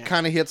then it yeah.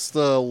 kind of hits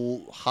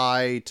the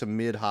high to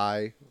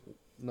mid-high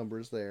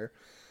numbers there.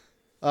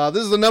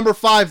 This is the number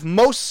 5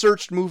 most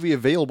searched movie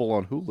available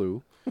on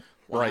Hulu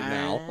right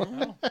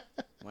now.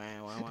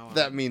 Wow. If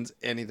that means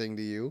anything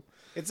to you.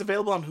 It's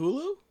available on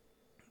Hulu?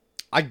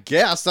 I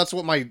guess that's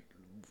what the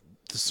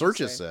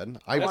searches Okay. said.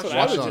 That's watched what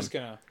I was on just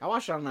gonna. I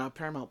watched it on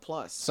Paramount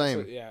Plus.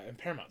 same. Yeah, and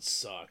Paramount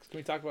sucks. Can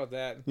we talk about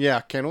that?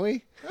 Yeah, can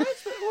we?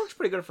 It works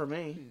pretty good for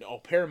me. No,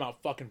 Paramount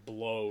fucking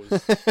blows.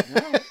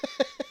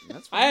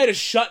 That's I had to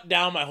shut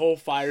down my whole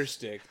Fire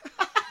Stick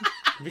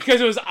because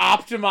it was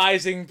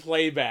optimizing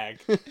playback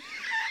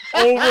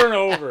over and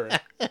over.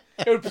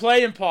 It would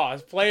play and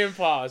pause, play and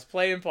pause,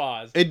 play and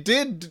pause. It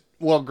did.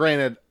 Well,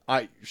 granted,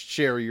 I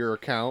share your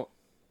account.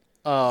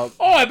 Oh,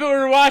 I bet we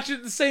were watching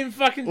at the same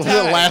fucking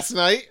time. Last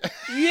night.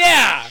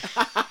 Yeah.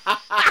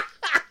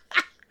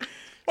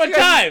 What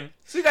time?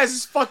 So you guys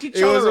just fucked each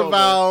It other was over.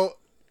 about.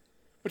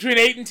 Between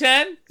 8 and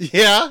 10?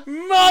 Yeah.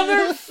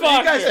 Motherfucker.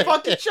 You guys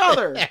fucked each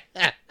other.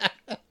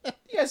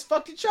 You guys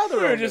fucked each other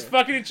We were over. just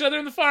fucking each other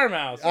in the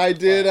farmhouse. I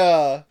did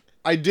a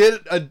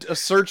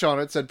search on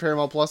it, said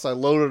Paramount Plus. I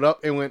loaded it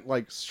up and went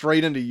like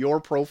straight into your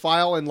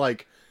profile and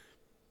like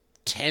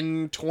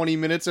 10, 20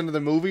 minutes into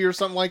the movie or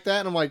something like that.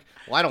 And I'm like,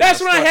 well, I don't That's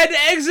when wanna I had to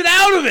exit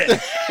out of it.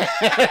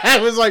 I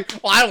was like,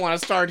 well, I don't want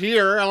to start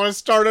here. I want to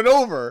start it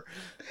over.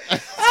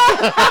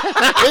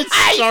 I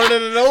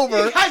started it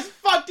over. You guys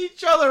fucked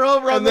each other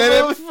over on And the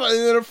then, movie.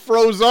 and then it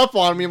froze up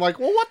on me. I'm like,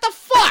 well, what the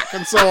fuck?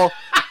 And so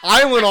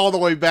I went all the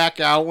way back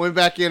out, went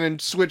back in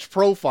and switched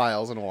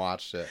profiles and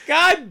watched it.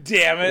 God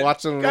damn it.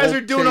 Watching You guys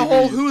are doing a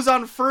whole Who's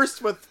on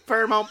First with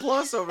Paramount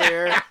Plus over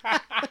here.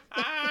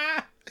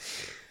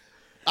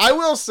 I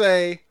will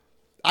say,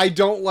 I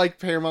don't like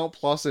Paramount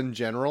Plus in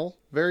general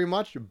very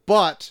much,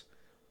 but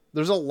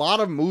there's a lot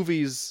of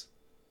movies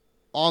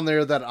on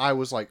there that I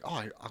was like, oh,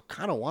 I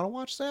kind of want to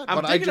watch that. I'm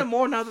but thinking I of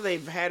more now that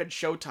they've added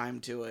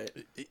Showtime to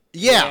it.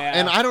 Yeah, Yeah.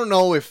 and I don't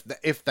know if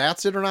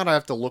that's it or not. I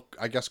have to look,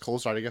 I guess,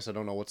 closer. I guess I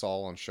don't know what's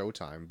all on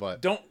Showtime, but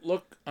Don't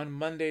look on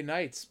Monday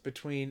nights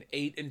between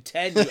 8 and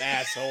 10, you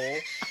asshole.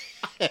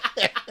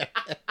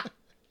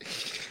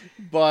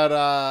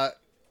 but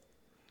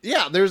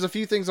yeah, there's a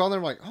few things on there.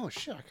 I'm like, oh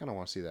shit, I kind of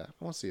want to see that. I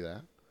want to see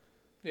that.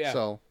 Yeah.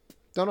 So,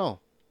 don't know,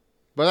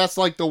 but that's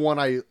like the one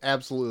I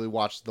absolutely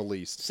watched the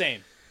least.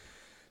 Same.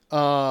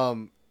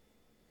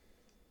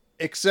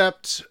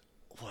 Except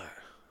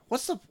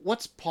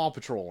what's Paw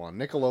Patrol on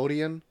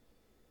Nickelodeon?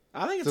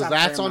 I think it's So on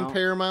that's Paramount. on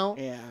Paramount.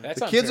 Yeah. That's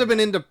The on kids have been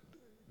Paramount. into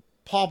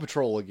Paw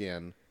Patrol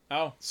again,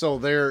 Oh. so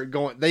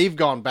they've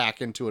gone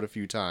back into it a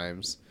few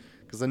times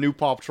because the new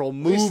Paw Patrol At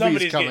least movie's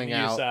somebody's coming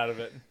getting use out. out of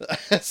it.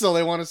 So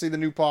they want to see the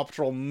new Paw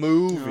Patrol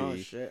movie, Oh,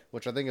 shit.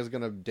 which I think is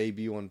going to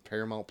debut on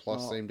Paramount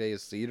Plus Oh. same day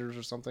as theaters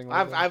or something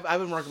like that. I've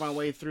been working my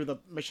way through the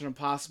Mission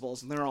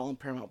Impossibles, and they're all on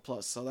Paramount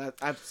Plus, so that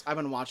I've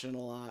been watching it a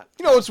lot.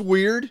 You know, it's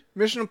weird.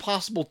 Mission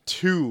Impossible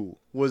 2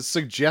 was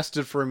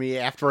suggested for me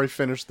after I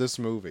finished this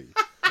movie.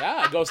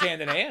 Yeah, it goes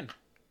hand in hand.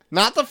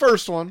 Not the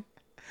first one,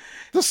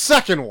 the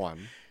second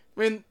one. I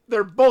mean,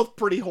 they're both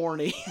pretty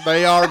horny.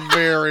 They are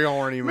very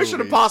horny movies.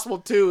 Mission Impossible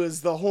 2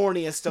 is the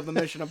horniest of the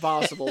Mission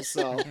Impossibles,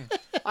 so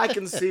I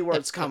can see where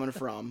it's coming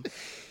from.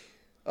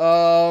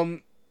 I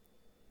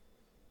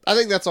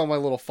think that's all my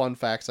little fun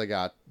facts I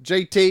got.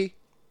 JT,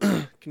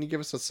 can you give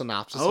us a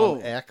synopsis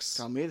on X?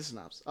 Tell me the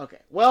synopsis. Okay.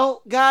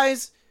 Well,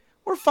 guys,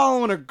 we're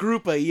following a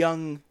group of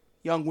young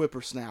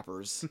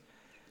whippersnappers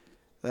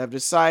that have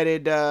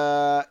decided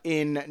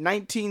in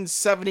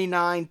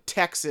 1979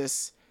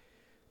 Texas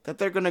that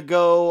they're gonna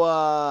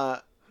go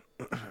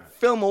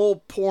film an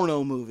old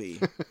porno movie,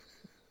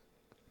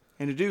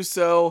 and to do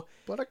so,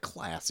 But a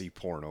classy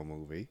porno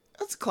movie.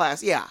 that's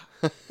class. Yeah,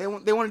 they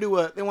want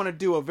to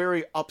do a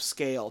very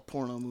upscale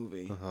porno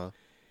movie. Uh-huh.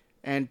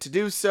 And to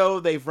do so,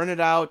 they've rented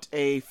out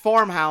a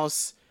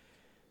farmhouse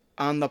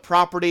on the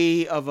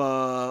property of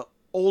a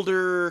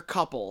older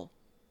couple.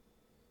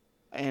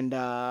 And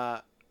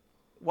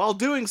while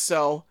doing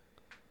so,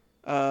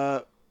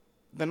 the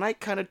night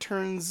kind of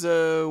turns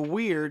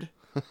weird,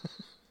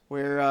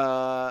 where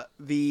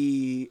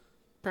apparently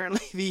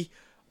the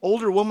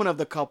older woman of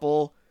the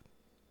couple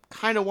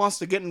kind of wants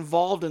to get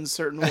involved in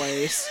certain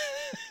ways.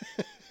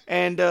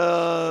 And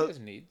There's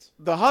needs.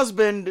 the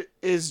husband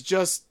is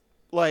just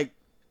like,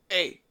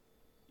 hey,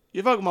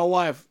 you fucking my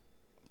wife,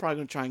 I'm probably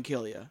gonna try and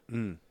kill you.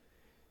 Mm.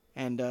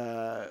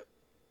 And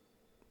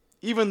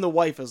even the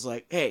wife is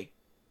like, hey,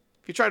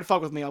 if you try to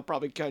fuck with me, I'll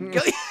probably try and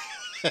kill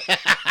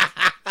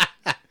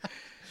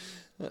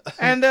you.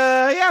 And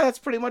yeah, that's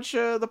pretty much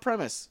the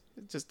premise.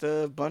 Just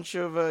a bunch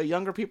of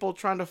younger people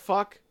trying to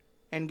fuck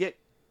and get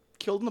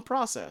killed in the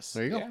process.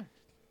 There you go. Yeah.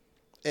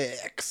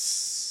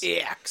 X.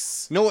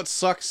 X. You know what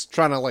sucks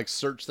trying to like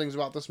search things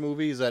about this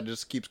movie is that it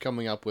just keeps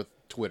coming up with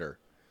Twitter.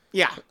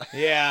 Yeah.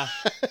 Yeah.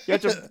 You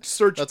have to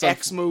search That's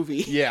X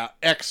movie. Yeah,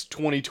 X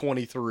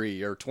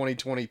 2023 or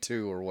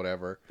 2022 or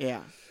whatever.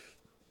 Yeah.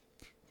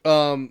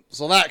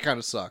 So that kind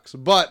of sucks.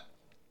 But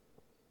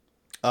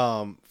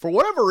for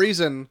whatever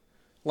reason,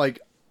 like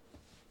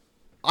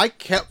I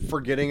kept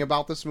forgetting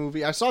about this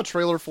movie. I saw a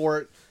trailer for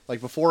it like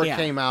before it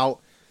came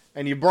out,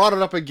 and you brought it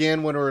up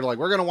again when we were like,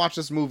 we're gonna watch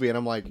this movie, and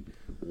I'm like,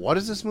 what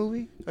is this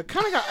movie? It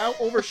kind of got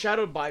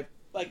overshadowed by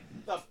like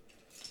the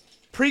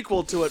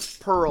prequel to it,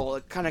 Pearl.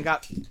 It kind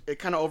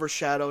of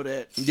overshadowed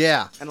it,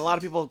 Yeah, and a lot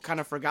of people kind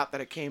of forgot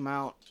that it came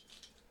out.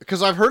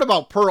 because I've heard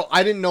about Pearl.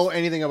 I didn't know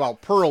anything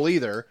about Pearl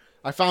either.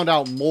 I found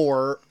out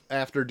more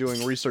after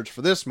doing research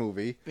for this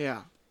movie.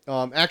 Yeah.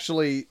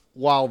 Actually,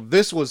 while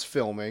this was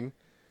filming,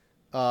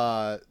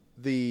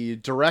 the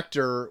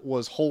director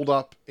was holed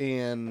up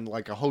in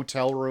like a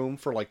hotel room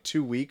for like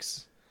 2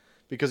 weeks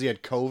because he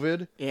had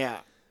COVID. Yeah.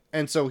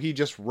 And so he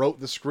just wrote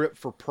the script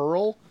for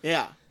Pearl,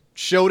 Yeah.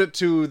 showed it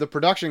to the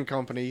production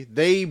company.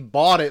 They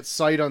bought it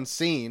sight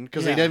unseen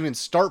because they Yeah. didn't even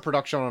start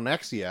production on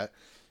X yet.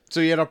 So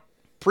he had a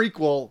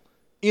prequel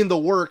in the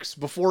works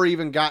before he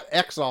even got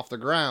X off the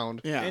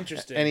ground. Yeah.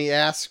 Interesting. And he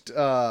asked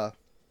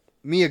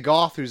Mia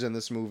Goth, who's in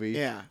this movie,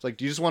 Yeah. it's like,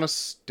 do you just want to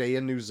stay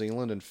in New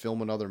Zealand and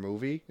film another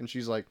movie? And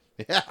she's like,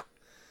 yeah.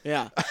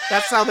 Yeah.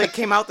 That's how they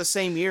came out the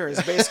same year.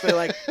 Is basically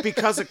like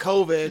because of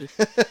COVID,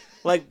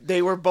 like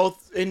they were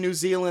both in New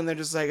Zealand. They're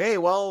just like, hey,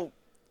 well,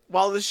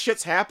 while this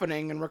shit's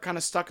happening and we're kind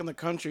of stuck in the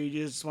country,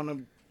 you just want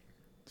to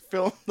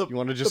film the You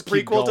want to just the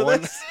prequel keep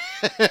going? to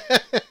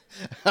this?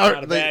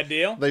 Not a bad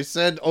deal. They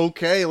said,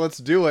 okay, let's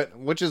do it,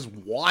 which is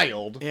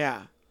wild.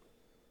 Yeah.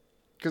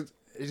 Because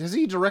has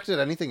he directed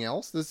anything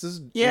else? This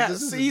is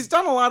He's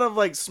done a lot of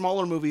like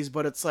smaller movies,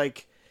 but it's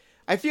like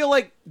I feel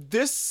like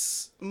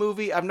this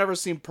movie, I've never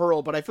seen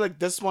Pearl, but I feel like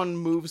this one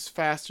moves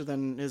faster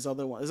than his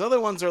other one. His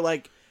other ones are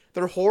like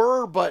they're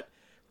horror, but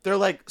they're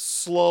like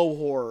slow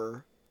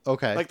horror.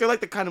 okay. Like they're like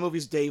the kind of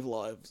movies Dave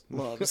loves.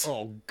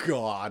 Oh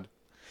God.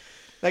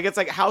 Like it's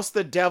like House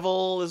the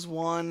Devil is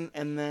one,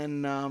 and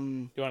then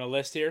You want a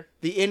list here?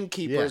 The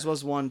Innkeepers Yeah.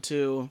 was one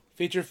too.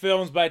 Feature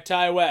films by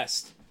Ty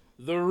West.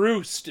 The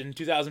Roost in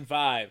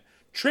 2005.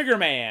 Trigger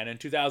Man in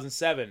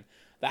 2007.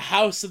 The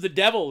House of the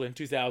Devil in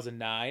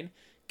 2009.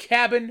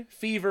 Cabin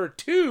Fever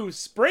 2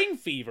 Spring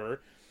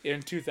Fever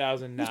in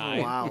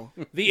 2009. Wow.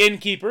 The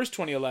Innkeepers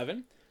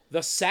 2011.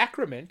 The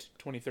Sacrament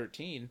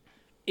 2013.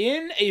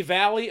 In a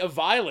Valley of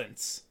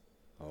Violence.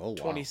 Oh wow.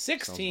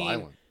 2016. Sounds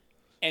violent.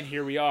 And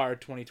here we are,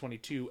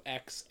 2022,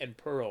 X and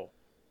Pearl.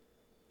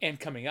 And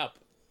coming up,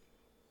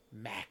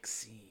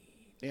 Maxine.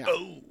 Yeah.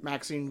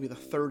 Maxine will be the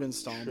third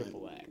installment.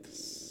 Triple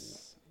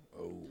X.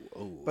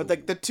 But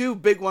the two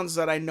big ones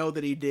that I know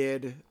that he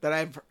did that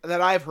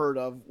I've heard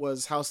of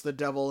was House of the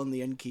Devil and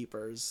The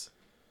Innkeepers.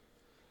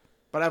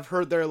 But I've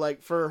heard they're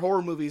like for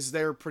horror movies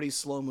they're pretty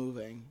slow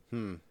moving.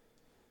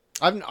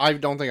 I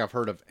don't think I've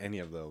heard of any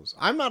of those.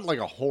 I'm not like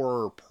a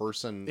horror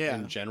person Yeah.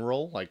 in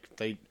general. Like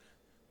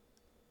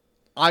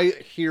I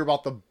hear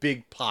about the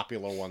big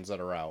popular ones that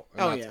are out.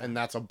 And Oh, and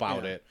that's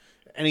about Yeah. it.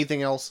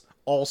 Anything else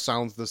all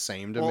sounds the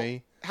same to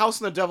me. House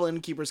of the Devil and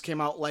Innkeepers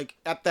came out like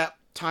at that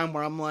time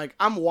where I'm like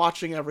I'm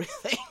watching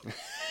everything.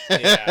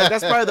 Yeah.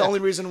 That's probably the only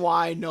reason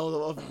why I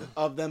know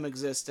of them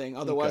existing.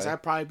 Otherwise, Okay.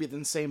 I'd probably be in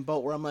the same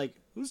boat where I'm like,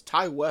 who's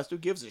Ty West? Who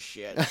gives a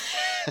shit?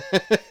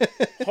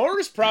 Horror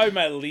is probably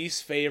my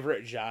least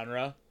favorite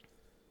genre.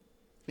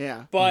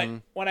 Yeah. But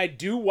when I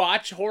do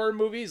watch horror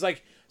movies, so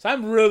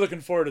I'm really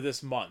looking forward to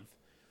this month.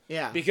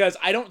 Yeah. Because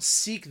I don't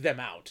seek them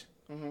out.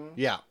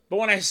 Yeah. But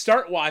when I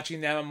start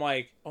watching them, I'm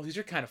like, oh, these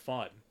are kind of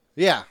fun.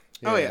 Yeah.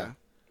 Oh, yeah.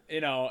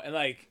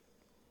 And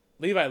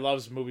Levi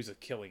loves movies with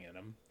killing in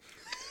them.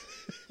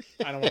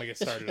 I don't want to get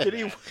started on Did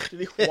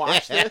he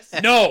watch this?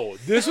 No,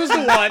 this was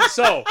the one.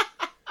 So,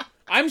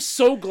 I'm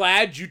so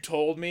glad you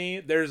told me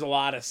there's a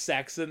lot of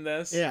sex in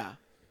this. Yeah.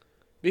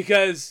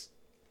 Because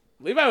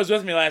Levi was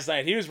with me last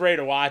night. He was ready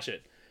to watch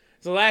it.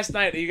 So last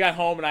night, he got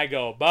home and I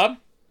go, Bub,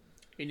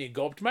 you need to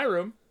go up to my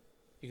room.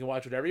 You can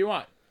watch whatever you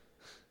want.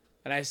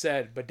 And I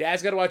said, but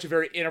Dad's got to watch a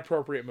very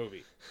inappropriate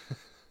movie.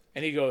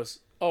 And he goes,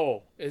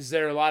 oh, is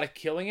there a lot of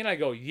killing in it? I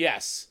go,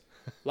 yes.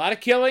 A lot of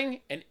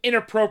killing and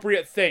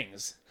inappropriate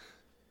things.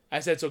 I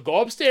said, so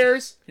go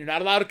upstairs. You're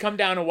not allowed to come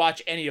down and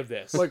watch any of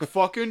this. Like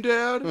fucking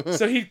dad?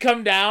 So he'd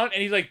come down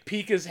and he'd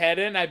peek his head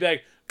in. I'd be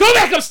like, go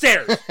back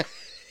upstairs.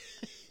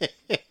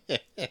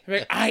 I'm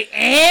like, I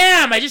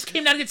am. I just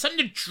came down to get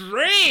something to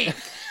drink.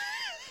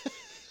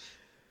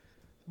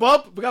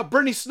 Bub, we got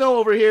Brittany Snow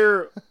over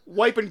here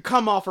wiping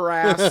cum off her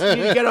ass.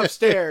 You need to get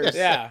upstairs.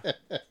 Yeah.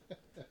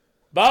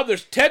 Bub,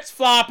 there's tits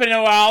flopping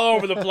all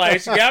over the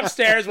place. Get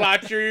upstairs,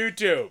 watch your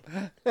YouTube.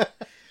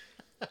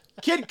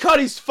 Kid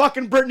Cudi's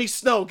fucking Brittany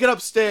Snow. Get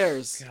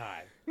upstairs.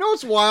 God. No,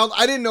 it's wild.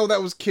 I didn't know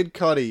that was Kid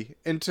Cudi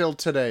until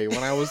today when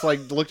I was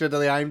like looked at the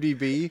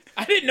IMDb.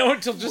 I didn't know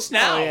until just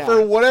now. Oh, yeah.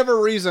 For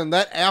whatever reason,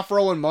 that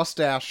afro and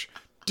mustache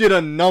did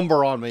a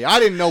number on me.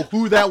 I didn't know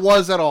who that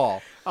was at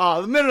all.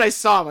 The minute I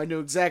saw him, I knew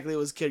exactly it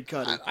was Kid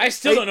Cudi. I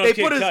still don't know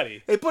Kid put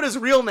Cudi. They put his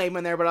real name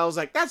in there, but I was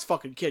like, that's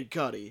fucking Kid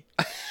Cudi.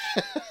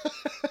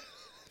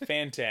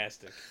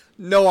 Fantastic.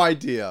 No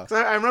idea.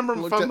 I remember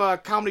him Looked from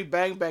Comedy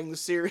Bang Bang, the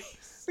series.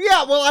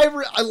 Yeah, well,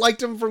 I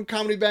liked him from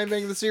Comedy Bang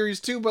Bang the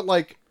series too, but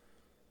like,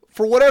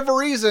 for whatever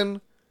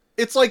reason,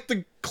 it's like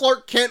the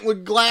Clark Kent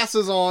with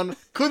glasses on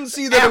couldn't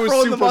see that it was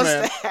Afro and the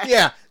Superman. mustache.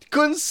 Yeah,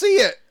 couldn't see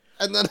it,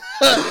 and then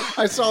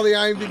I saw the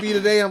IMDb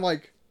today, and I'm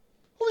like,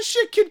 holy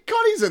shit, Kid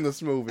Cudi's in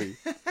this movie.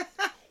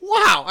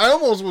 Wow, I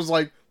almost was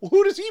like, well,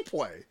 who does he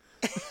play?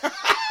 I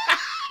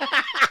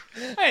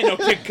didn't know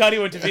Kid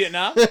Cudi went to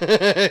Vietnam.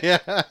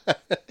 Yeah.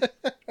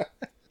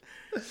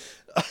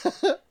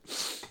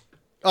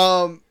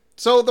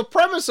 So the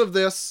premise of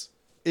this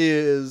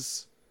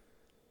is,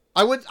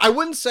 I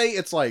wouldn't say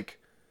it's like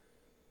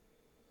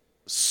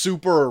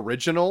super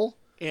original.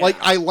 Yeah. Like,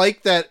 I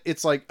like that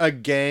it's like a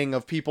gang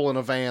of people in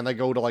a van that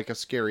go to like a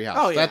scary house.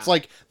 Oh, yeah.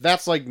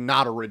 That's like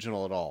not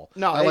original at all.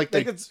 No, I like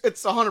that. it's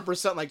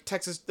 100% like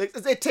Texas.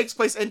 It takes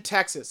place in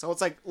Texas, so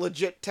it's like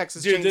legit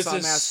Texas Dude, Chainsaw this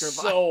is Massacre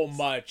so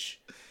much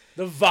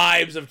the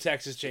vibes of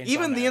Texas Chainsaw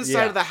Even the Massacre. inside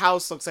Yeah. of the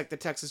house looks like the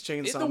Texas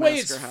Chainsaw The way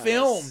it's Massacre house.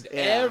 filmed, Yeah.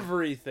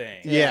 everything.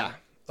 Yeah.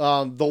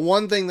 The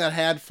one thing that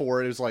had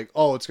for it is like,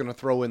 oh, it's gonna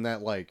throw in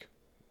that like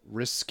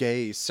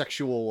risque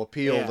sexual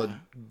appeal Yeah. to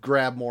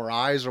grab more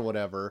eyes or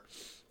whatever.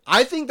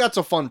 I think that's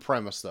a fun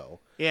premise though.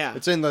 Yeah.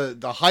 It's in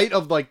the height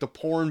of like the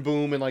porn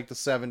boom in like the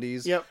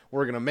 70s. Yep.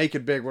 We're gonna make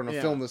it big. We're gonna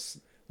Yeah. film this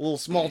little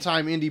small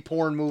time indie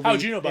porn movie.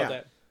 How'd you know about Yeah.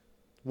 that?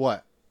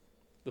 What?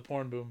 The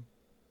porn boom.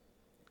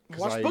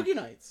 Watch Boogie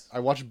Nights.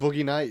 I watched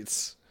Boogie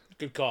Nights.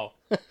 Good call.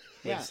 Way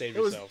Yeah, to save it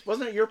was. yourself.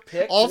 Wasn't it your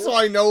pick? Also, too?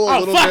 I know a Oh,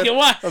 little fuck bit it,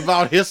 what?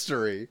 about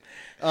history. Wait,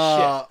 is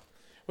that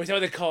what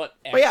they call it?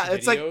 But yeah, X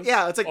it's like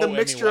videos? it's like Oh, the I mean,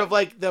 mixture what? of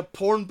like the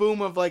porn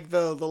boom of like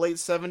the late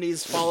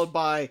 70s followed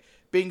by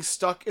being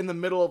stuck in the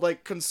middle of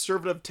like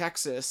conservative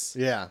Texas,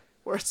 Yeah.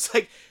 where it's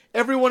like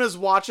everyone is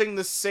watching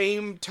the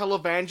same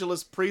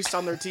televangelist priest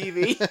on their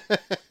TV.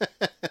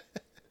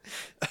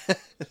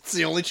 It's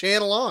the only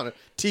channel on.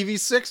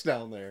 TV6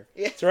 down there.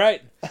 That's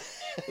right.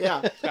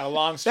 Yeah, Got a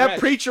long stretch. that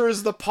preacher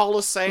is the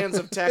Paula Sands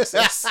of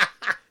Texas.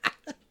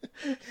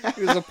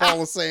 He was a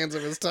Paula Sands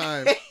of his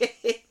time.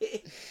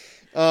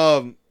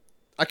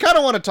 I kind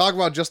of want to talk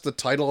about just the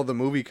title of the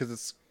movie because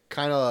it's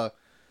kind of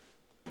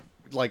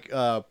like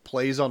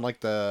plays on like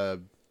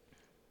the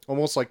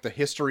almost like the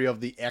history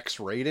of the X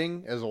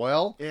rating as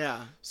well.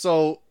 Yeah,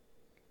 So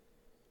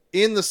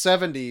in the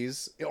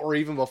 70s or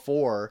even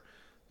before,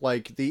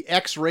 like the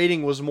X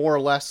rating was more or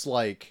less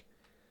like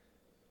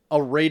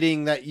a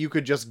rating that you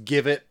could just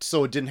give it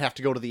so it didn't have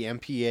to go to the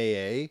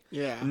MPAA.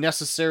 yeah,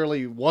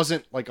 Necessarily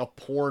wasn't like a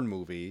porn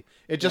movie.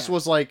 It just Yeah.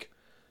 was like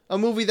a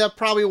movie that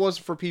probably was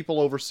for people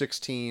over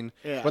 16,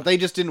 Yeah. but they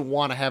just didn't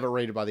want to have it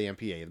rated by the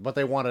MPAA, but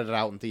they wanted it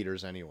out in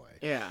theaters anyway.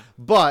 yeah,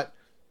 But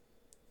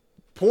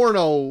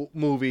porno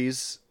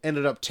movies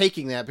ended up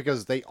taking that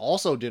because they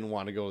also didn't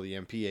want to go to the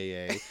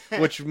MPAA,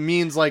 which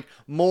means like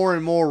more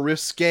and more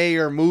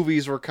riskier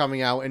movies were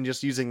coming out and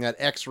just using that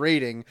X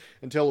rating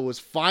until it was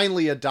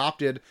finally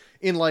adopted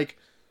in like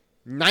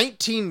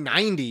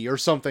 1990 or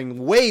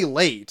something, way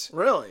late,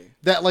 really,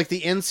 that like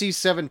the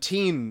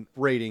NC-17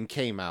 rating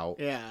came out.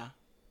 yeah.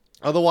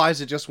 Otherwise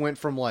it just went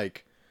from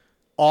like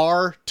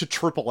R to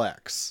triple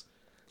X.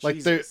 Like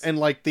Jesus.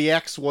 the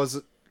X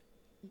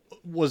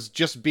was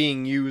just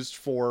being used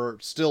for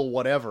still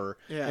whatever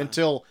Yeah.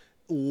 until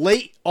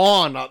late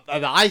on,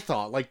 I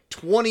thought like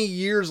 20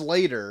 years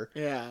later,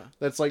 Yeah.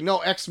 that's like, no,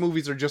 X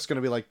movies are just going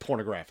to be like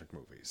pornographic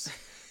movies.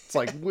 It's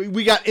like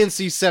we got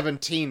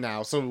NC-17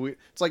 now, so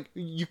it's like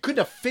you couldn't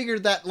have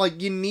figured that,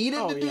 like you needed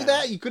Oh, to do yeah.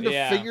 that. You couldn't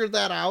Yeah. have figured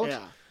that out.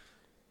 Yeah.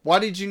 Why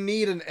did you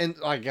need and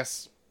I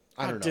guess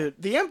I don't know. Dude,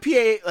 the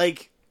MPA,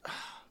 like,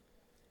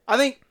 I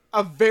think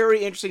a very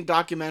interesting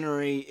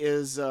documentary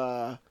is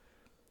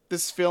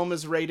this film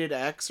is rated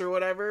X or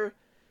whatever.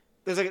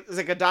 There's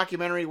like a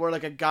documentary where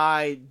like a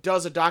guy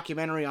does a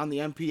documentary on the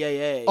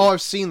MPAA. Oh,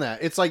 I've seen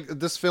that. It's like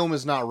this film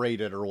is not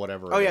rated or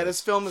whatever. Oh it yeah, is.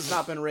 this film has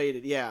not been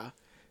rated. Yeah,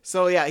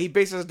 so yeah, he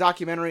bases a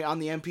documentary on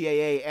the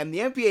MPAA, and the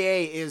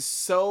MPAA is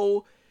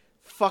so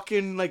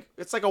fucking like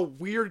it's like a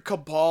weird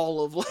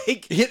cabal of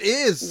like It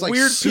is it's like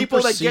weird super people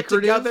that get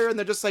secretive. together and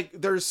they're just like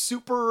they're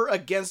super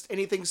against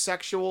anything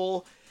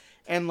sexual,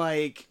 and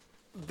like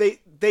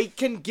they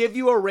can give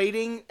you a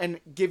rating and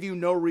give you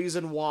no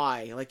reason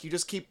why. Like you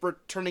just keep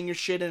returning your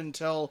shit in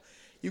until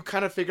you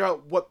kind of figure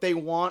out what they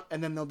want,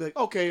 and then they'll be like,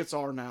 okay, it's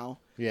R now.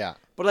 Yeah.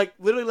 But like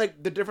literally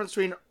like the difference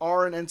between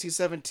R and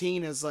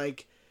NC-17 is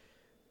like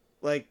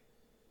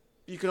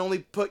you can only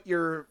put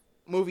your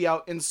movie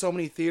out in so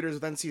many theaters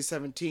with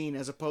NC-17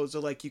 as opposed to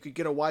like you could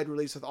get a wide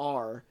release with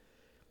R.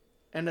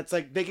 And it's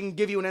like they can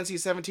give you an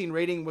NC-17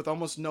 rating with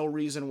almost no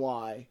reason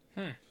why.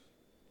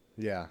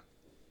 Yeah.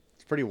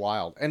 It's pretty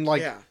wild. And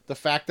like Yeah. the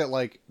fact that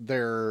like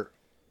they're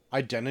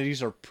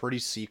identities are pretty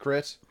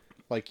secret.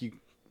 Like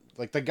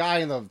the guy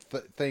in the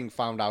thing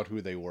found out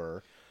who they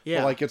were.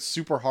 Yeah. But, like, it's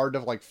super hard to,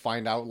 like,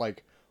 find out,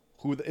 like,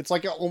 who... It's,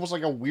 like, almost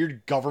like a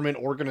weird government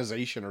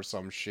organization or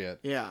some shit.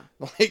 Yeah.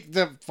 Like,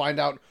 to find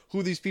out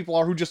who these people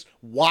are who just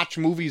watch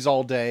movies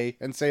all day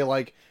and say,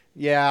 like,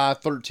 yeah, a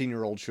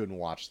 13-year-old shouldn't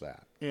watch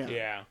that. Yeah.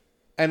 Yeah.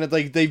 And,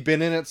 like, they've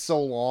been in it so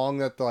long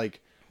that,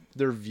 like,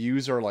 their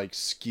views are, like,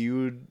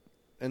 skewed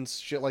and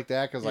shit like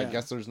that. Because I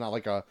guess there's not,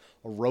 like, a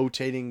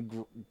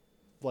rotating...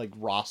 like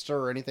roster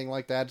or anything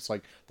like that. It's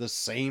like the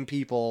same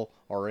people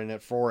are in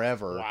it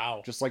forever.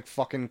 Wow. Just like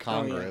fucking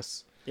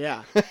Congress.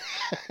 Yeah.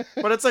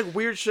 But it's like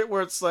weird shit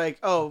where it's like,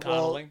 oh,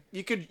 well, Coddling.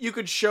 you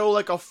could show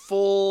like a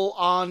full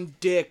on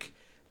dick,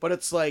 but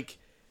it's like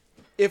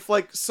if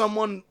like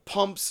someone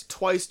pumps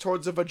twice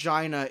towards a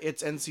vagina,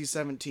 it's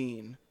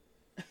NC-17.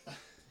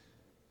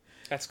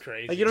 That's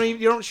crazy. Like you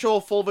don't show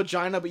a full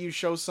vagina, but you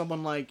show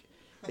someone like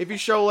if you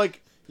show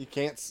like You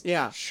can't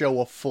Yeah.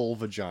 show a full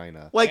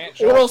vagina. like Can't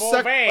show oral a full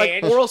sex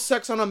vag. like oral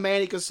sex on a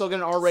man you can still get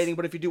an R rating,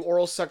 but if you do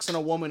oral sex on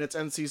a woman it's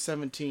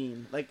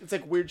NC-17. Like it's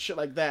like weird shit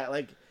like that.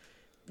 Like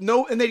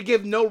no, and they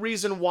give no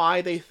reason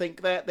why they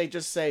think that. They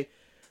just say,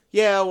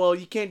 yeah, well,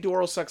 you can't do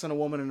oral sex on a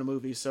woman in a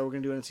movie, so we're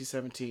gonna do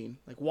NC-17.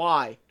 Like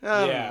why? I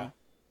don't know.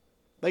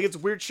 Like it's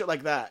weird shit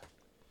like that.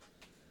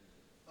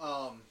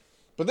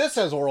 But this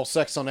has oral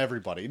sex on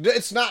everybody.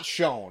 It's not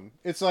shown.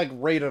 It's like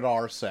rated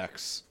R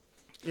sex.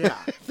 Yeah.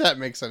 If that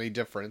makes any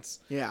difference.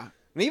 Yeah.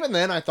 And even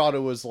then I thought it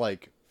was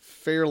like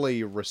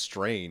fairly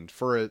restrained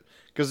for it.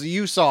 Because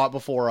you saw it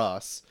before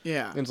us.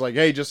 Yeah. And it's like,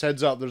 hey, just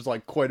heads up, there's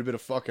like quite a bit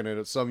of fucking in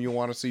it. Some you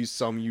want to see,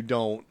 some you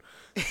don't.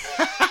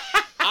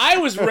 I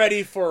was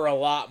ready for a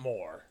lot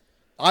more.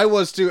 I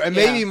was too, and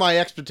Yeah. maybe my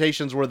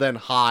expectations were then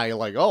high,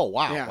 like, oh,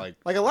 wow. Yeah.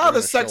 Like a lot of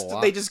the sex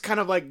they just kind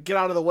of like get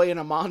out of the way in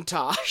a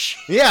montage.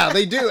 Yeah,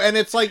 they do, and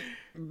it's like,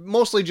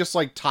 mostly just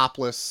like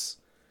topless,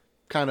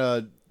 kind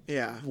of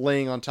Yeah.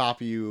 laying on top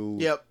of you.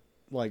 Yep.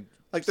 Like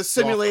the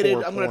simulated,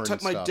 softcore I'm gonna porn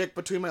tuck my stuff. dick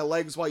between my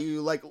legs while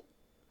you like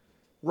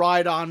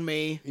ride on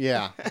me.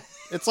 Yeah.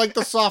 It's like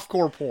the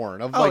softcore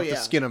porn of Oh, like yeah. the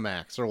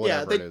Skinamax or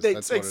Yeah, whatever it is. they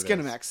That's it's like what it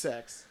is. Skinamax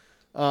sex.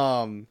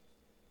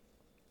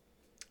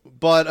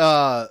 But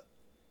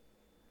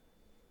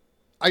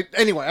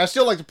I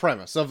still like the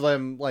premise of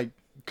them like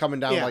coming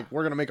down Yeah. like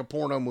we're gonna make a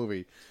porno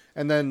movie,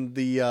 and then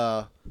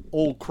the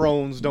old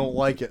crones don't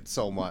like it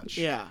so much.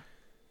 Yeah.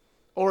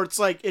 Or it's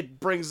like it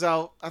brings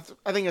out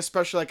I think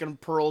especially like in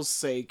Pearl's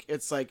sake,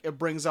 it's like it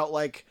brings out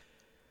like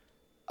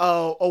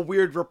a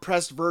weird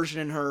repressed version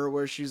in her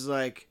where she's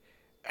like,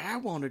 I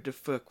wanted to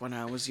fuck when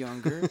I was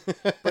younger,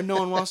 but no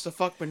one wants to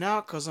fuck me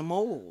now because I'm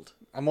old.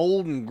 I'm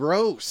old and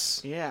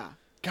gross. Yeah.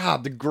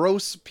 God, the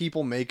gross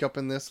people makeup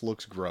in this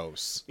looks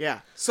gross.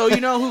 Yeah. So you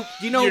know who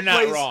You're who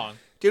not plays, wrong.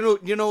 Do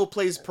you know who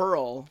plays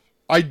Pearl?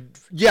 I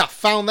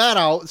found that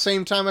out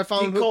same time I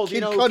found Cole, who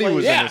Kid who Cudi plays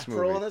was Yeah. in this movie.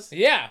 Pearl in this?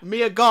 Yeah.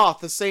 Mia Goth,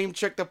 the same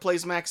chick that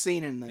plays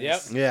Maxine in this.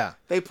 Yep. Yeah.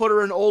 They put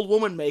her in old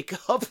woman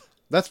makeup.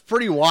 That's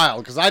pretty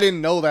wild because I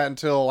didn't know that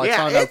until I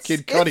found out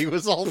Kid Cudi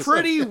was also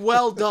pretty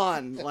well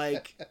done.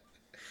 Like,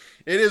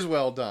 It is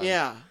well done.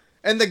 yeah.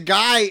 And the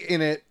guy in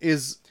it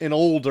is an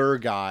older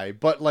guy,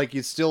 but like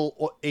he's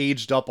still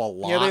aged up a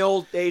lot. Yeah, they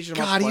old aged him up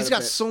God, quite he's a got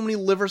bit. so many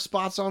liver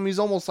spots on him. He's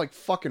almost like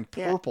fucking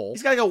Yeah. purple.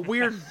 He's got like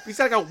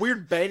a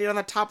weird band-aid on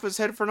the top of his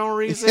head for no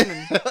reason.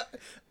 And,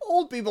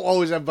 Old people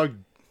always have like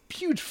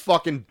huge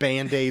fucking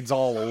band-aids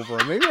all over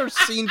them. Have you ever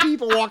seen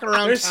people walking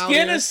around Their town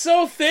skin here? is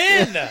so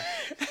thin.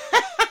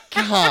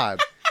 God.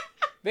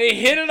 They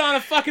hit it on a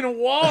fucking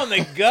wall and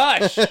they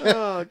gush.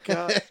 oh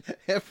god.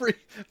 Every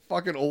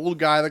fucking old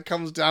guy that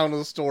comes down to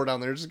the store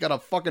down there just got a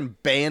fucking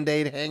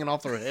Band-Aid hanging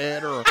off their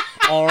head or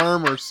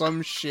arm or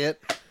some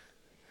shit.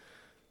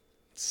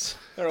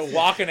 They're a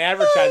walking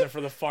advertisement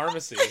for the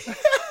pharmacy.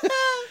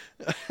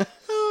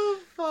 Oh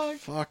fuck.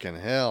 Fucking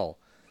hell.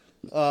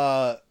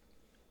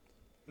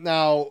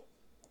 Now,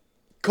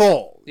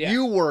 Cole, Yeah.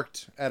 you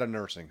worked at a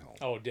nursing home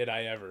Oh, did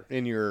I ever?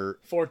 in your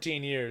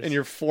 14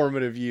 years.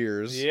 formative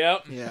years.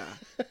 Yep. Yeah.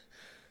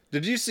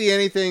 Did you see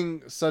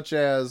anything such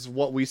as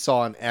what we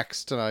saw in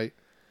X tonight?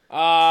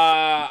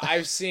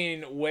 I've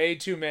seen way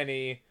too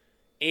many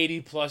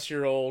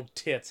 80-plus-year-old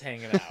tits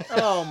hanging out.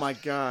 Oh my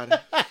god.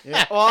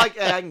 Yeah. Well, I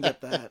can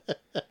get that.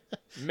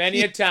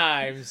 Many a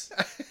times.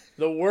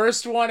 The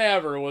worst one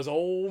ever was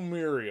old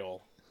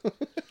Muriel.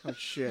 Oh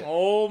shit.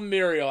 Old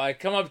Muriel. I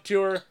come up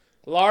to her,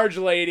 large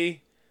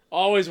lady,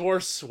 always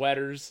wore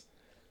sweaters,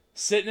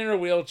 sitting in her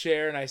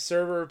wheelchair, and I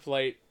serve her a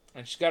plate,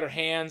 and she's got her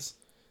hands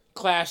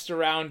clasped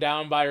around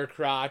down by her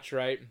crotch,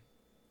 right?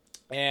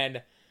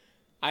 And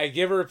I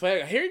give her a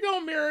plate. Here you go,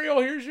 Muriel.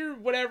 Here's your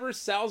whatever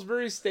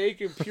Salisbury steak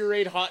and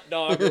pureed hot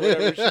dog or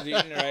whatever she's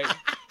eating, right?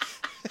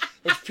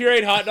 Which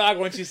pureed hot dog,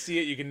 once you see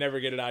it, you can never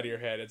get it out of your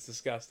head. It's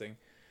disgusting.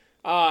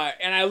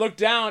 And I look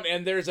down,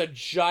 and there's a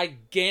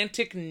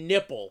gigantic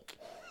nipple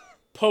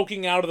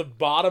poking out of the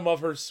bottom of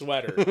her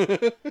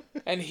sweater.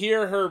 And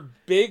here her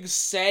big,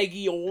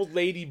 saggy old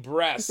lady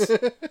breasts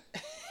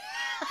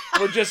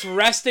were just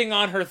resting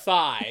on her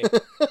thigh.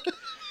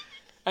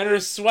 And her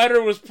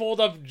sweater was pulled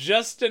up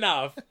just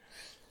enough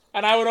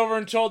And I went over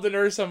and told the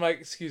nurse, I'm like,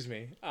 excuse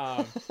me,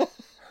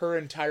 her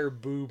entire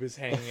boob is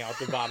hanging out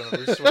the bottom of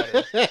her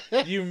sweater.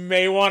 You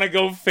may want to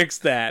go fix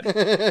that.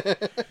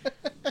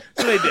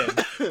 So they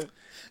did.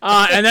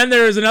 And then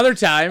there was another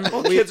time.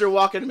 Well, kids are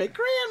walking to me,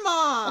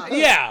 Grandma!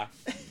 Yeah.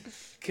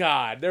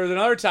 God. There was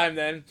another time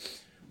then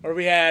where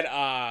we had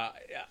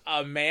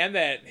a man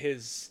that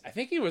I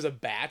think he was a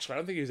bachelor. I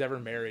don't think he was ever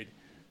married.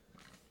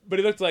 But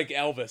he looked like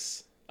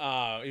Elvis.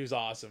 He was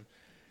awesome.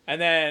 And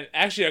then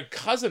actually a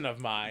cousin of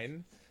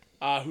mine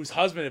whose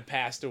husband had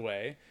passed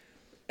away.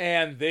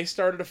 And they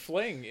started a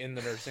fling in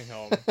the nursing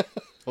home.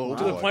 To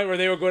the point where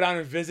they would go down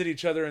and visit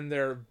each other in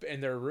their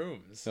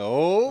rooms.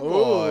 Oh,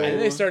 boy. And then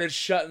they started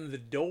shutting the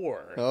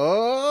door.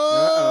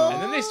 Oh.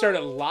 And then they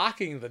started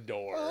locking the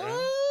door.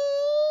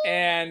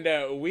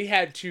 And we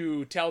had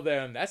to tell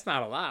them that's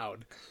not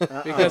allowed.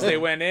 Because they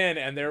went in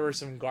and there were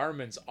some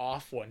garments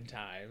off one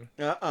time.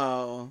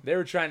 Uh-oh. They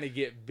were trying to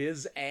get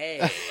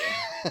biz-a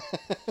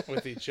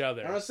with each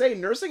other. I was saying,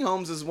 nursing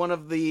homes is one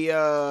of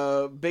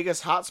the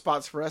biggest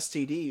hotspots for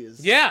STDs.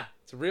 Yeah,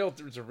 it's a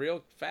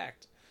real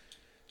fact.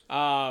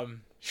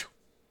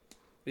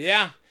 Yeah,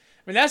 I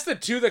mean that's the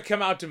two that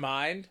come out to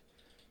mind.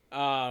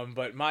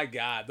 But my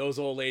God, those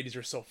old ladies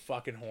are so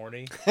fucking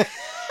horny.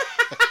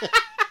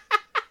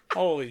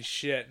 Holy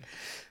shit!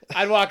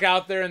 I'd walk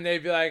out there and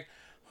they'd be like,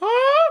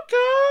 "Oh,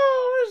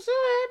 God, we're so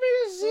happy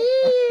to see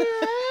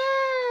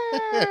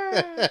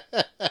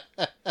you."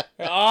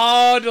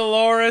 Oh,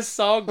 Dolores,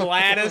 oh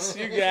Gladys,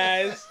 you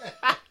guys,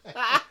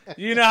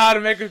 you know how to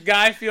make a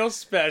guy feel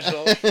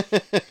special.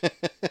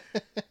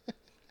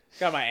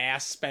 Got my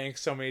ass spanked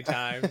so many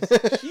times.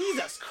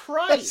 Jesus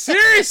Christ!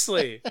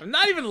 Seriously, I'm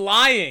not even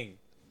lying.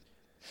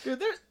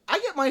 Dude, I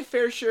get my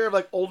fair share of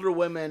like older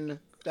women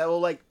that will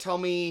like tell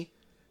me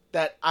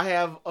that I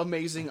have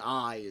amazing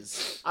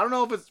eyes. I don't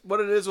know if it's what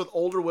it is with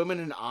older women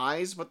and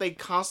eyes, but they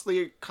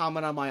constantly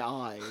comment on my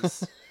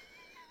eyes.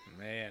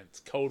 Man, it's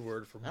code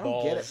word for I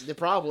balls. don't get it. They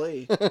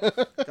probably.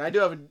 I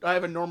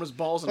have enormous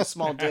balls and a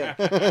small dick.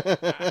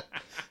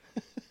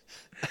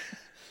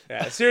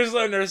 Yeah,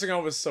 seriously, nursing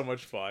home was so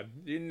much fun.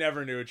 You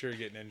never knew what you were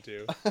getting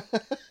into.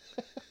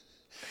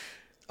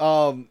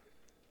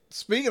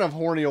 Speaking of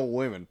horny old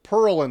women,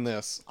 Pearl in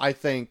this, I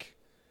think,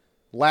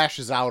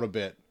 lashes out a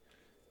bit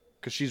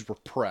because she's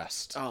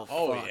repressed. Oh,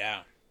 Oh, fuck.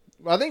 yeah.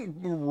 I think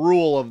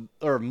moral of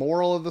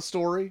the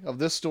story, of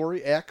this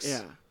story, X.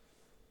 Yeah.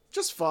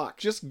 Just fuck.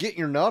 Just get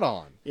your nut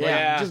on.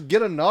 Yeah. Just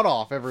get a nut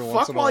off every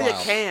once Fuck in a while. while you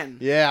can.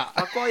 Yeah.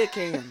 Fuck while you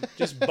can.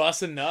 Just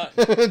bust a nut.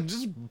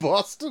 Just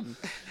busting.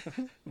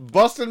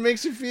 Busting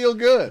makes you feel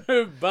good.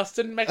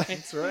 Busting makes me...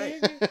 That's right.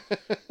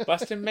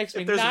 Busting makes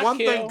me If there's not one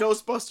kill. thing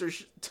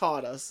Ghostbusters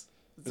taught us,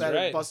 it's that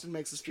right. busting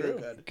makes us feel True.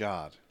 good.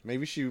 God,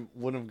 maybe she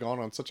wouldn't have gone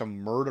on such a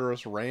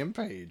murderous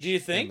rampage. Do you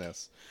think? In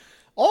this.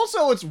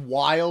 Also, it's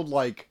wild,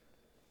 like,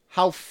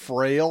 how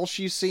frail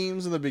she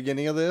seems in the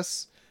beginning of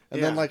this.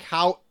 And then, Yeah. like,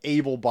 how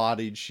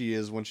able-bodied she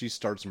is when she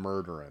starts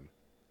murdering.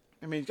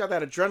 I mean, you got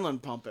that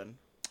adrenaline pumping.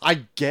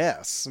 I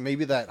guess.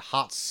 Maybe that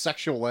hot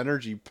sexual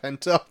energy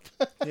pent up.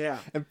 Yeah.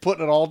 And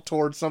putting it all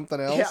towards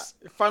something else. Yeah.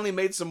 It finally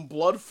made some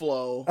blood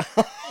flow.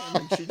 And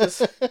then she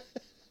just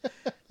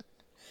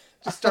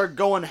started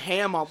going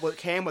ham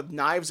with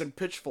knives and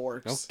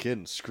pitchforks. No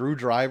kidding.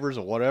 Screwdrivers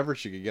or whatever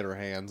she could get her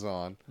hands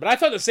on. But I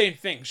thought the same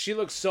thing. She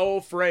looks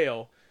so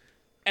frail.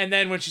 And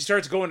then when she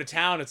starts going to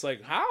town, it's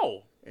like,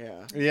 how?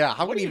 Yeah. Yeah,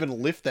 how would you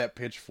even lift that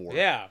pitchfork?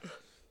 Yeah.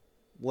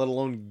 Let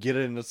alone get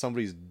it into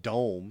somebody's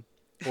dome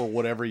or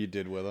whatever you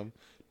did with them.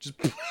 Just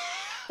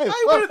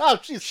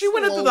She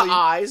went into the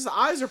eyes. The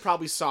eyes are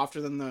probably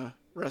softer than the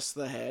rest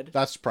of the head.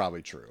 That's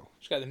probably true.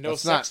 She's got the no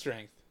That's sex not-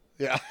 strength.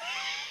 Yeah.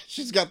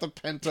 She's got the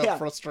pent up Yeah.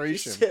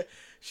 frustration.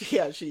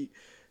 She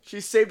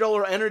saved all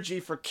her energy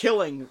for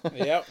killing.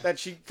 Yep. That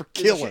she For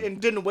killing. and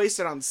didn't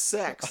waste it on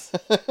sex.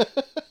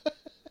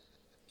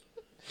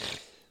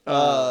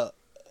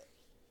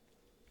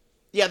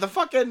 Yeah,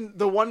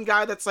 the one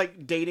guy that's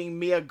like dating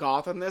Mia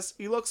Goth in this,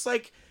 he looks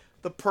like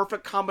the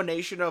perfect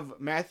combination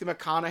of Matthew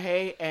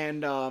McConaughey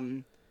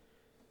and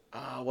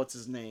what's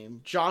his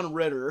name? John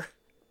Ritter.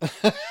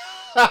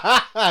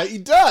 He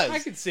does. I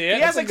can see it.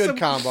 He has a good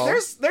combo.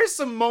 There's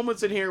some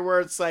moments in here where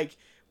it's like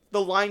the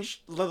light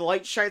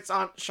shines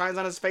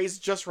on his face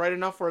just right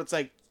enough where it's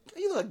like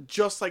he look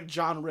just like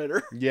John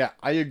Ritter. Yeah,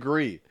 I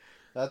agree.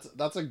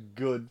 That's a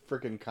good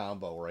freaking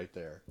combo right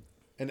there.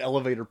 An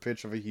elevator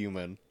pitch of a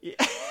human. Yeah.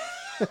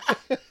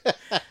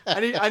 I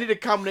need a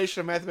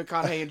combination of Matthew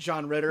McConaughey and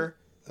John Ritter.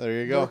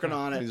 There you go. Working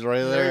on it. He's right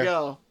there. There you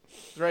go.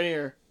 It's right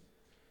here.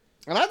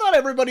 And I thought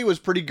everybody was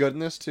pretty good in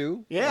this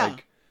too. Yeah.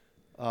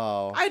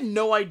 I had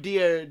no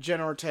idea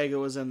Jenna Ortega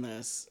was in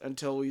this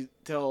until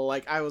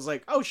I was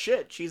like, oh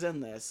shit, she's in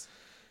this.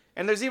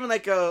 And there's even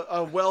like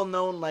a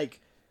well-known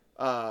like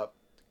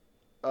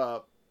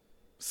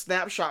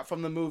snapshot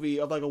from the movie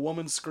of like a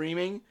woman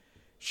screaming.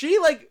 She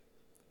like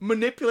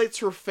manipulates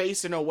her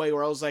face in a way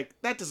where I was like,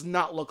 that does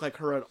not look like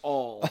her at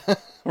all.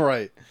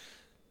 right.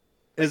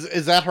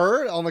 Is that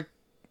her on the?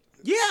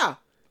 Yeah.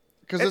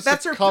 Because it's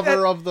That's the her-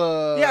 cover of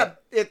the... Yeah,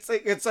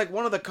 it's like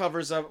one of the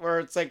covers of where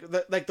it's like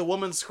the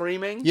woman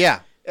screaming.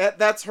 Yeah.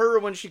 That's her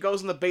when she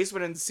goes in the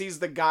basement and sees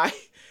the guy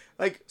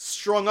like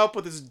strung up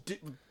with his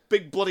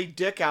big bloody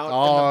dick out in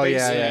Oh, the yeah,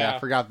 basement. yeah. I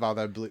forgot about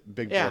that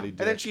big Yeah, bloody and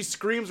dick. then she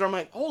screams. I'm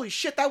like, holy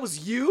shit, that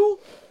was you!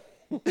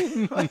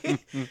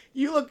 Like,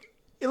 you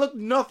look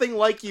nothing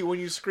like you when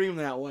you scream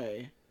that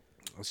way.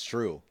 That's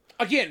true.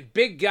 Again,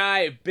 big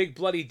guy, big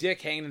bloody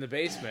dick hanging in the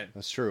basement.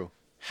 That's true.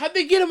 How'd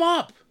they get him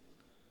up?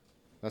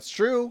 That's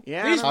true.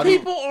 Yeah, These I don't know.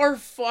 people are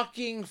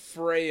fucking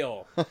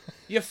frail.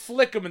 You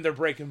flick them and they're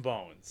breaking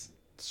bones.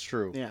 It's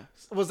true. Yeah,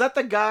 was that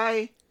the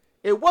guy?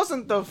 It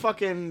wasn't the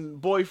fucking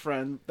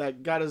boyfriend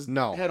that got his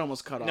No. head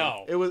almost cut off.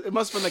 No. It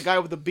must have been the guy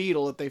with the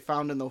beetle that they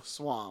found in the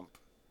swamp.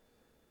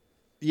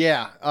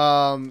 Yeah.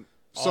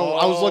 So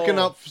I was looking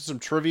Oh. up some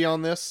trivia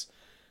on this.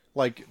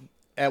 Like,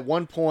 at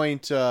one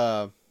point,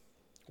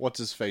 what's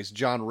his face?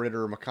 John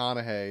Ritter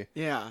McConaughey,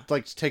 Yeah.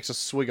 like, takes a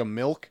swig of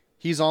milk.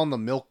 He's on the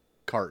milk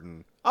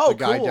carton. Oh, the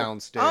guy cool.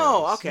 downstairs.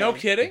 Oh, okay. No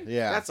kidding?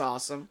 Yeah. That's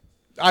awesome.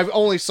 I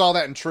only saw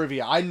that in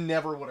trivia. I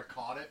never would have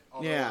caught it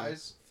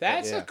otherwise.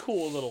 That's Yeah. a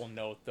cool little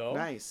note, though.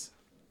 Nice.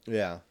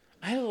 Yeah.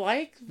 I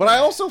like But I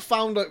that. also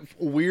found it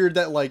weird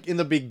that, like, in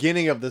the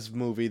beginning of this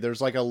movie,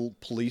 there's, like, a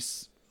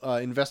police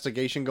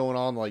investigation going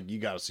on. Like, you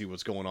gotta see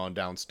what's going on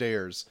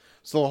downstairs.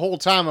 So the whole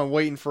time I'm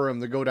waiting for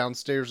him to go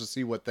downstairs to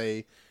see what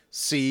they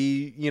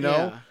see, you know?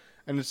 Yeah.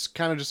 And it's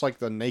kind of just, like,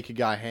 the naked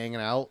guy hanging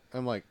out.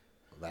 I'm like,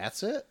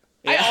 that's it?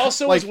 I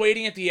also Like- was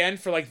waiting at the end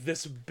for, like,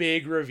 this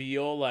big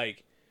reveal,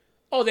 like,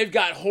 oh, they've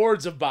got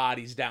hordes of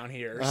bodies down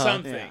here or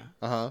something. Yeah.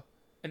 Uh-huh.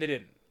 And they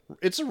didn't.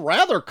 It's a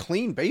rather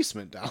clean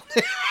basement down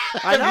there.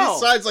 I know.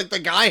 Besides, like, the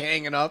guy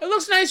hanging up. It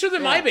looks nicer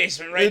than my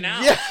basement right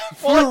now. Yeah,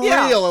 for Well,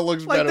 yeah. real, it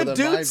looks Like better the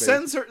than my dude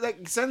basement. sends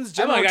I've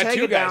Jen only got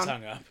Ortega two guys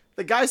down. hung up.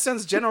 The guy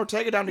sends Jen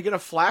Ortega down to get a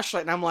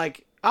flashlight, and I'm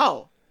like,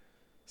 oh,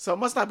 so it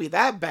must not be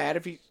that bad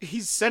if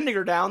he's sending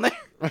her down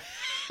there.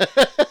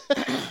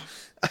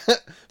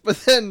 But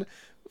then,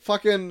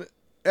 fucking,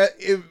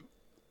 if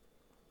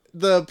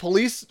the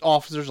police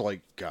officers are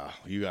like, God,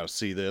 you gotta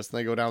see this. And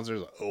they go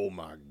downstairs, like, oh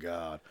my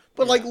God.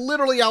 But, like,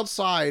 literally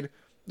outside,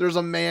 there's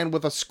a man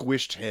with a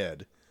squished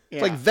head.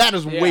 Yeah. Like, that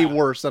is way Yeah.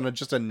 worse than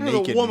just a There's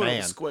naked a woman man.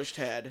 with a squished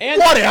head. And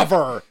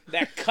Whatever!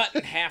 that cut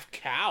in half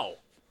cow.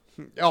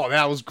 Oh,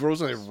 that was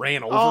gross, and they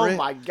ran over Oh it.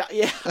 my god!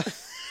 Yeah,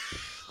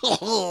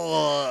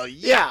 Oh,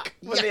 yeah,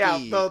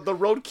 yucky. the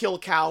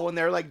roadkill cow when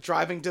they're like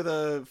driving to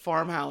the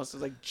farmhouse.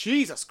 It's like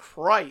Jesus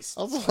Christ.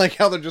 I also like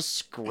how they're just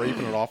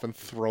scraping it off and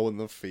throwing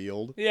the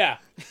field. Yeah.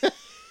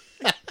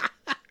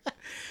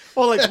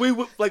 Well, like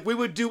we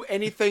would do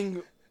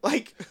anything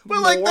like.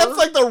 But, like, more. that's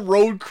like the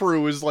road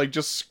crew is, like,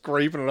 just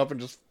scraping it up and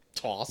just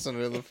tossing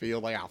it in the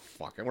field. Like, oh,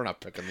 fuck it, we're not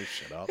picking this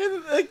shit up.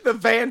 And, like the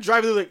van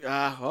driving, like,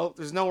 well,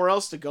 there's nowhere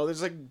else to go.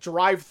 There's like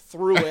drive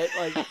through it.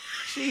 Like,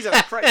 Jesus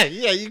Christ.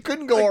 Yeah, you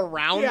couldn't go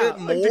around Yeah, it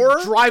like,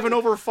 more. driving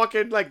over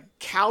fucking like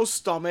cow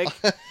stomach.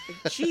 Like,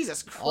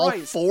 Jesus All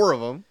Christ. four of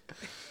them.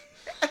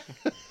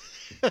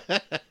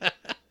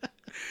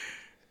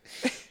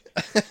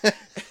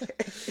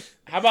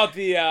 How about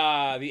the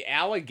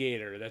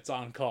alligator that's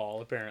on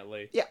call,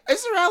 apparently? Yeah,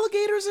 is there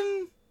alligators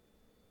in?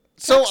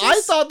 So Texas?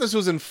 I thought this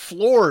was in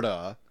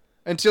Florida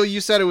until you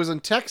said it was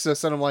in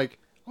Texas, and I'm like,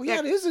 oh yeah,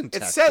 it is in It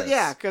Texas.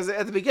 said because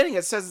at the beginning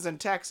it says it's in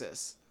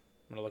Texas.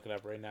 I'm going to look it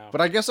up right now.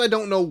 But I guess I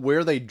don't know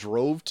where they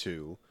drove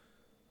to,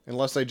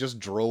 unless they just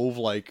drove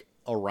like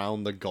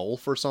around the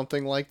Gulf or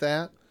something like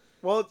that.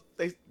 Well,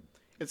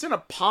 it's in a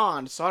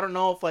pond, so I don't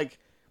know if like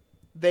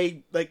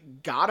they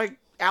like got a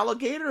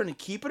alligator and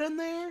keep it in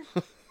there.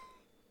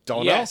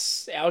 Don't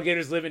yes,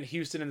 alligators live in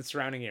Houston and the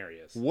surrounding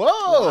areas. know.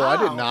 Whoa, I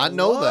did Wow, not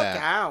know look that.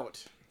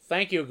 out.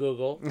 Thank you,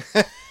 Google.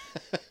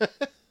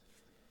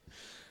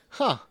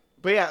 Huh.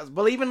 But yeah,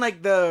 but even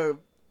like I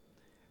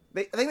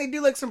think they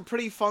do like some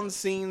pretty fun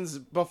scenes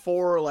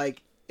before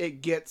like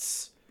it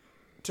gets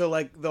to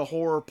like the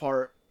horror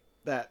part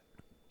that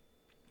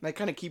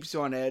kind of keeps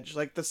you on edge.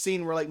 Like the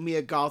scene where like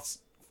Mia Goth's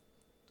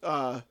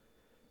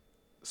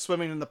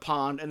swimming in the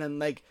pond, and then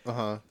like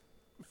Uh-huh.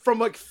 from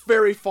like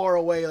very far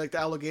away, like the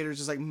alligator's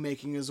just like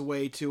making his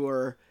way to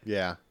her.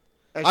 Yeah.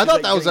 as I she's, thought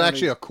like, that was getting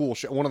actually ready. a cool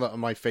shot. One of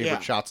my favorite Yeah.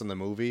 shots in the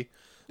movie.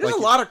 There's like-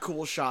 a lot of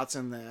cool shots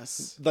in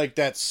this. Like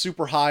that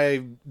super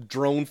high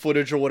drone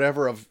footage or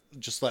whatever of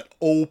just that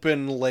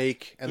open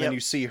lake, and then Yep. you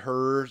see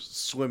her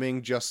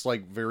swimming just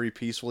like very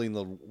peacefully, and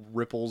the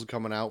ripples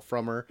coming out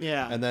from her.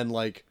 Yeah. And then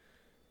like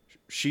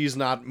she's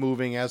not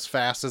moving as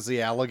fast as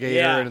the alligator,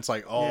 Yeah. and it's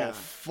like, oh Yeah.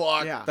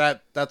 fuck, Yeah.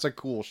 that's a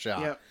cool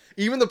shot. Yep.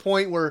 Even the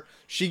point where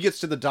she gets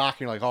to the dock,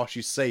 and you're like, oh,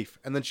 she's safe,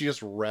 and then she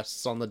just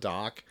rests on the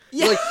dock.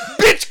 Yeah. You're like,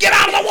 bitch, get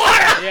out of the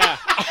water! Yeah.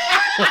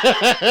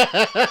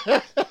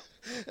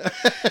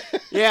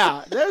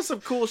 Yeah, there's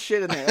some cool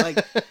shit in there.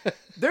 Like,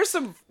 there's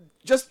some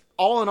just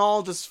all in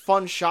all just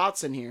fun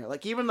shots in here.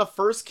 Like even the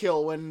first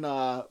kill when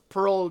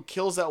Pearl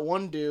kills that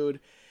one dude,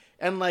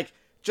 and like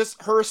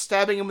just her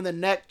stabbing him in the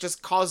neck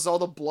just causes all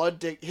the blood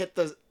to hit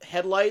the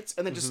headlights,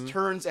 and then just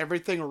turns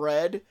everything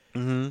red.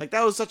 Mm-hmm. Like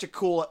that was such a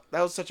cool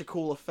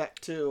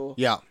effect too.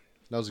 Yeah.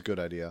 That was a good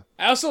idea.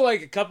 I also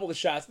like a couple of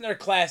shots, and they're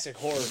classic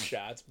horror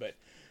shots, but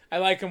I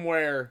like them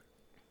where,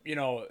 you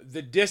know,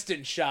 the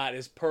distant shot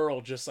is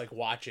Pearl just like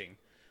watching,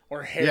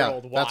 or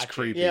Harold watching. That's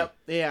creepy. Yep.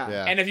 Yeah.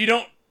 Yeah. And if you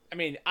don't, I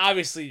mean,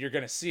 obviously you're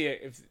gonna see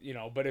it, if you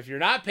know, but if you're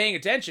not paying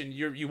attention,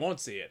 you won't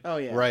see it. Oh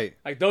yeah. Right.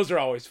 Like those are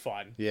always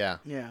fun. Yeah.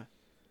 Yeah.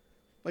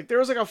 Like there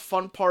was like a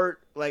fun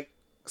part, like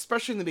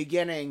especially in the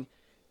beginning,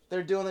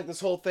 they're doing like this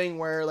whole thing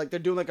where like they're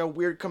doing like a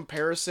weird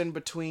comparison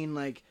between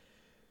like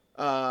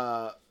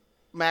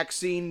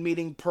Maxine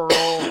meeting Pearl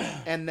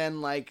and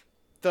then like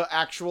the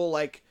actual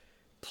like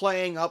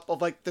playing up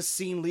of like the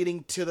scene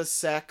leading to the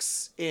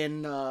sex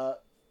in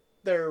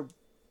their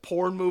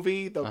porn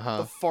movie,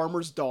 the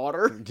farmer's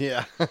daughter.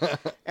 Yeah.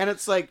 And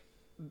it's like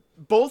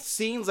both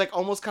scenes like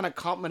almost kind of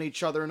complement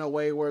each other in a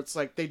way where it's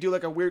like they do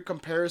like a weird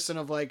comparison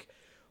of like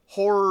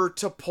horror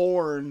to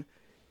porn,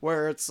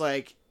 where it's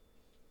like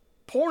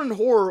porn and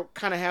horror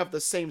kind of have the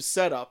same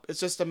setup. It's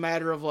just a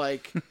matter of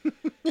like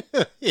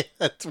Yeah,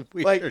 that's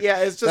weird. like yeah,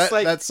 it's just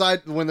like that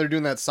side when they're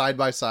doing that side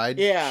by side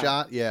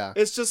shot. Yeah.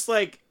 it's just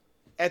like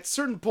at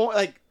certain point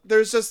like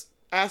there's just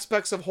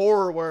aspects of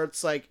horror where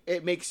it's like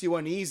it makes you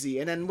uneasy,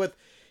 and then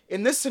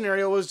in this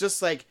scenario it was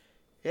just like,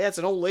 yeah, it's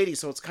an old lady,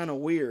 so it's kind of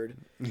weird.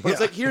 But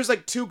it's like here's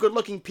like two good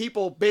looking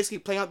people basically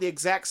playing out the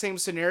exact same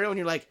scenario, and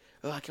you're like,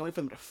 oh, I can't wait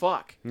for them to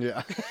fuck.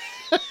 Yeah.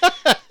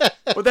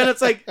 But then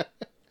it's like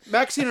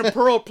Maxine and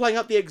Pearl playing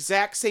out the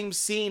exact same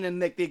scene in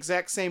like the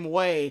exact same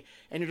way,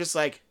 and you're just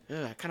like,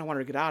 I kind of want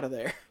her to get out of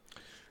there.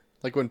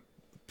 Like when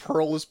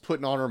Pearl is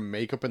putting on her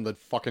makeup in the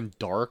fucking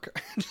dark,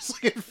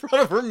 just like in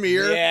front of her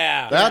mirror.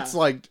 Yeah. That's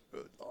like,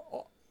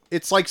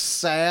 it's like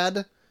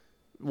sad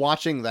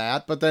watching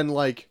that, but then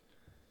like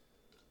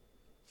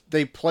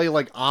they play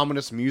like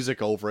ominous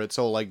music over it,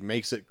 so like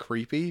makes it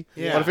creepy.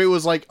 Yeah. But if it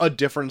was like a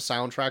different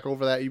soundtrack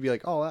over that, you'd be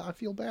like, oh, I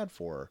feel bad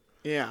for her.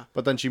 Yeah.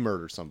 But then she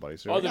murders somebody.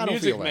 So Oh, like, the I don't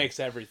music feel that. makes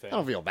everything. I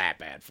don't feel that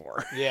bad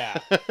for her. Yeah.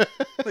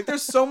 Like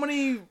there's so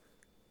many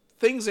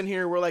things in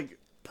here where like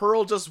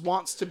Pearl just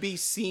wants to be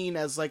seen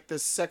as like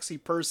this sexy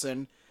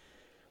person,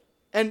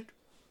 and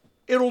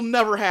it'll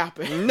never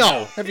happen.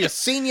 No. Have you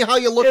seen how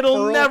you look, It'll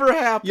Pearl? never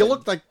happen. You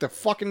look like the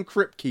fucking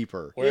crypt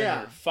keeper. Wearing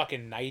Yeah. her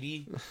fucking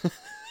nightie.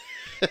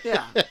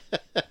 Yeah.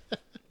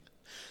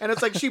 And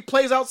it's like she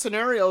plays out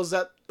scenarios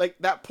that like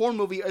that porn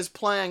movie is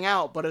playing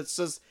out, but it's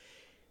just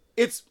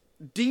it's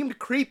deemed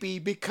creepy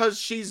because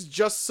she's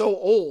just so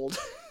old.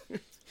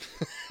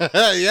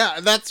 Yeah,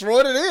 that's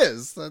what it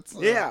is. That's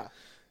Yeah.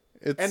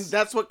 It's, And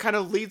that's what kind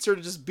of leads her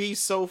to just be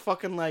so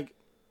fucking like,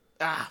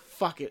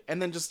 fuck it,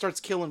 and then just starts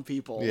killing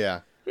people. yeah.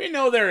 We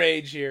know their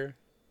age here.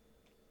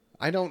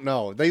 I don't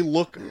know. They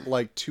look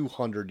like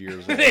 200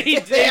 years old. They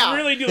Yeah.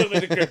 really do look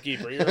like the Crypt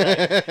Keeper. You're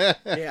right.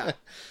 Yeah.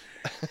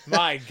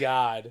 My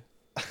God.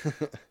 I'll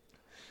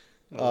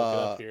look it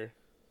up here.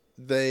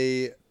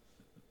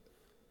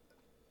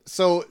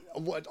 So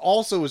what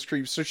also is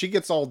creepy, so she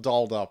gets all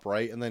dolled up,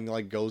 right? And then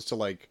like goes to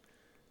like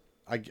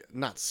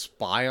not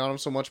spy on him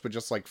so much, but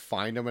just like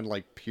find him and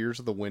like peers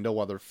at the window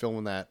while they're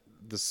filming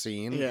the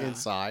scene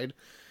inside.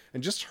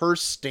 And just her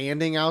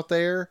standing out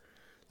there,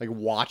 like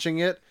watching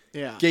it,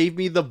 gave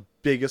me the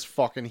biggest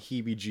fucking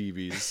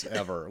heebie-jeebies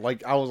ever.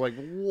 Like I was like,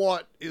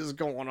 what is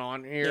going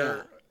on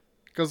here?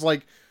 Because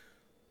like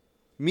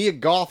Mia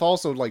Goth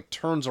also like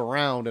turns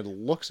around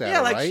and looks at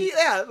her, like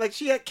right?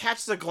 she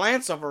catches a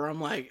glance of her.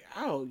 I'm like,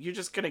 oh, you're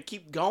just gonna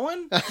keep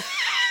going?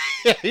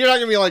 Yeah, you're not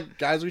gonna be like,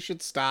 guys, we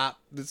should stop.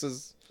 This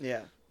is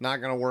Yeah.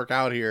 not gonna work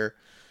out here.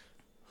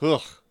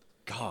 Ugh,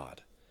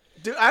 God.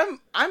 Dude,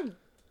 I'm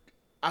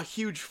a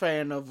huge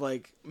fan of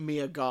like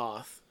Mia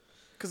Goth,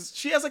 because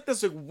she has like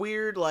this like,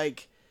 weird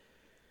like.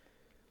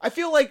 I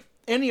feel like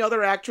any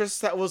other actress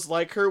that was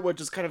like her would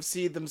just kind of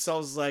see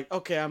themselves like,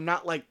 okay, I'm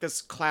not like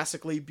this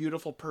classically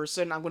beautiful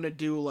person. I'm gonna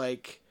do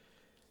like,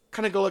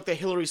 kind of go like the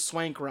Hilary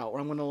Swank route, where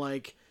I'm gonna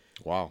like,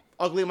 Wow.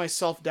 ugly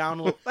myself down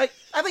a little. Like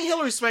I think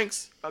Hilary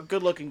Swank's a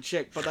good looking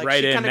chick, but like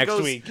Right she in kind of next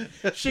goes. week.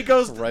 She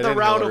goes Right the in,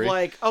 route Hillary. of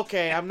like,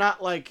 okay, I'm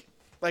not like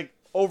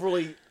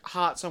overly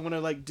hot, so I'm gonna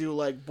like do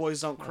like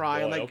Boys Don't Cry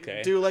and boy, like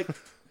okay. do like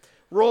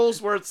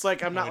roles where it's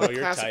like I'm not know like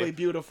your classically type.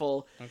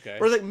 beautiful. Okay.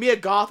 Whereas like Mia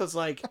Goth is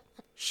like,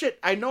 shit,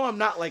 I know I'm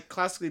not like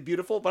classically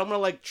beautiful, but I'm gonna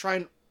like try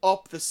and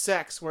up the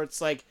sex, where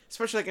it's like,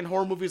 especially like in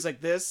horror movies like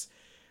this,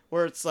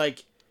 where it's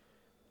like,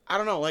 I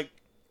don't know, like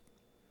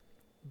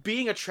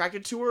being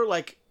attracted to her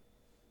like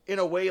in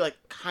a way like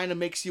kind of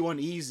makes you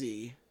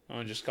uneasy.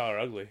 Oh, just call her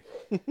ugly.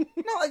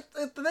 No, like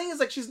the thing is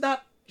like she's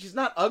not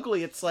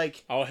ugly. It's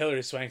like, Oh,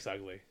 Hilary Swank's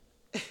ugly.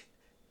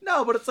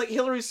 no, but it's like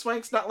Hilary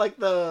Swank's not like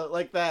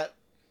that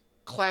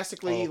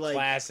classically Oh, like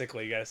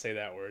classically, you gotta say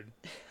that word.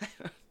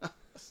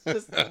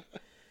 just,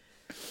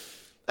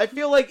 I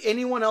feel like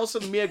anyone else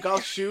in Mia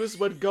Goth's shoes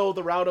would go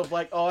the route of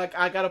like, oh,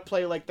 I gotta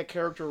play like the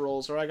character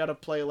roles, or I gotta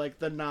play like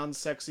the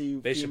non-sexy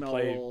They should female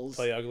play roles.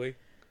 ugly.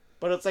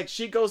 But it's like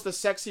she goes the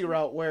sexy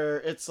route, where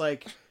it's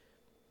like,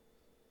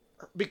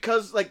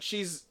 because like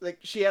she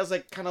has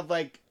like kind of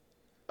like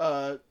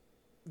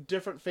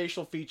different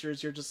facial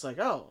features. You're just like,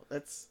 oh,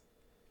 that's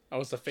Oh,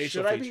 it's the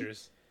facial Should I be?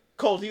 features.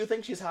 Cole. Do you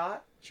think she's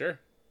hot? Sure.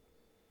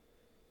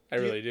 I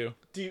really do.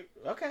 Do you?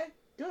 Okay,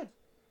 good.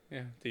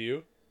 Yeah. Do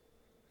you?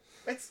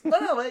 It's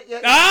no.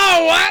 Yeah,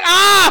 Oh, what?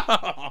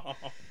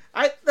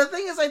 Oh! The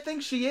thing is, I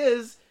think she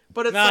is,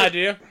 but it's Nah, like do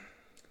you?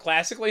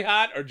 Classically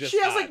hot or just she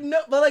has hot? like no,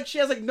 but like she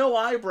has like no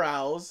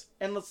eyebrows,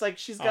 and it's like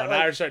she's Oh, got now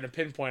like. you're starting to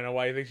pinpoint on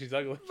why you think she's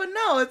ugly. But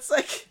no, it's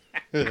like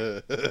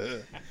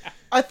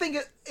I think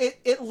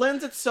it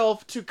lends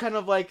itself to kind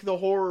of like the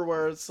horror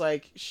where it's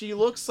like she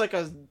looks like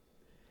a.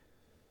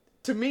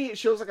 To me,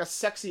 she looks like a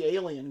sexy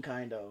alien,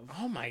 kind of.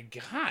 Oh my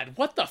god,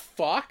 what the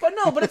fuck? But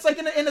no, but it's like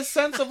in a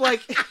sense of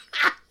like.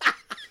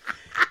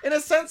 In a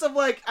sense of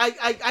like,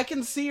 I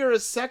can see her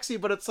as sexy,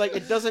 but it's like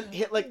it doesn't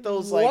hit like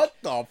those like. What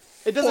the?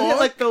 It doesn't hit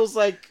like those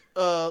like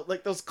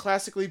those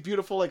classically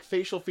beautiful like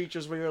facial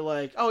features where you're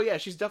like, oh yeah,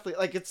 she's definitely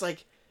like it's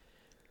like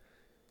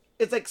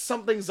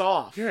something's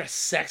off. You're a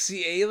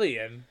sexy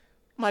alien.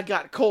 My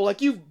God, Cole,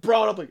 like you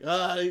brought up like,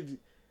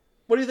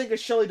 what do you think of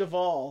Shelley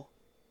Duvall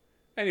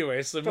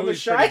Anyways, the from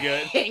movie's The pretty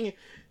good. Shining?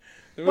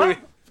 The movie,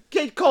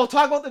 Okay, Cole,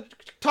 talk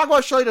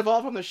about Shelley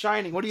Duvall from The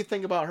Shining. What do you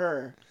think about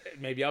her?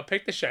 maybe I'll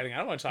pick The Shining. I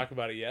don't want to talk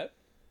about it yet.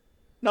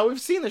 No,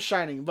 we've seen The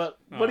Shining, but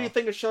what do you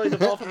think of Shelley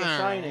Duvall from The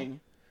Shining?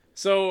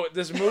 So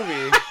this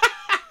movie,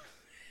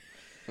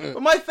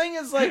 But my thing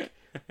is like,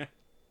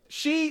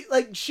 she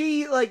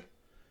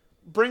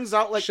brings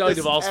out like Shelley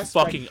this Duvall's aspect-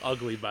 fucking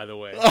ugly, by the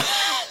way.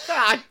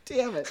 God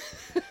damn it!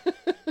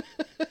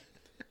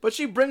 But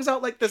she brings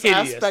out like this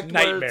Hideous, aspect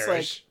where it's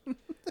nightmarish. like,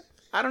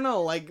 I don't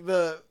know, like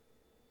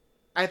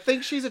I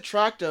think she's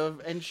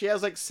attractive and she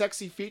has like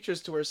sexy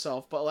features to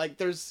herself, but like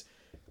there's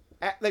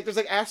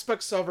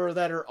aspects of her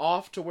that are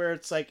off to where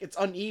it's like it's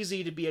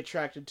uneasy to be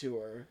attracted to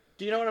her.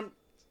 Do you know what I'm?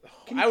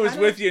 I was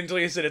with you until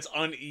you said it's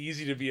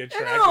uneasy to be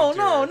attracted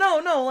to her.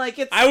 No. Like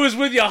it's. I was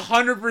with you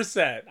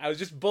 100%. I was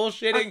just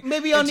bullshitting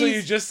maybe until uneasy-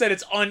 you just said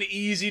it's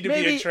uneasy to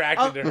be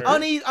attracted to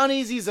her.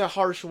 Uneasy is a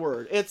harsh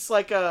word. It's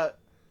like a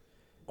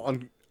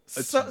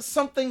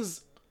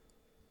something's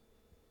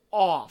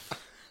off.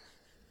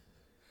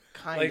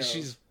 Kind Like of.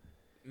 she's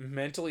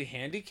mentally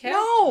handicapped?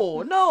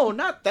 No,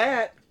 not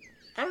that.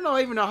 I don't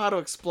even know how to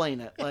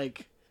explain it.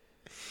 Like,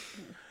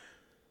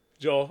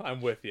 Joel,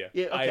 I'm with you.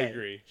 yeah, okay. I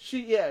agree.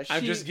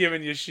 I'm just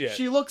giving you shit.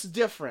 She looks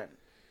different,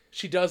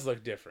 She does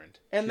look different.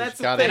 and She's that's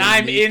the got thing. And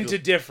I'm unique- into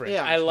different.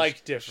 Yeah. I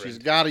like different. She's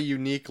got a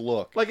unique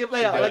look. Like if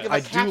does. I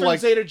do Catherine like-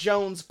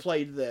 Zeta-Jones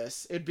played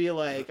this, it'd be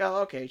like,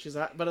 oh, okay, she's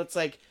not. But it's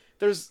like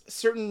there's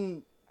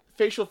certain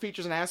facial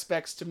features and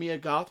aspects to Mia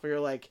Goth where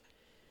you're like,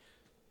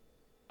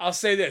 I'll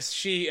say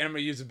this. And I'm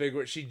going to use a big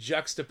word, she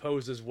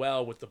juxtaposes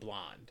well with the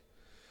blonde.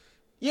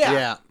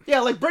 yeah.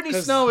 Like Brittany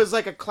 'Cause- Snow is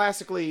like a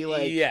classically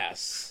like,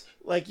 Yes.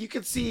 like you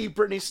could see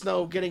Brittany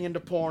Snow getting into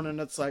porn, and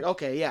it's like,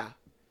 okay, yeah,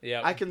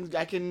 Yeah. I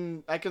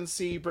can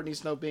see Brittany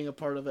Snow being a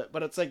part of it,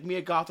 but it's like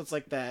Mia Goth, it's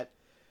like that.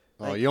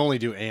 Oh, you only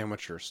do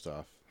amateur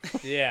stuff.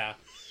 Yeah.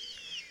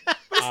 But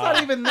it's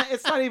not even that.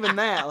 It's not even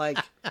that. Like,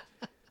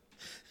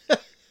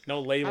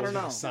 No labels I don't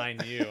gonna know. sign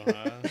you,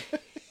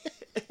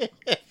 huh?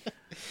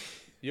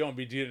 You won't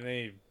be doing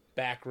any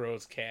back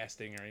roads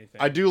casting or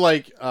anything. I do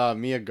like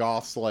Mia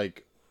Goth's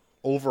like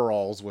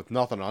overalls with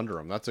nothing under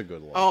them. That's a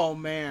good look. oh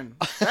man,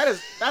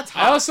 that's I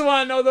hot. also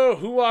want to know though,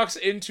 who walks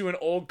into an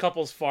old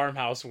couple's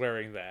farmhouse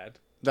wearing that?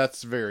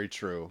 That's very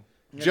true.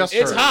 Just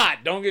It's her. hot.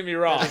 Don't get me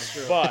wrong, is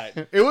true.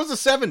 but It was the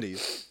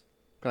 70s.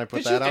 Can I put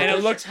Did that she- out? and there?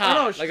 it looked I don't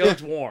know, hot. Like it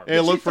looked warm. It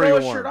Did looked she throw pretty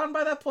a warm. shirt on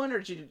by that point, or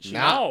did she?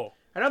 No,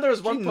 I know there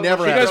was one point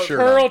never where had she a goes- shirt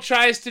Pearl on.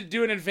 tries to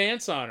do an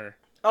advance on her.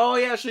 Oh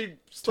yeah, she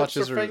slips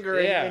Touches her her-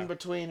 finger Yeah. in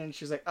between, and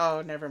she's like,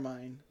 "Oh, never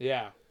mind."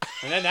 Yeah,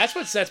 and then that's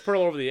what sets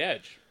Pearl over the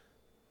edge.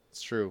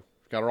 It's true.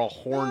 Got her all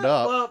horned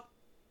up. Well,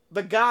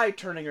 the guy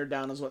turning her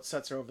down is what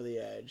sets her over the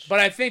edge. But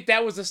I think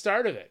that was the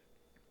start of it,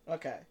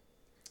 Okay.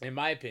 in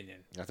my opinion.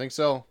 I think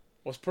so.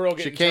 Was Pearl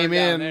She getting came turned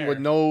down in there. with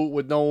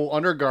no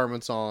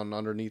undergarments on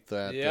underneath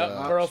that. Yep,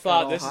 Pearl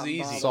thought this is hot and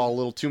easy. bothered. Saw a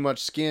little too much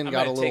skin. I'm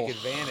got a gonna little take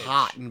advantage.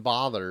 hot and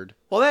bothered.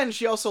 Well, then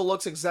she also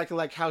looks exactly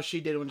like how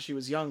she did when she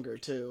was younger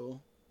too.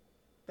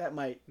 That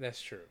might,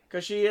 That's true.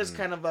 because she is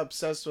kind of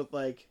obsessed with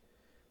like,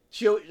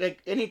 she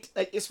like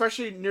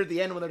especially near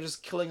the end when they're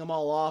just killing them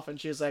all off, and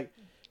she's like,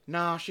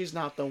 "No, she's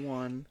not the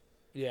one."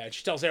 Yeah, and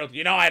she tells Harold,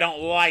 "You know I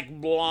don't like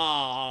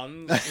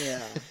blondes.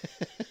 Yeah.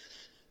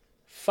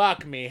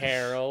 Fuck me,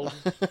 Harold.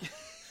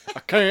 I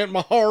can't.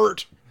 My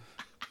heart.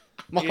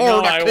 My You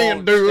heart. know I can't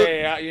won't do it.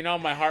 stay out. You know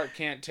my heart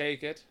can't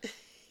take it."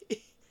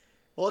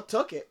 Well, it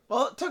took it.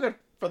 Well, it took it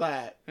for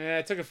that. Yeah,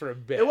 I took it for a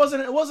bit. It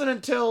wasn't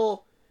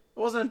until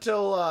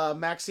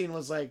Maxine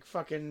was like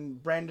fucking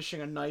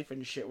brandishing a knife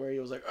and shit, where he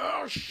was like,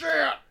 "Oh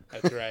shit."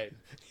 That's right.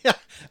 Yeah,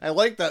 I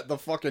like that the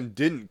fucking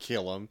didn't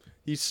kill him.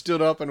 He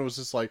stood up and was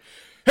just like,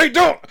 "Hey,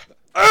 don't!"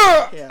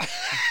 Ah! Yeah.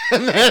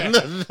 And then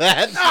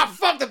that Ah,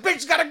 fuck! The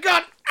bitch got a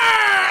gun.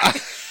 Ah!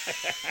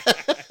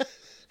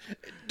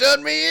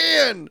 done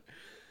me in.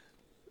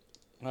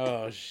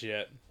 Oh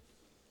shit.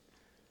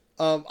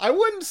 I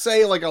wouldn't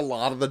say like a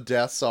lot of the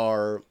deaths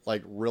are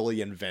like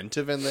really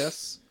inventive in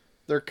this.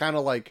 They're kind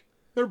of like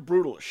They're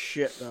brutal as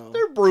shit, though.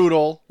 They're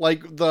brutal.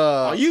 Like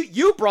the... Oh,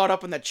 you brought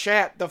up in the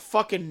chat the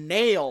fucking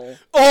nail.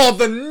 Oh,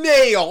 the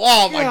nail!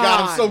 Oh my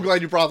god, I'm so God.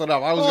 glad you brought that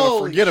up. I was going to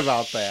Holy forget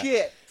about that.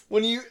 shit.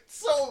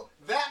 So,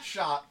 that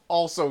shot,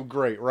 also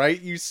great, right?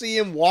 You see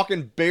him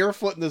walking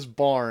barefoot in this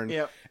barn.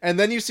 Yep. And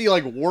then you see,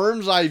 like,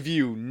 worm's eye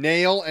view,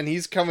 nail, and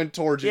he's coming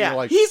towards you. Yeah, And you're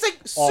like, he's like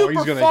oh, super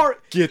he's gonna far.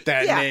 get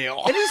that Yeah,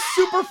 nail. and he's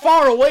super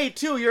far away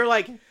too. You're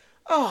like,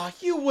 oh,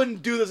 you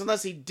wouldn't do this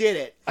unless he did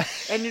it.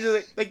 And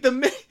you're like the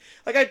minute,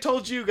 like I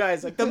told you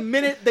guys, like the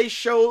minute they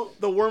show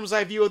the worm's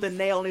eye view of the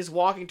nail and he's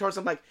walking towards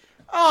him, like,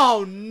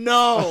 oh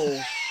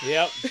no,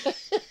 Yep.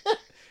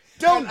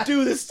 don't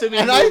do this to me.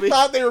 And movie. I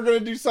thought they were going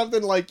to do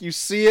something like you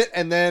see it,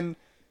 and then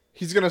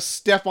he's going to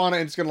step on it,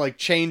 and it's going to, like,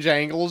 change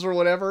angles or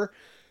whatever.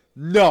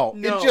 No,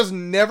 No. it just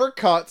never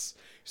cuts,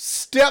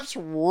 steps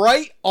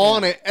right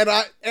on it,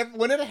 and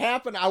when it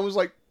happened, I was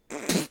like,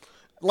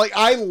 like,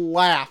 I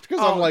laughed, because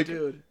I'm like,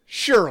 dude.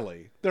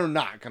 surely they're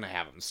not going to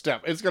have him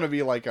step. It's going to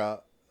be like you're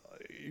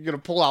going to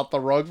pull out the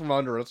rug from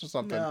under us or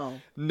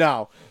something.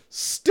 No.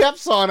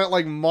 Steps on it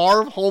like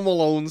Marv Home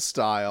Alone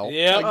style.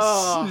 Yep.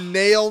 Like,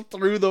 nail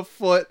through the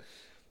foot.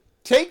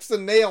 Takes the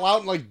nail out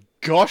and, like,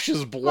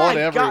 gushes blood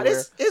My everywhere.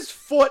 God, his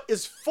foot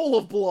is full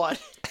of blood.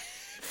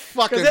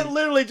 Fucking Because it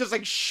literally just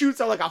like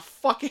shoots out like a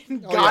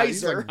fucking oh, yeah,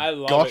 he's geyser. like I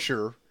love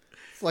gusher.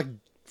 It's like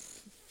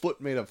foot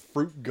made of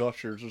fruit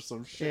gushers or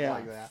some shit Yeah.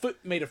 like that. Foot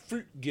made of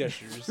fruit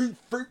gushers.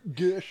 Fruit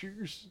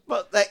gushers.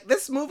 But like,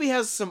 this movie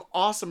has some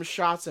awesome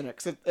shots in it.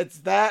 Cause it's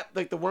that,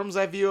 like the worm's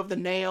eye view of the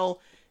nail.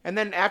 And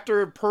then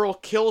after Pearl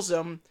kills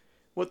him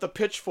with the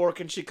pitchfork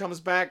and she comes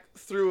back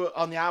through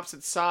on the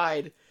opposite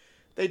side,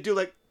 they do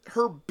like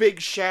her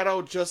big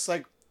shadow just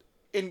like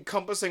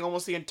encompassing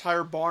almost the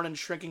entire barn and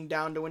shrinking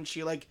down to when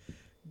she like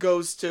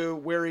goes to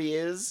where he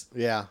is.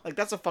 Yeah. Like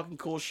that's a fucking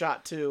cool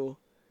shot too.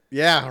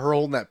 Yeah, her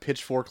holding that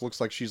pitchfork looks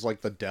like she's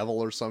like the devil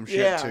or some shit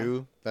Yeah.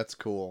 too. That's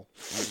cool.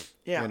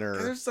 Yeah. In her-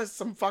 There's like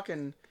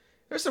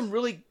there's some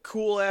really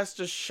cool ass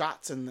just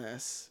shots in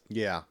this.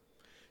 Yeah.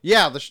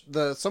 Yeah,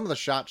 the some of the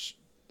shots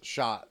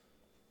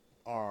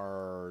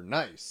are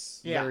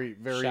nice. Yeah. Very,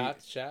 very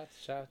Shots.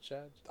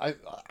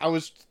 I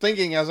was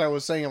thinking as I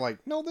was saying, like,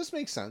 no, this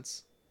makes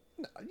sense.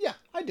 No, yeah,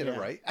 I did it Yeah.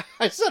 right.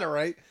 I said it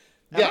right.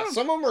 I Yeah, don't-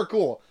 some of them are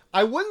cool.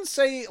 I wouldn't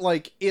say,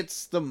 like,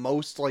 it's the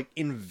most, like,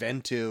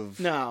 inventive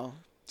No.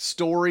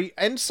 story.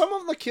 And some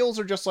of the kills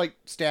are just, like,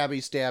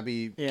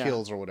 stabby Yeah.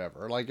 kills or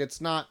whatever. Like,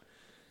 it's not...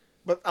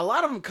 But a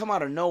lot of them come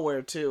out of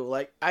nowhere too.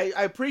 Like I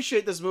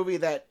appreciate this movie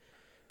that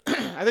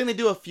I think they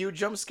do a few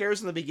jump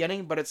scares in the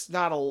beginning, but it's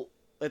not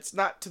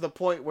to the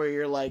point where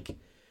you're like,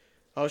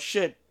 oh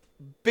shit,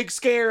 big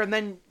scare and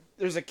then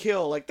there's a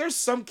kill. Like there's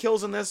some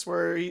kills in this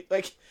where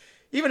like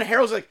even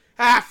Harold's like,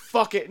 ah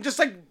fuck it, and just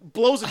like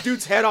blows a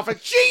dude's head off.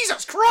 Like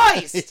Jesus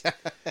Christ.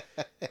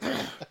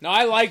 No,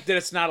 I like that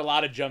it's not a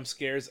lot of jump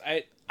scares.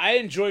 I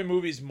enjoy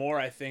movies more,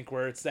 I think,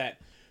 where it's that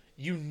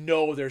you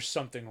know there's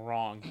something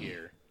wrong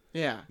here.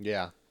 Yeah.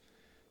 Yeah.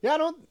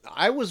 Yeah,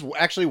 I was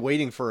actually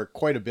waiting for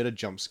quite a bit of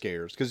jump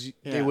scares, because Yeah.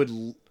 they would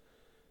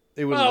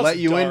Well, let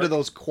it's you dark. into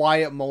those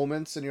quiet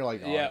moments, and you're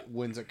like, oh, Yeah.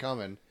 when's it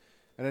coming?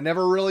 And it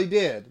never really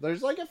did.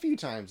 There's like a few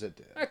times it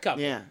did. A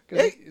couple. Yeah.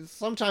 'Cause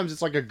sometimes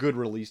it's like a good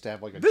release to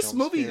have like a This jump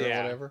movie- scare Yeah.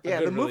 or whatever. Yeah,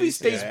 good the movie release,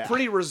 stays yeah.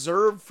 pretty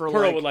reserved for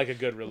Pearl like would like a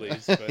good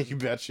release, but You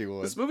bet you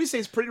would. this movie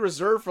stays pretty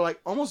reserved for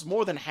like almost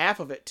more than half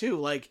of it too.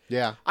 Like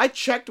Yeah. I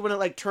checked when it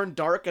like turned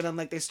dark and then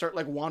like they start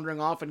like wandering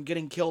off and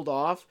getting killed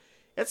off.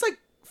 It's like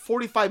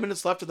 45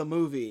 minutes left of the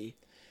movie.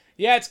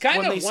 yeah, it's kind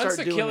When they of once start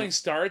the doing killing it.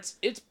 starts,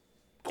 it's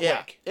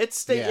Yeah, quick.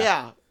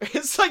 yeah.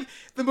 It's like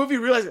the movie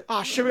realizes,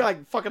 oh shit, we got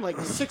like fucking like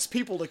 6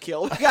 people to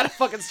kill. We gotta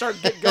fucking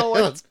get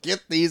going. Let's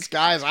get these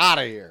guys out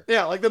of here.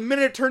 Yeah, like the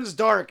minute it turns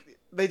dark,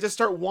 they just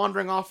start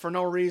wandering off for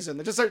no reason.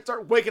 They just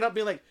start waking up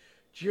being like,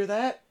 did you hear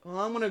that? Well,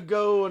 I'm gonna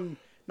go and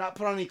not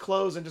put on any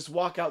clothes and just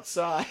walk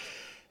outside.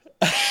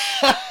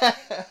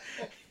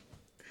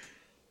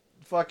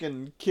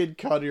 Fucking Kid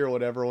Cudi or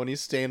whatever, when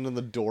he's standing in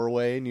the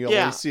doorway and you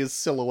Yeah. only see his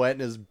silhouette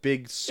and his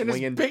big And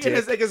swinging his, dick.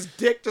 and his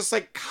dick just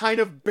like kind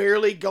of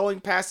barely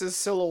going past his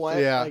silhouette.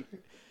 Yeah. Like,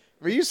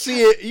 But you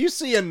see it, you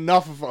see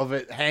enough of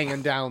it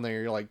hanging down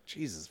there. You're like,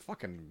 Jesus,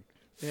 fucking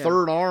Yeah.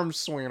 third arm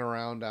swinging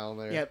around down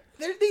there. yeah,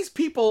 these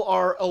people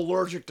are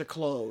allergic to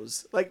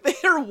clothes. Like,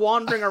 they're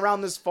wandering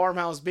around this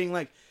farmhouse being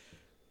like,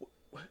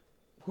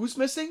 who's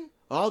missing?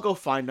 I'll go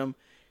find him.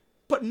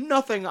 But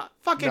nothing.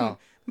 Fucking No.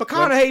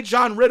 McConaughey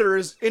John Ritter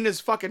is in his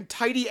fucking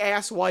tidy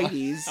ass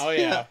whiteys. Oh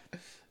yeah.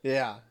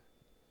 Yeah.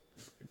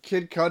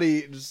 Kid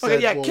Cudi just Okay,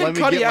 said, yeah, well, Kid let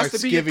me Cudi get my has to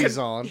be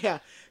skivvies on. Yeah,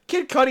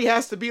 Kid Cudi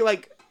has to be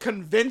like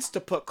convinced to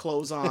put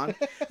clothes on.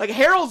 Like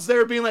Harold's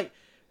there being like,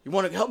 "You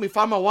want to help me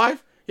find my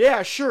wife?"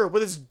 Yeah, sure.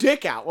 With his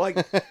dick out, like,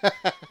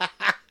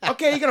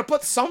 okay, you gonna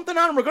put something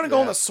on? We're gonna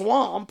go in the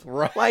swamp,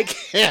 Right.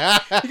 Like, Yeah.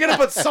 you gonna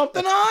put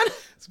something on?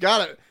 It's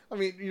gotta, I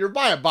mean, you're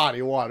by a body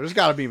of water. There's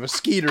gotta be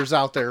mosquitoes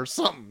out there or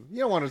something. You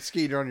don't want a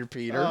mosquito on your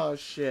Peter. Oh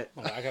shit!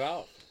 Knock it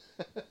out.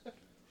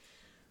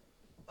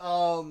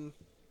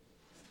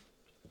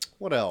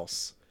 What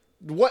else?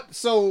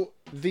 So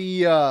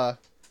the,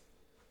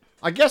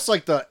 I guess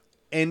like the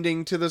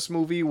ending to this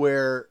movie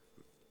where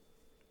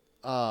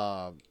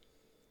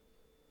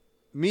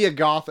Mia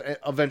Goth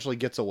eventually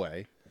gets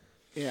away.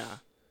 Yeah.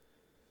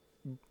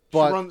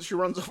 But She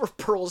runs over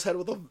Pearl's head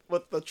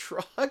with the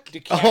truck.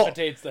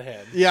 Decapitates the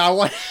head. yeah, I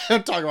want to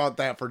talk about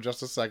that for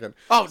just a second.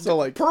 Oh, so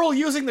like Pearl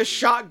using the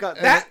shotgun.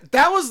 That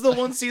was the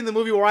one scene in the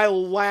movie where I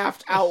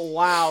laughed out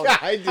loud. yeah,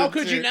 I did How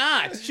could too. you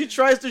not? She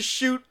tries to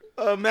shoot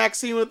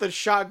Maxine with a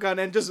shotgun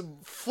and just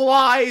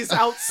flies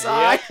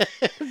outside.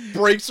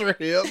 breaks her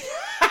hip?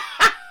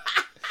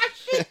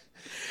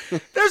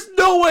 There's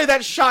no way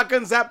that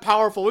shotgun's that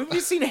powerful.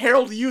 We've seen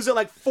Harold use it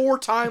like 4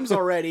 times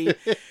already.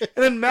 And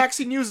then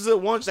Maxine uses it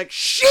once, like,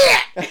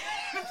 shit!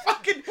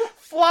 Fucking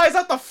flies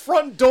out the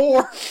front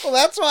door. Well,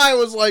 that's why I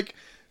was like,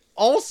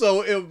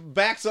 also, it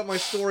backs up my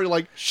story.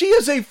 Like, she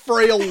is a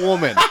frail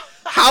woman.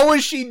 How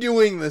is she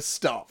doing this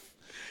stuff?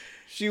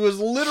 She was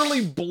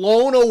literally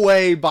blown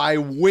away by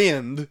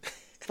wind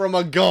from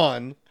a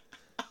gun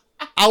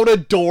out a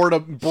door to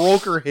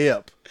broke her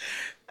hip.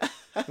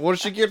 What did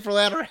she get for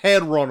that? Her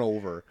head run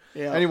over.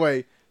 Yeah.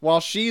 Anyway, while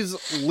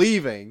she's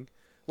leaving,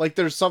 like,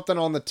 there's something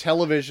on the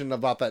television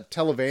about that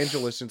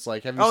televangelist. It's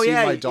like, have you seen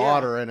my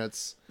daughter? And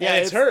it's... Yeah,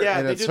 it's her. Yeah,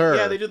 And they it's do, her.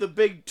 Yeah, they do the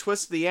big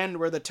twist at the end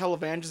where the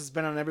televangelist has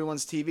been on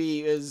everyone's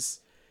TV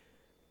is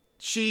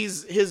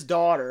she's his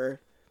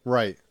daughter.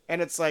 Right.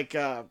 And it's like,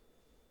 I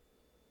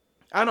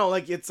don't know,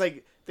 like, it's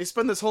like, they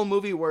spend this whole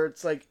movie where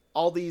it's like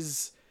all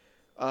these,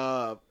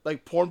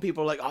 like, porn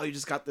people are like, oh, you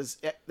just got this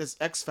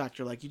X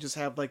factor, like, you just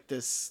have, like,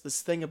 this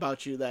thing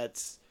about you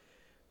that's,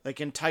 like,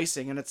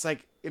 enticing, and it's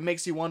like, it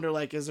makes you wonder,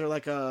 like, is there,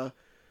 like, a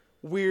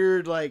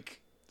weird,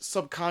 like,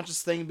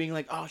 subconscious thing being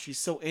like, oh, she's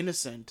so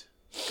innocent,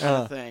 kind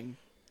of thing.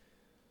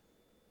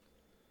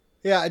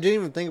 Yeah, I didn't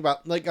even think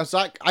about, like,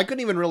 I couldn't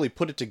even really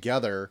put it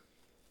together,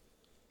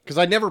 because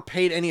I never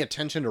paid any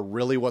attention to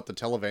really what the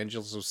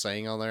televangelist was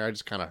saying on there. I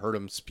just kind of heard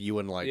him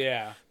spewing, like,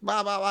 Yeah.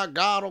 blah, blah, blah,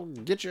 God will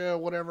get you,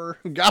 whatever.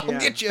 God will Yeah.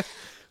 get you.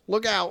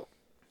 Look out.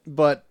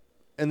 But,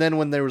 and then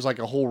when there was, like,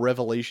 a whole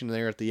revelation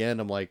there at the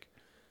end, I'm like,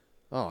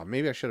 oh,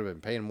 maybe I should have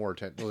been paying more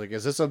attention. Like,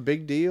 is this a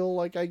big deal?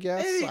 Like, I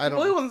guess? I don't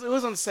know. It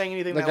wasn't saying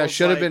anything Like, that I was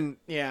should have like- been,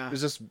 Yeah.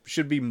 is this,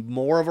 should be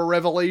more of a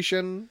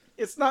revelation?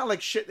 It's not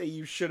like shit that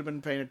you should have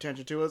been paying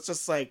attention to. It's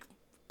just like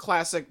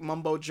classic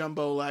mumbo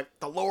jumbo, like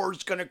the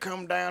Lord's gonna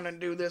come down and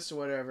do this or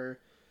whatever.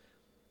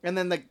 And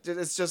then like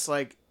it's just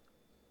like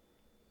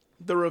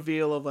the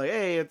reveal of like,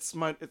 hey, it's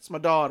my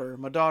daughter.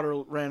 My daughter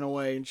ran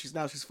away and she's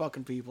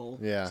fucking people.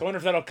 Yeah. So I wonder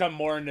if that'll come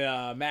more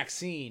into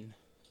Maxine.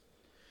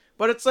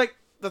 But it's like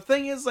the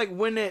thing is like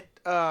when it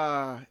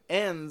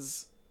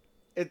ends,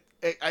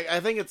 I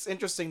think it's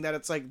interesting that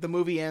it's like the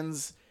movie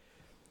ends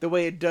the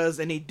way it does,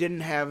 and he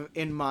didn't have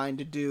in mind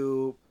to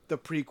do the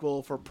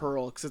prequel for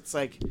Pearl, because it's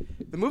like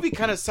the movie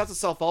kind of sets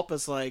itself up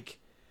as like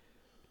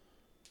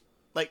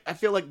I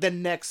feel like the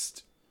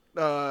next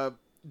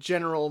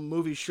general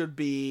movie should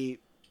be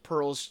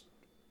Pearl's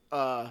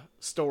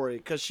story,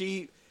 because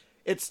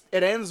it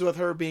ends with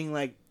her being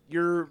like,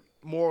 you're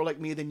more like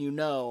me than you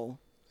know,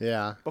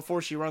 Yeah.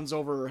 before she runs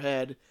over her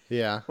head,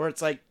 Yeah. where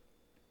it's like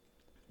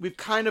we've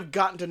kind of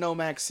gotten to know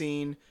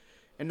Maxine,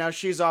 and now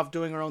she's off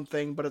doing her own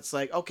thing, but it's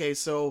like, okay,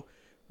 so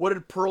what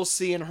did Pearl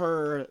see in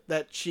her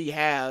that she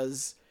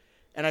has?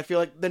 And I feel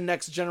like the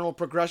next general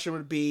progression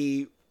would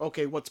be,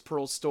 okay, what's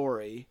Pearl's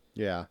story?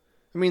 Yeah.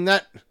 I mean,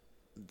 that...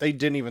 They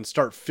didn't even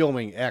start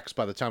filming X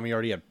by the time he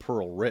already had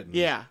Pearl written.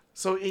 Yeah.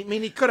 So, I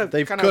mean, he could have...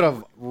 They could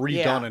have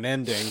redone an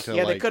ending to,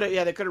 yeah, like...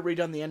 they could have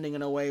redone the ending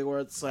in a way where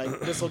it's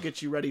like, this will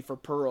get you ready for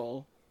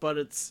Pearl. But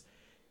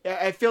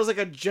it feels like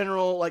a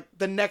general, like,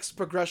 the next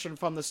progression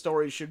from the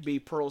story should be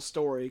Pearl's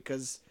story,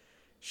 because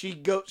she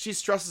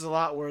stresses a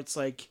lot where it's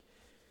like,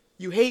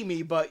 you hate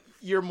me, but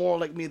you're more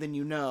like me than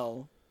you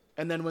know.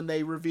 And then when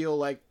they reveal,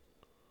 like,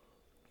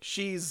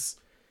 she's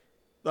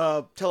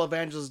the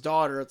televangelist's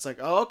daughter, it's like,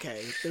 oh,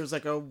 okay,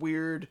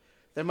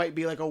 there might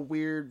be like a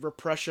weird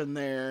repression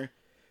there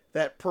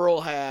that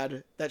Pearl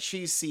had that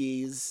she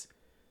sees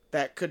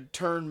that could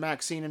turn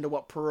Maxine into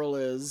what Pearl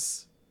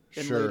is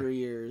in later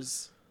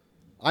years.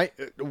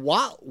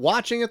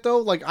 Watching it though,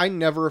 like, I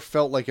never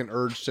felt like an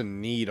urge to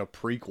need a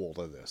prequel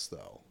to this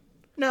though.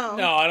 No,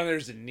 I don't think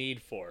there's a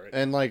need for it.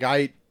 And like,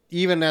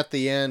 even at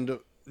the end,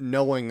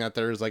 knowing that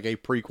there's like a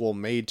prequel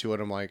made to it,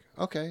 I'm like,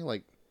 okay,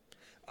 like,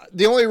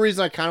 the only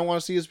reason I kind of want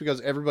to see is because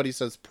everybody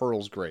says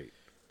Pearl's great.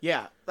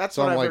 Yeah, that's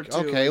So what I'm I've like, heard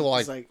too. okay, well,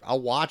 It's like,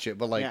 I'll watch it,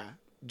 but like, yeah.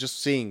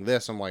 just seeing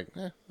this, I'm like,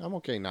 I'm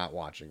okay not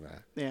watching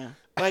that. Yeah,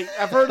 like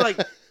I've heard like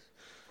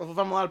from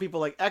a lot of people,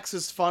 like X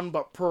is fun,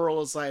 but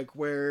Pearl is like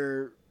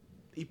where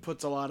he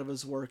puts a lot of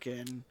his work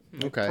in.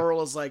 Like, Okay.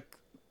 Pearl is like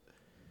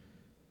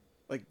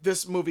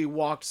this movie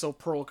walked so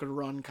Pearl could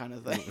run, kind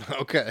of thing.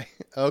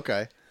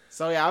 Okay.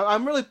 So yeah,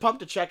 I'm really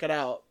pumped to check it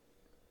out,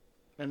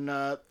 and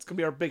it's gonna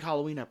be our big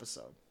Halloween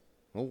episode.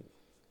 Oh,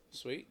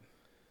 Sweet.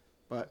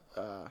 But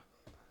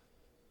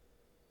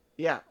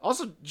yeah.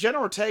 Also, Jenna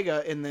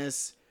Ortega in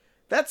this,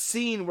 that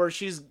scene where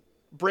she's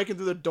breaking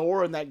through the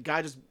door and that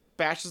guy just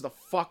bashes the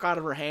fuck out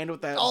of her hand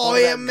with that. oh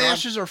with yeah, that gun.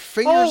 mashes her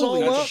fingers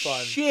Holy all That's up.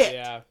 fun. shit.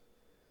 Yeah.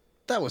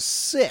 That was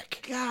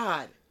sick.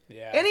 God.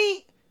 Yeah.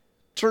 Any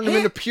Turn them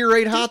into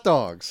pureed hot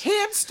dogs.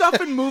 hand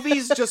stuff in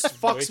movies just Wait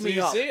fucks till me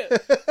you up. see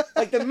it.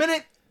 Like the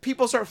minute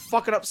people start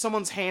fucking up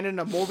someone's hand in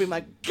a movie, I'm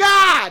like,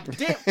 God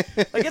damn!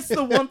 Like it's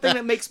the one thing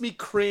that makes me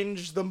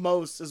cringe the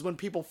most is when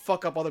people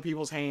fuck up other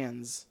people's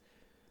hands.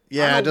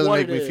 Yeah, I it don't know doesn't what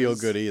make me it feel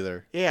is. good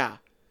either. Yeah.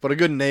 But a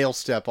good nail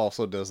step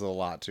also does a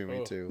lot to me,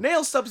 Oh. too.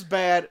 Nail stuff's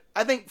bad.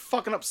 I think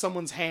fucking up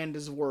someone's hand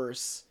is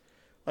worse.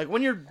 Like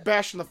when you're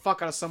bashing the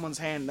fuck out of someone's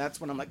hand,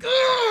 that's when I'm like,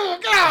 oh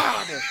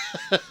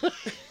God!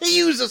 He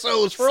uses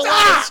those for a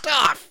lot of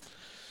stuff.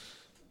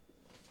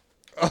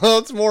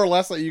 It's more or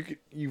less like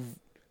you've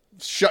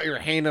shut your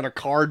hand in a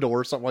car door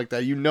or something like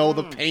that. You know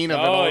the pain of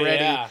it Oh,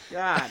 already. yeah.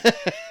 God.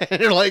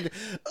 And you're like,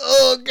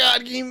 oh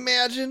God, can you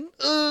imagine?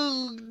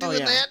 Oh, doing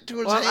yeah. that to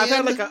his Well, hand.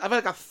 I've had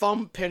like a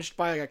thumb pinched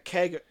by like a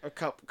keg a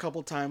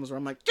couple times where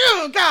I'm like,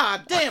 oh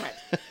God, damn it,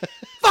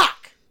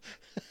 fuck.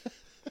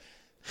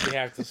 You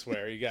have to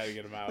swear. You gotta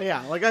get them out.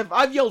 Yeah, like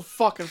I've yelled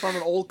fuck in front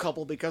of an old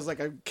couple because like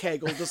a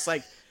keg will just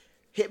like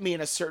hit me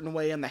in a certain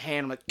way in the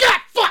hand. I'm like, God,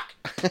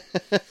 fuck.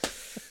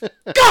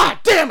 God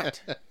damn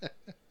it!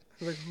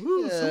 I'm like,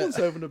 ooh, someone's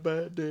having a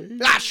bad day.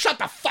 Ah, shut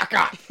the fuck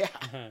up.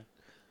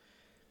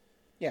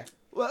 Yeah.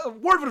 Well, a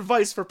word of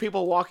advice for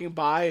people walking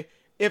by: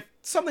 if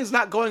something's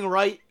not going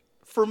right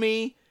for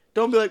me,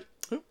 don't be like,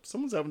 oh,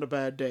 someone's having a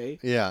bad day,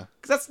 Yeah.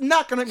 because that's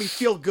not gonna make me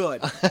feel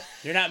good.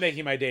 You're not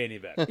making my day any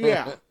better.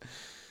 Yeah.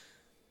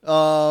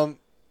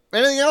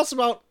 Anything else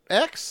about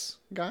X,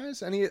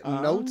 guys? Any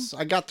notes?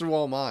 I got through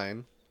all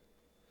mine.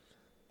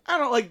 I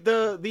don't like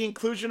the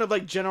inclusion of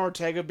like Jenna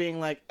Ortega being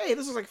like, hey,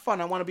 this is like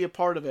fun, I want to be a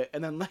part of it,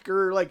 and then like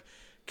her like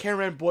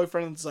cameraman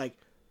boyfriend's like,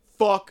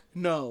 fuck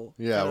no.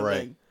 Yeah, kind of right.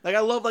 thing. Like I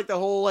love like the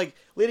whole like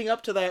leading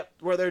up to that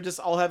where they're just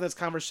all having this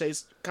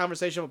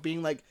conversation of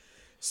being like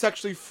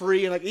sexually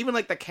free, and like even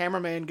like the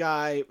cameraman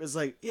guy is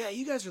like, yeah,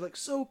 you guys are like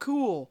so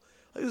cool,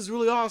 like this is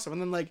really awesome,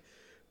 and then like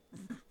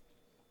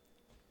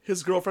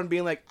his girlfriend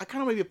being like, I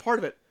kind of want to be a part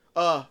of it.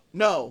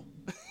 No.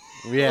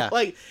 Yeah.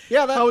 Like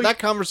Yeah, how he- that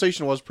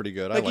conversation was pretty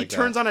good. like I like he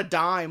turns on a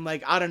dime,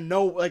 like out of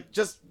no, like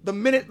just the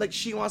minute like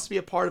she wants to be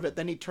a part of it,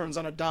 then he turns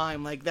on a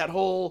dime. Like that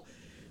whole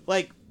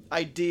like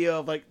idea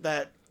of like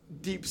that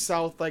deep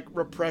south like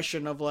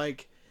repression of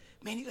like,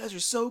 man, you guys are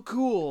so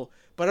cool,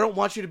 but I don't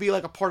want you to be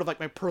like a part of like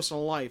my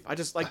personal life. I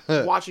just like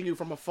watching you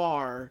from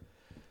afar.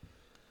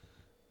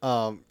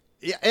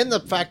 Yeah, and the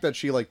fact that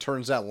she like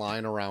turns that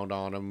line around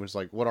on him was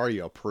like, "What are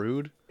you, a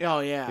prude?" Oh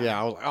yeah. Yeah,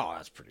 I was like, "Oh,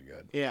 that's pretty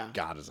good." Yeah.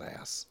 Got his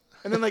ass.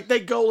 And then like they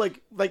go like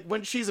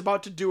when she's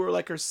about to do her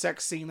like her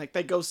sex scene, like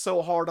they go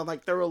so hard on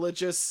like the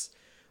religious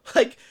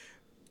like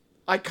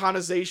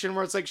iconization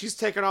where it's like she's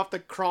taking off the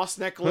cross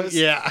necklace.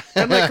 Yeah,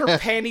 And like her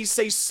panties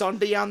say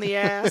Sunday on the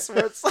ass,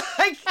 where it's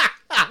like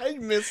I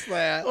missed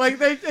that. like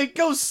they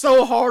go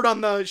so hard on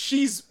the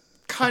she's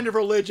kind of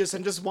religious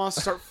and just wants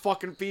to start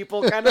fucking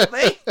people kind of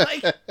thing.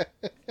 Like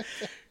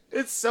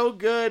it's so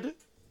good.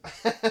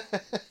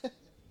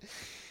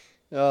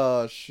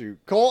 Oh shoot,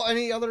 Cole.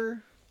 Any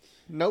other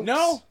notes?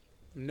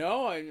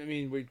 No. I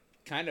mean, we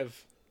kind of.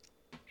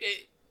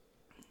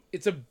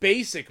 It's a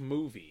basic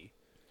movie.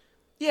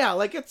 Yeah,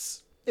 like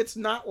it's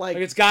not like,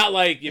 Like it's got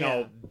like you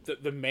know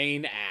the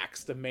main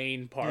acts, the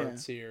main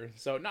parts here.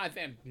 So no, I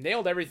think I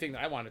nailed everything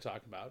that I want to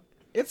talk about.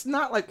 it's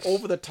not like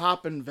over the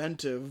top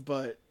inventive,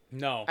 but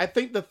No. I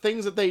think the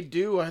things that they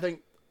do, I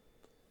think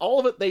all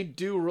of it they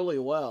do really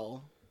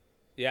well.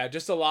 Yeah,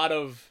 just a lot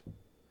of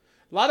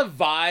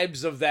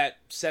vibes of that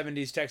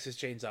 70s Texas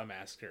Chainsaw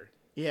Massacre.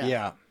 Yeah.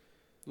 Yeah.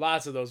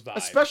 Lots of those vibes.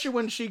 Especially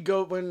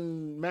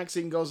when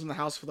Maxine goes in the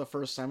house for the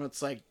first time,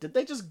 it's like, did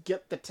they just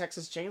get the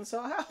Texas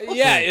Chainsaw house?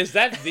 Yeah, is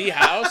that the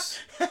house?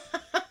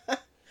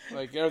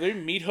 Like, are there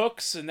meat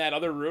hooks in that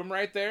other room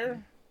right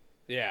there?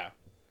 Yeah.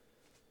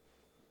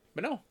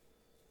 But no.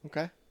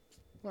 Okay.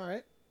 All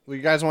right. Well,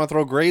 you guys want to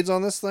throw grades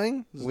on this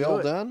thing? We do all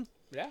it. done?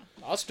 Yeah,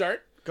 I'll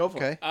start. Go for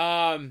it.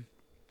 Okay.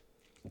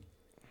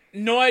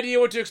 No idea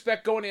what to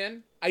expect going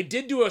in. I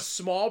did do a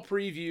small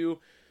preview,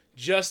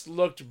 just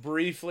looked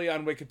briefly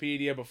on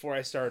Wikipedia before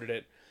I started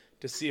it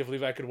to see if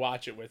Levi could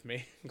watch it with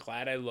me.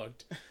 Glad I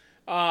looked.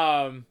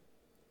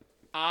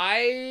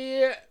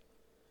 I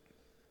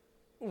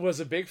was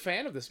a big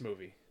fan of this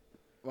movie.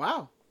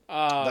 Wow.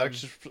 That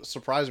actually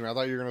surprised me. I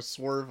thought you were going to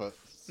swerve it.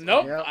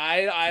 Nope. Yep.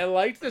 I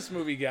liked this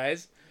movie,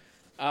 guys.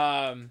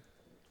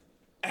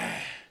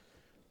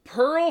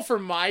 Pearl, for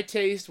my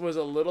taste, was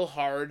a little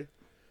hard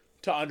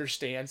to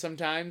understand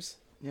sometimes.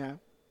 Yeah.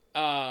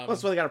 Well,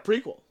 that's why they got a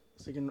prequel,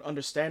 so you can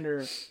understand her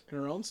in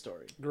her own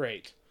story.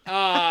 Great.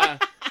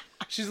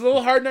 She's a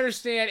little hard to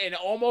understand and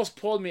almost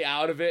pulled me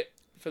out of it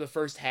for the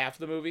first half of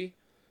the movie.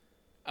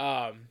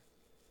 I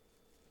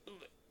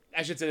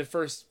should say the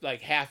first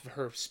like half of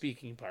her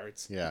speaking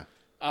parts. Yeah.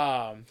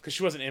 Because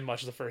she wasn't in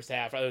much of the first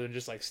half other than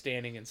just like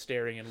standing and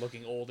staring and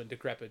looking old and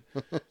decrepit.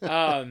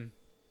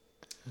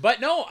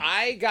 But no,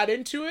 I got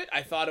into it.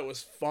 I thought it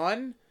was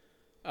fun.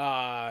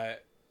 I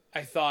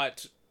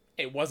thought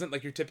it wasn't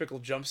like your typical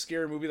jump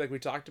scare movie like we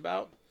talked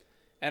about.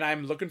 And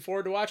I'm looking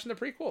forward to watching the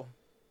prequel.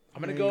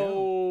 I'm going to There you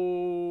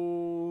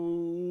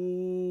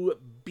go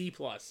B+.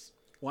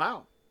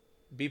 Wow.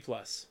 B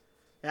plus.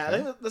 Yeah, I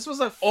think this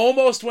was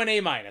Almost went A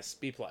minus.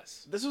 B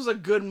plus. this was a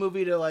good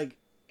movie to like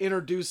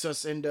introduce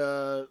us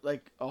into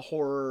like a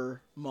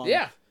horror month.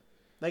 Yeah.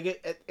 Like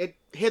it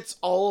hits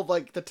all of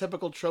like the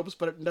typical tropes,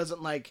 but it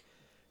doesn't like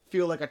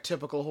feel like a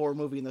typical horror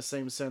movie in the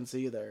same sense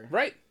either.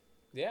 Right.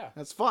 Yeah.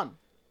 That's fun.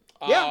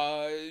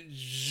 Yeah.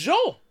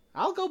 Joel.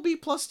 I'll go B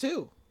plus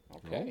too.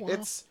 Okay. Oh, wow.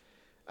 It's,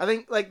 I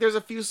think like there's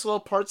a few slow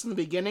parts in the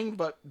beginning,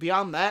 but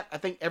beyond that, I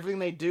think everything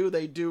they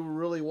do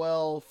really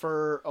well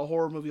for a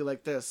horror movie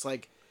like this.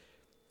 Like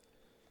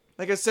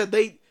I said,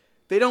 they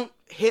don't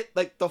hit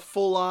like the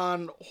full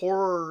on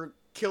horror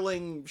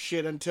killing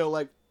shit until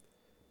like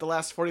the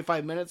last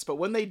 45 minutes, but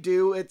when they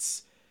do,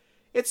 it's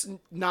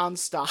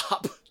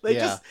nonstop.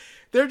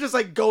 They're just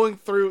like going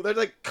through, they're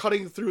like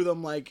cutting through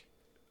them like,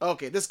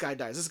 okay, this guy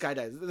dies,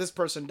 this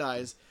person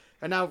dies,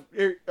 and now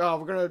we're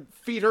gonna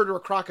feed her to a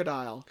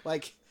crocodile.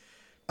 Like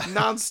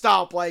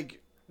nonstop like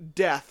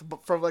death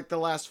for like the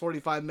last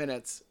 45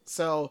 minutes.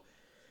 So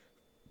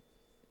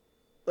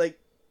like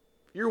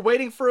you're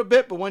waiting for a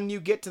bit, but when you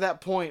get to that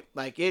point,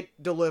 like it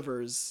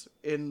delivers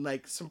in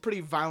like some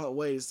pretty violent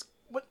ways.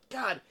 What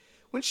God,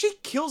 when she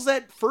kills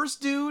that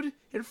first dude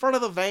in front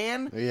of the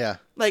van, Yeah.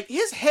 like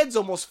his head's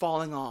almost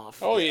falling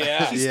off. Oh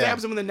yeah. She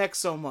stabs him in the neck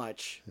so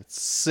much.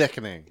 It's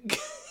sickening.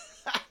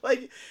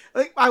 like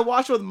I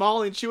watched with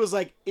Molly and she was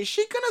like, "Is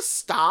she gonna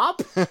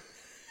stop?"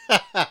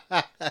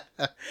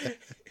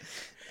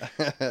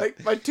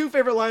 Like my two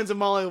favorite lines of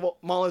Molly's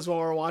when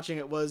we were watching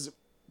it was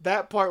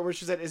that part where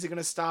she said, "Is he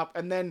gonna stop?"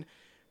 And then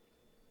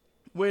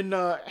when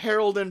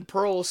Harold and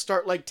Pearl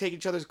start like taking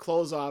each other's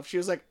clothes off, she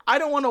was like, "I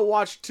don't want to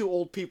watch two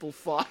old people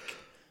fuck."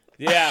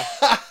 Yeah.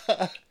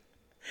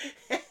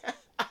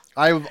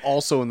 I'm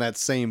also in that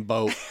same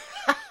boat.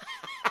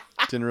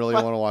 Didn't really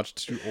want to watch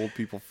two old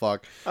people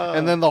fuck.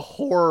 And then the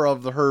horror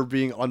of her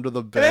being under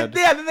the bed.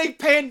 Then they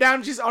pan down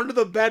and she's under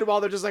the bed while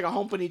they're just like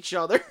humping each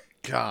other.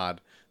 God.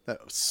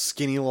 That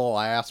skinny little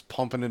ass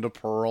pumping into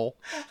Pearl.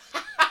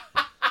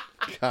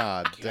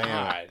 God damn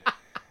it. God.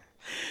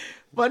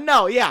 But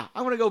no, yeah,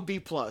 I'm gonna go B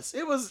plus.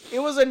 It was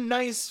a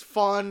nice,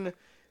 fun,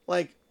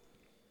 like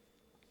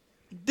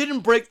didn't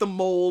break the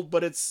mold,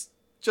 but it's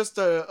just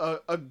a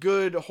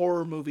good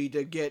horror movie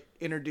to get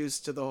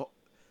introduced to the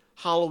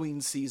Halloween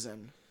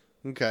season.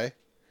 Okay.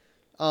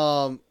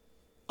 I'm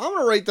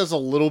gonna rate this a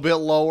little bit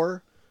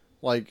lower.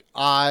 Like,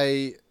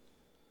 I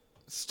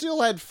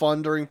still had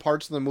fun during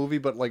parts of the movie,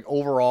 but like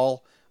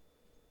overall,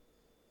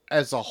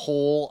 as a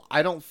whole,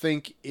 I don't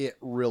think it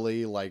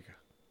really like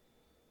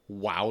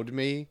wowed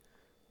me.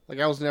 Like,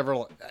 I was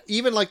never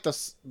even like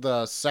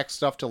the sex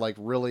stuff to like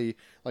really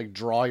like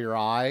draw your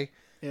eye.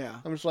 Yeah.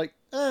 I'm just like,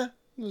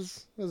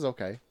 this is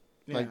okay.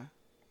 Yeah. Like,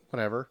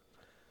 whatever.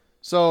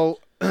 So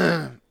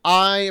I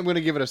am gonna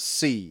give it a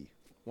C.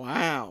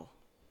 Wow.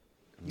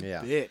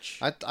 Yeah.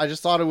 Bitch. I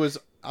just thought it was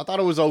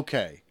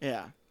okay.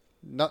 Yeah.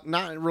 Not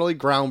really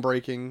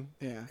groundbreaking.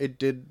 Yeah. It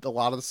did a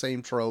lot of the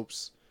same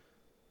tropes.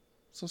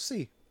 So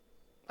C.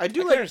 I I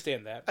do can like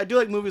understand that. I do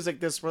like movies like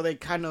this where they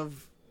kind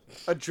of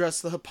address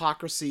the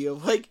hypocrisy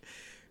of like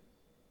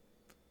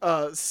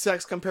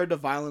sex compared to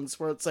violence,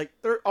 where it's like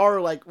there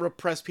are like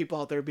repressed people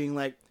out there being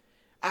like,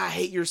 "I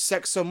hate your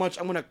sex so much,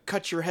 I'm gonna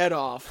cut your head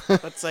off."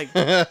 That's like,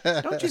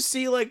 don't you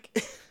see? Like,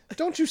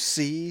 Don't you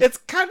see? it's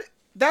kind of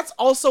that's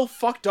also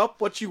fucked up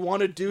what you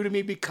want to do to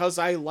me because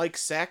I like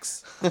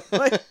sex.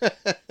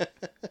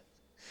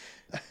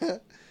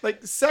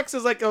 Like sex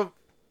is like a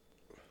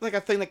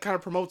thing that kind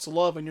of promotes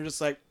love, and you're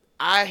just like,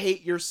 I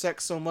hate your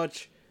sex so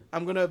much,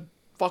 I'm gonna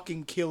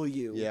fucking kill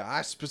you. Yeah,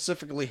 I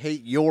specifically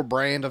hate your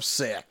brand of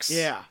sex.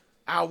 Yeah.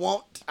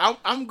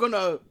 I'm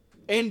gonna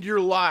end your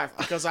life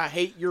because I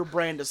hate your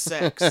brand of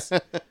sex.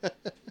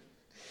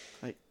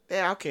 Like,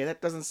 yeah, okay,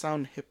 that doesn't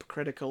sound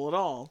hypocritical at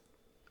all.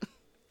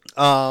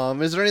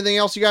 Is there anything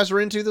else you guys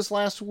were into this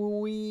last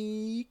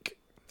week?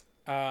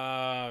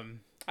 I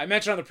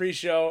mentioned on the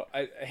pre-show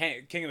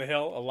King of the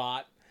Hill a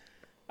lot.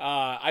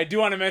 I do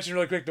want to mention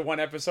really quick the one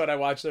episode I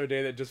watched the other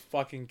day that just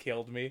fucking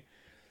killed me.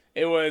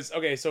 It was,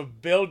 okay, so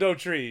Bill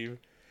Dauterive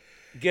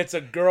gets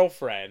a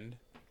girlfriend,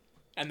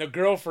 and the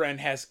girlfriend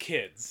has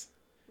kids.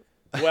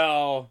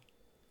 Well,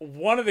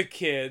 one of the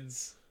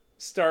kids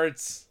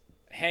starts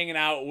hanging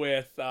out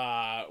with,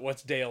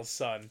 what's Dale's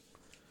son?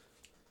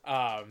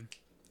 John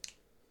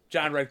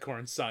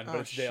Redcorn's son,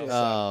 but it's Dale's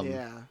son.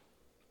 Yeah.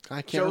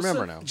 I can't Joseph?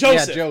 remember now.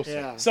 Joseph. Yeah, Joseph.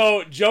 Yeah.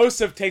 So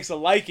Joseph takes a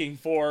liking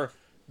for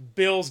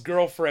Bill's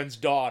girlfriend's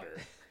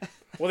daughter.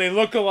 Well, they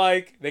look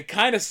alike. They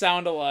kind of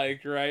sound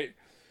alike, right?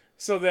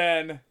 So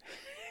then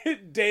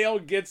Dale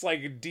gets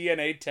like a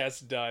DNA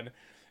test done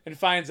and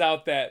finds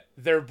out that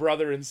they're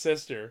brother and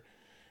sister.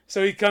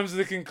 So he comes to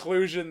the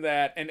conclusion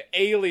that an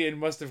alien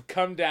must have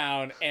come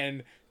down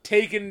and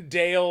taken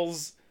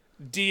Dale's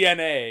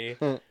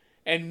DNA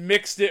and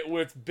mixed it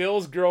with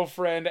Bill's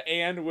girlfriend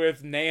and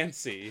with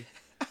Nancy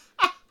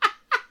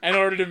in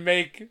order to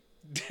make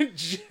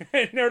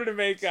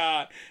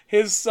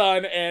his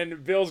son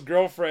and Bill's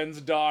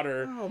girlfriend's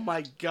daughter. Oh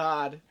my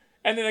god.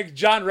 And then like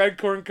John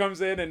Redcorn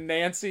comes in and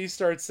Nancy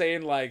starts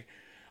saying like,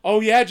 "Oh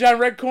yeah, John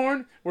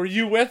Redcorn, were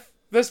you with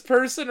this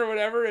person or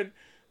whatever, and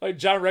like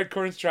John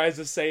Redcorn tries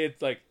to say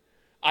it's like,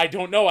 I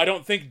don't know. I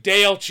don't think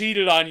Dale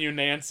cheated on you,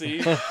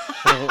 Nancy. They're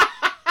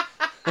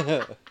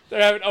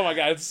having, oh my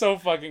god, it's so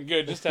fucking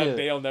good. Just how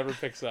Dale never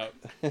picks up.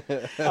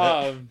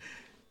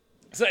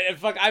 So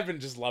fuck, I've been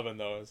just loving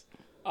those.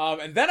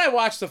 And then I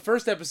watched the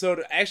first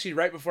episode, actually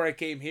right before I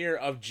came here,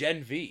 of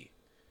Gen V.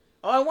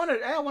 Oh, I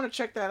want to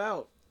check that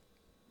out.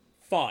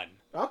 Fun.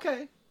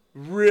 Okay.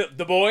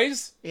 The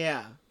boys.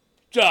 Yeah.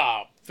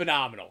 Job.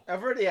 Phenomenal.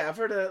 I've heard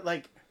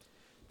like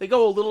they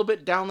go a little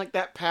bit down like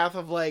that path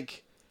of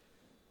like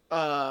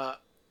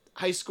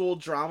high school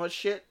drama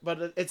shit,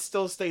 but it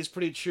still stays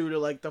pretty true to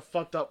like the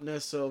fucked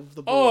upness of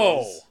the boys.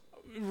 Oh,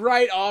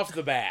 right off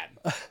the bat.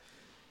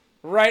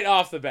 Right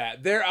off the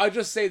bat. I'll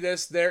just say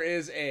this, there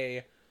is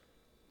a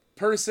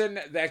person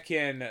that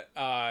can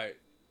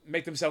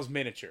make themselves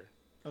miniature.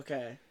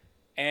 Okay.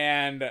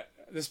 And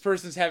this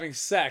person's having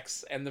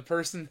sex, and the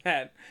person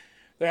that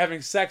they're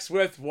having sex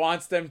with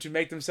wants them to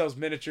make themselves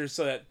miniature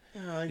so that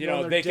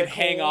they can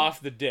hang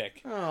off the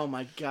dick. Oh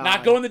my god!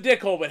 Not go in the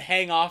dick hole, but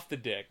hang off the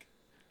dick.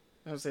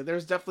 I would say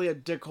there's definitely a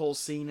dick hole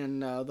scene in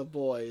The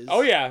Boys.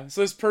 Oh yeah,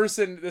 so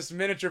this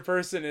miniature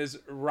person is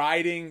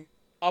riding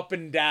up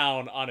and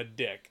down on a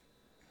dick.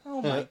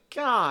 Oh my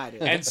god!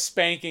 And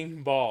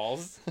spanking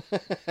balls.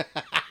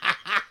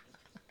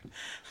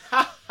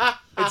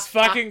 It's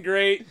fucking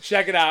great.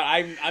 Check it out.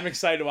 I'm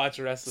excited to watch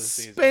the rest of the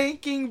season.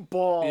 Spanking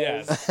balls.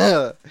 Yes.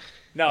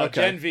 No,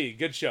 Okay. Gen V,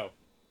 good show.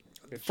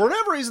 For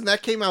whatever reason,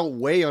 that came out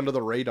way under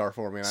the radar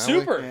for me.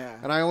 Super.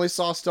 And I only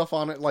saw stuff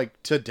on it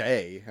like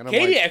today. And I'm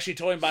Katie like, actually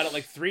told me about it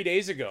like 3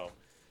 days ago.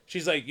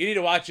 She's like, you need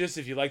to watch this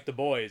if you like The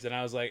Boys. And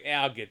I was like,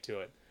 yeah, I'll get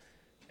to it.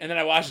 And then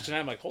I watched it tonight.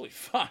 I'm like, holy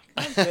fuck.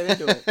 Get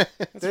into it. Did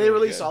they really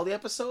release good. all the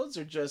episodes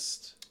or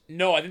just?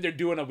 No, I think they're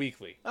doing a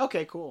weekly.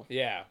 Okay, cool.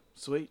 Yeah.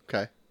 Sweet.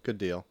 okay, good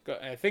deal.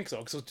 I think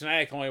so. So tonight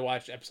I can only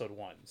watch episode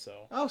 1. So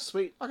Oh,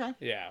 sweet. Okay.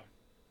 yeah.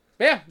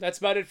 But yeah, that's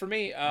about it for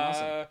me.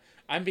 Awesome.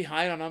 I'm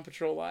behind on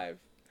Patrol Live.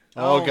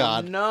 Oh,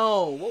 God.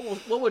 No.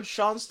 What would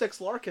Sean Sticks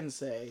Larkin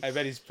say? I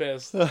bet he's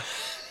pissed.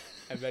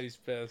 I bet he's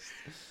pissed.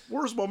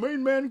 Where's my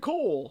main man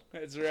Cole?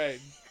 That's right.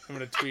 I'm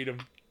gonna tweet him.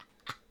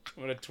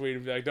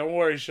 Be like, don't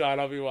worry, Sean,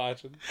 I'll be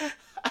watching. Troy,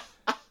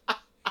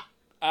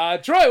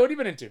 what have you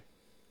been into?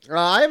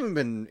 I haven't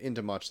been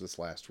into much this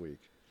last week.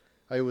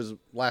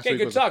 Last Okay, week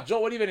good was talk.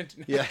 Joel, what have you been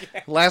into? yeah.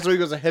 Last week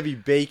was a heavy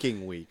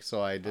baking week,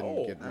 so I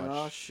didn't get much.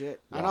 Oh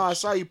shit! I know. I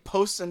saw you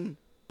posting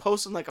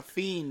like a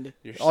fiend,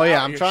 You're Oh,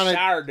 yeah, I'm trying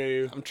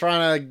to. I'm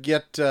trying to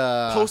get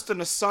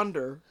posting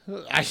asunder.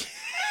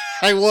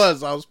 I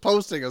was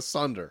posting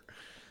asunder.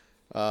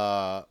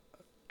 Trying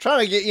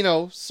to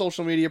get,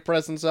 social media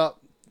presence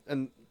up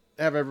and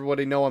have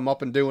everybody know I'm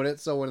up and doing it,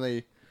 so when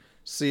they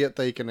see it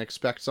they can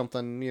expect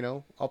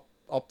something,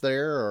 up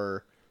there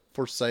or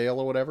for sale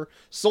or whatever.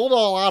 Sold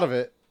all out of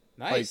it.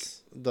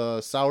 Nice. Like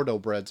the sourdough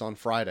breads on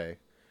Friday.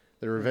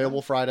 They were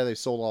available Friday, they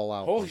sold all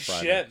out on Holy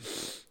Friday.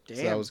 shit. Damn.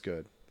 So that was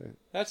good.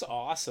 That's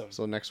awesome.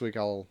 So next week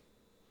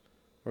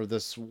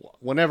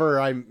whenever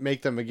I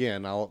make them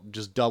again, I'll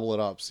just double it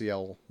up, see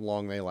how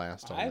long they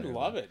last. I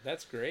love it.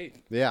 That's great.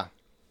 Yeah.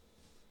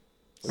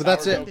 But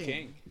that's Sourdough it.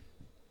 King.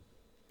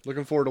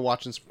 Looking forward to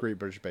watching some Great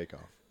British Bake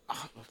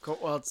Off.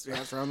 Well, it's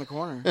around the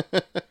corner.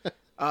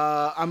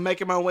 I'm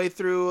making my way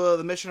through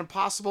the Mission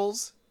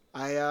Impossibles.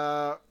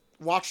 I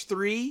watched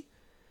 3.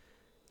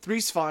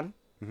 3's fun.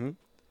 Mhm.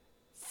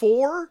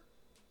 4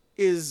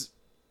 is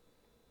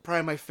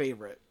probably my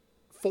favorite.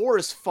 4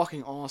 is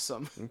fucking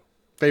awesome.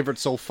 Favorite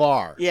so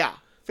far. Yeah,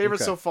 favorite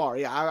Okay. so far.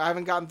 Yeah, I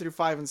haven't gotten through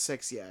 5 and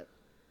 6 yet.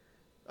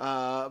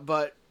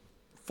 But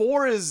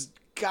 4 is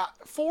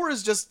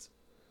just.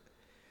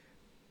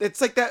 It's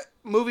like that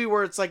movie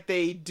where it's like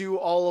they do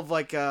all of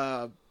like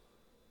where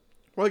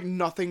like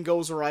nothing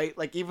goes right.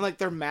 Like even like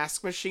their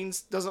mask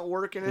machines doesn't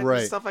work in it Right.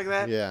 and stuff like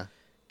that. Yeah.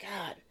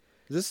 God.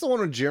 Is this the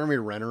one with Jeremy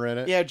Renner in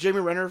it? Yeah,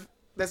 Jamie Renner.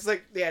 That's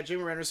like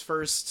Jamie Renner's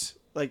first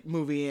like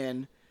movie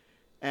in,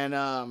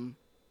 and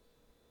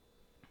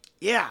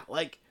yeah,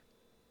 like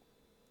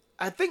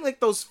I think like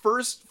those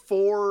first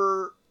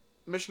 4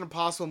 Mission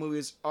Impossible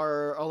movies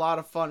are a lot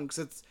of fun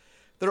because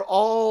they're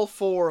all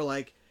 4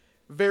 like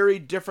very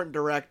different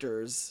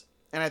directors,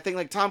 and I think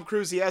like Tom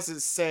Cruise, he has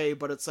his say,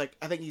 but it's like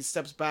I think he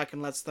steps back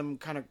and lets them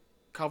kind of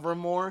cover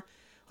more.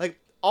 Like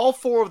all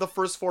 4 of the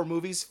first 4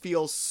 movies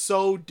feel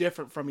so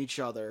different from each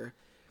other,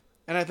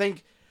 and I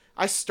think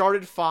I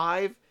started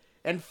 5,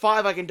 and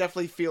 5 I can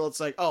definitely feel it's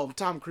like, oh,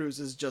 Tom Cruise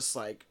is just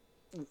like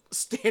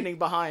standing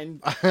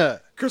behind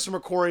Christopher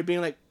McQuarrie being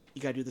like,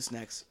 you gotta do this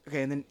next.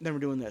 Okay, and then we're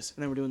doing this,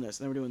 and then we're doing this,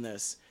 and then we're doing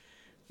this.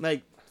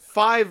 Like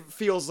 5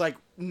 feels like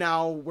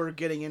now we're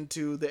getting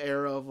into the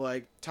era of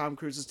like Tom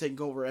Cruise is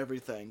taking over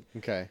everything.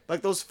 Okay.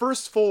 Like those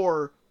first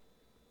 4,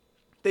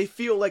 they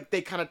feel like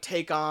they kind of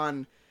take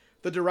on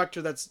the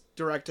director that's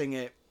directing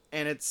it,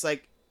 and it's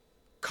like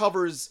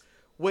covers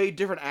way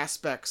different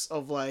aspects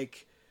of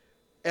like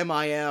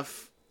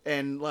MIF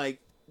and like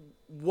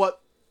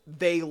what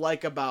they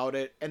like about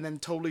it, and then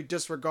totally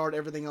disregard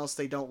everything else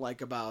they don't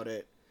like about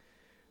it.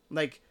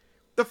 Like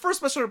the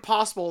first Mission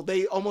Impossible,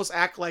 they almost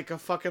act like a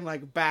fucking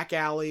like back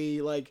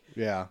alley, like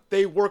Yeah.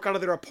 they work out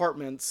of their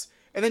apartments.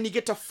 And then you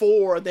get to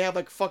 4 and they have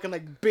like fucking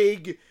like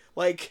big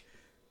like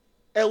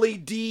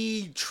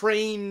LED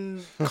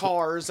train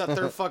cars that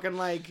they're fucking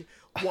like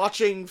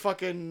watching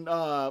fucking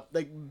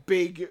like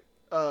big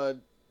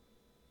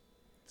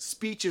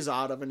speeches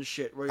out of and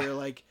shit, where you're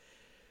like,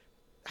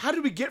 how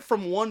did we get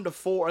from 1 to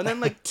 4? And then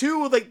like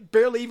 2 like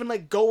barely even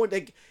like going,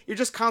 like you're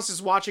just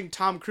constantly watching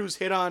Tom Cruise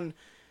hit on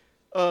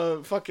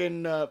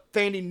fucking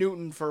Thandie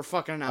Newton for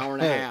fucking an hour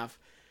and a half.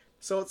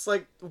 So it's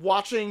like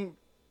watching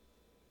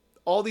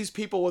all these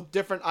people with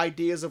different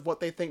ideas of what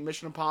they think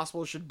Mission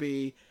Impossible should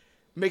be,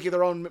 make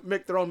their own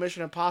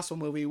Mission Impossible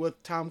movie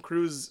with Tom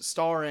Cruise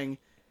starring,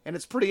 and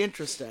it's pretty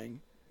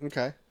interesting.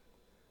 Okay.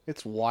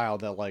 It's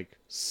wild that like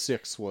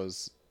 6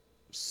 was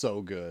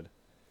so good.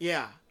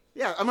 Yeah.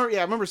 I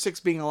remember 6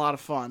 being a lot of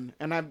fun,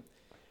 and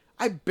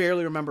I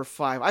barely remember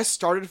 5. I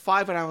started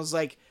 5 and I was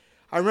like,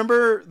 I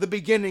remember the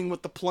beginning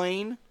with the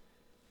plane.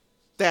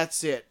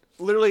 That's it.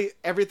 Literally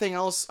everything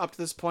else up to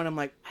this point, I'm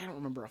like, I don't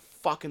remember a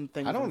fucking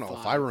thing. I don't from know 5.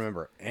 if I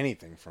remember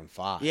anything from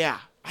 5. Yeah,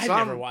 I've so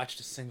never watched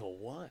a single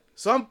one.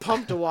 So I'm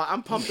pumped to watch.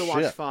 I'm pumped to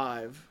watch Shit.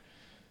 5.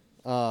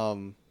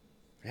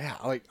 Yeah,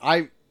 like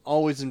I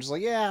always am just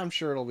like, yeah, I'm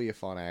sure it'll be a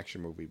fun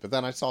action movie. But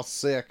then I saw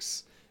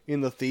 6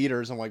 in the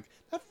theaters. I'm like,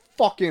 that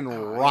fucking Yeah,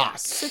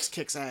 rocks. 6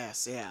 kicks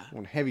ass. Yeah.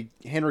 When heavy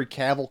Henry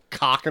Cavill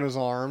cocking his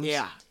arms.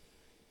 Yeah.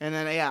 And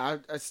then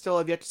I still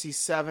have yet to see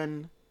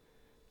 7,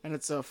 and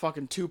it's a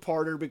fucking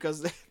 2-parter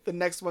because the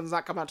next one's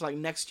not coming out till like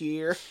next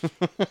year.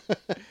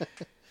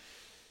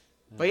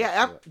 But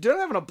yeah, dude, I'm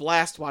having a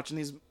blast watching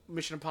these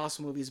Mission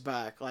Impossible movies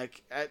back.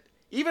 Like,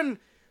 even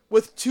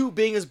with 2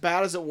 being as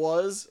bad as it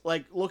was,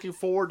 like looking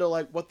forward to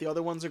like what the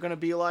other ones are gonna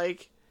be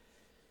like.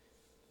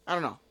 I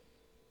don't know.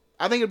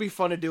 I think it'd be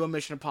fun to do a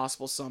Mission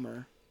Impossible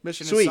summer.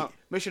 Mission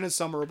is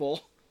summerable.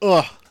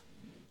 Ugh.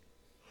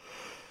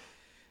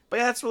 But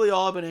yeah, that's really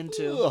all I've been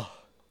into. Ugh.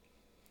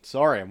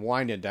 Sorry, I'm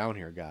winding down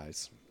here,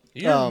 guys.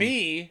 You're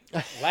me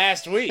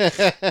last week.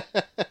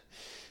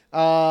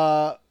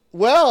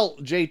 Well,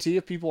 JT,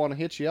 if people want to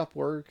hit you up,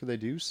 where could they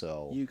do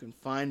so? You can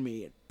find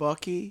me at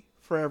Bucky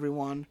for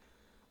everyone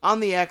on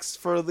the X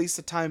for at least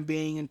the time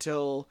being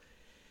until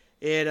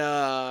it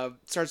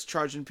starts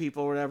charging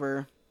people or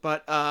whatever.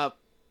 But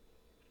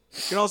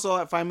you can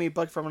also find me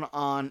Bucky for everyone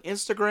on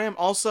Instagram.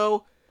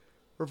 Also,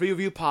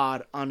 Review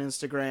Pod on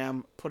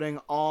Instagram, putting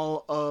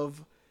all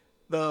of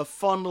the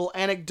fun little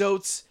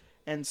anecdotes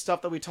and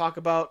stuff that we talk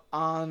about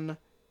on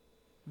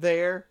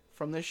there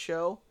from this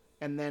show.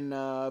 And then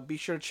be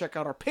sure to check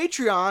out our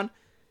Patreon,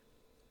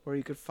 where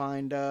you could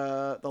find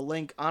the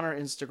link on our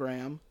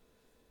Instagram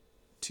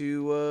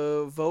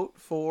to vote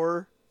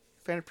for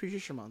Fan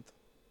Appreciation Month.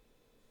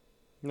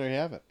 There you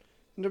have it.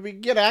 And to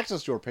get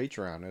access to our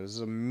Patreon, it is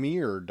a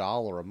mere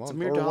 $1 a month.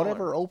 mere or $1.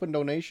 whatever open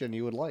donation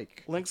you would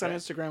like. Links on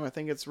Instagram, I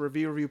think it's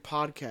Review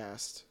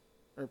Podcast.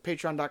 Or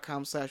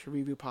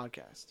patreon.com/Review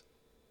Podcast.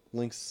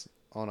 Links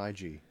on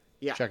IG.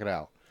 Yeah. Check it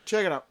out.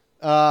 Check it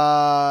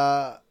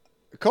out.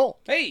 Cool.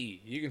 Hey,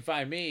 you can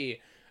find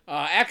me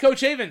at Coach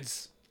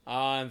Havens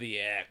on the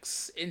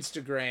X,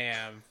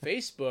 Instagram,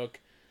 Facebook,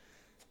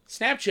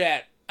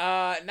 Snapchat.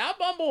 Not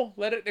Bumble.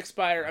 Let it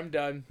expire. I'm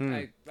done.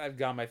 I've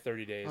gone my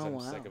 30 days. I'm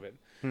sick of it.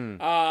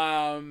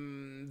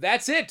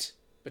 That's it.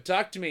 But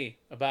talk to me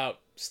about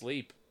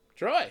sleep.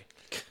 Troy.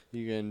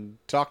 You can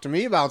talk to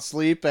me about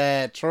sleep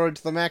at Troy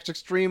to the Max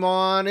Extreme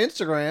on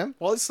Instagram.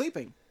 While he's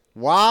sleeping.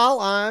 While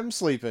I'm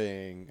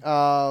sleeping.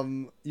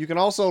 You can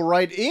also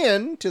write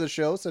in to the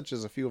show, such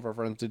as a few of our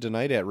friends did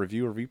tonight, at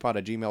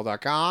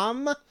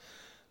reviewpod@gmail.com.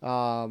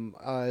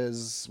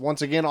 As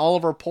once again, all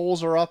of our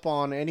polls are up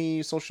on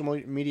any social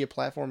media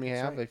platform you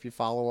have, if you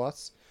follow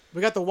us.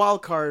 We got the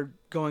wild card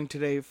going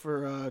today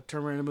for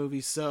Terminator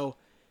movies, so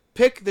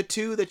pick the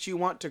 2 that you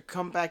want to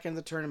come back in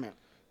the tournament.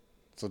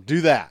 So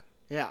do that.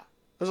 Yeah.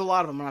 There's a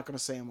lot of them. I'm not going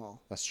to say them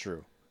all. That's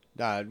true.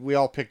 We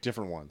all pick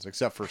different ones,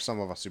 except for some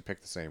of us who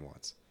pick the same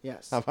ones.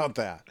 Yes. How about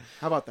that?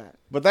 How about that?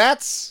 But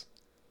that's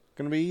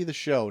going to be the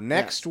show.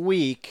 Next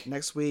week,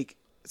 Next week,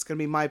 it's going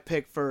to be my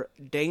pick for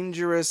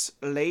Dangerous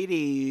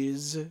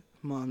Ladies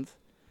Month.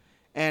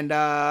 And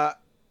I'm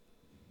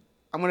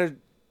going to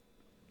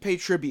pay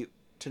tribute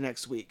to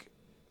next week.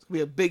 It's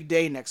going to be a big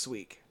day next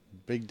week.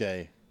 big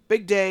day.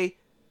 Big day.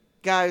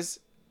 Guys,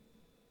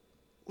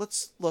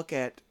 let's look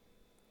at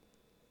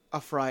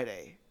a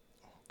Friday.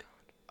 Oh, God.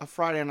 A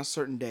Friday on a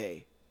certain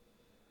day.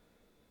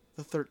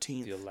 The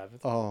 13th. The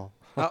 11th. Oh.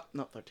 Oh,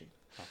 no, 13th.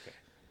 Okay.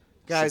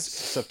 Guys,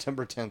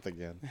 September 10th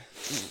again.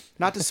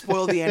 not to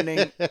spoil the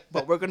ending,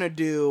 but we're going to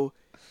do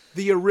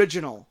the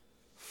original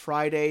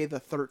Friday the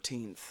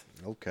 13th.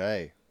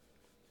 Okay.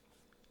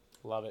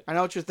 Love it. I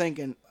know what you're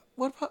thinking.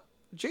 What about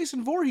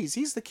Jason Voorhees?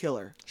 He's the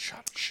killer.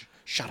 Shut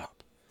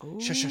up.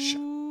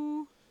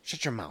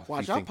 Shut your mouth.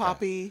 Watch You out, think that.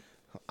 Poppy.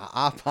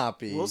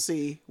 Poppy. We'll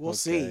see. We'll Okay.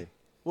 see.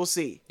 We'll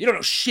see. You don't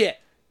know shit.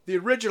 The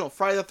original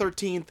Friday the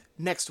 13th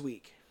next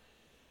week.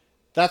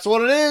 That's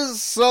what it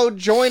is. So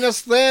join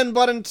us then.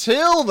 But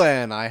until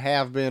then, I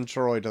have been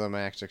Troy to the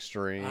Max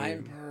Extreme.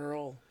 I'm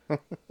Pearl.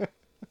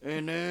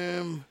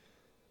 And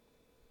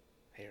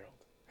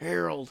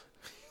Harold.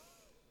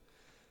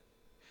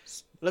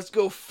 Let's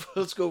go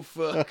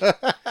fuck.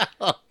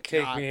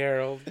 Take me,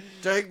 Harold.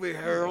 Take me,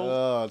 Harold.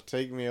 Oh,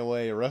 take me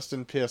away. Rest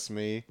and piss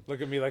me.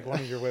 Look at me like one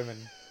of your women.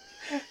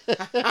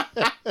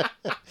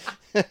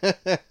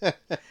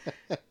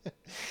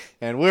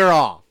 And we're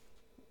off.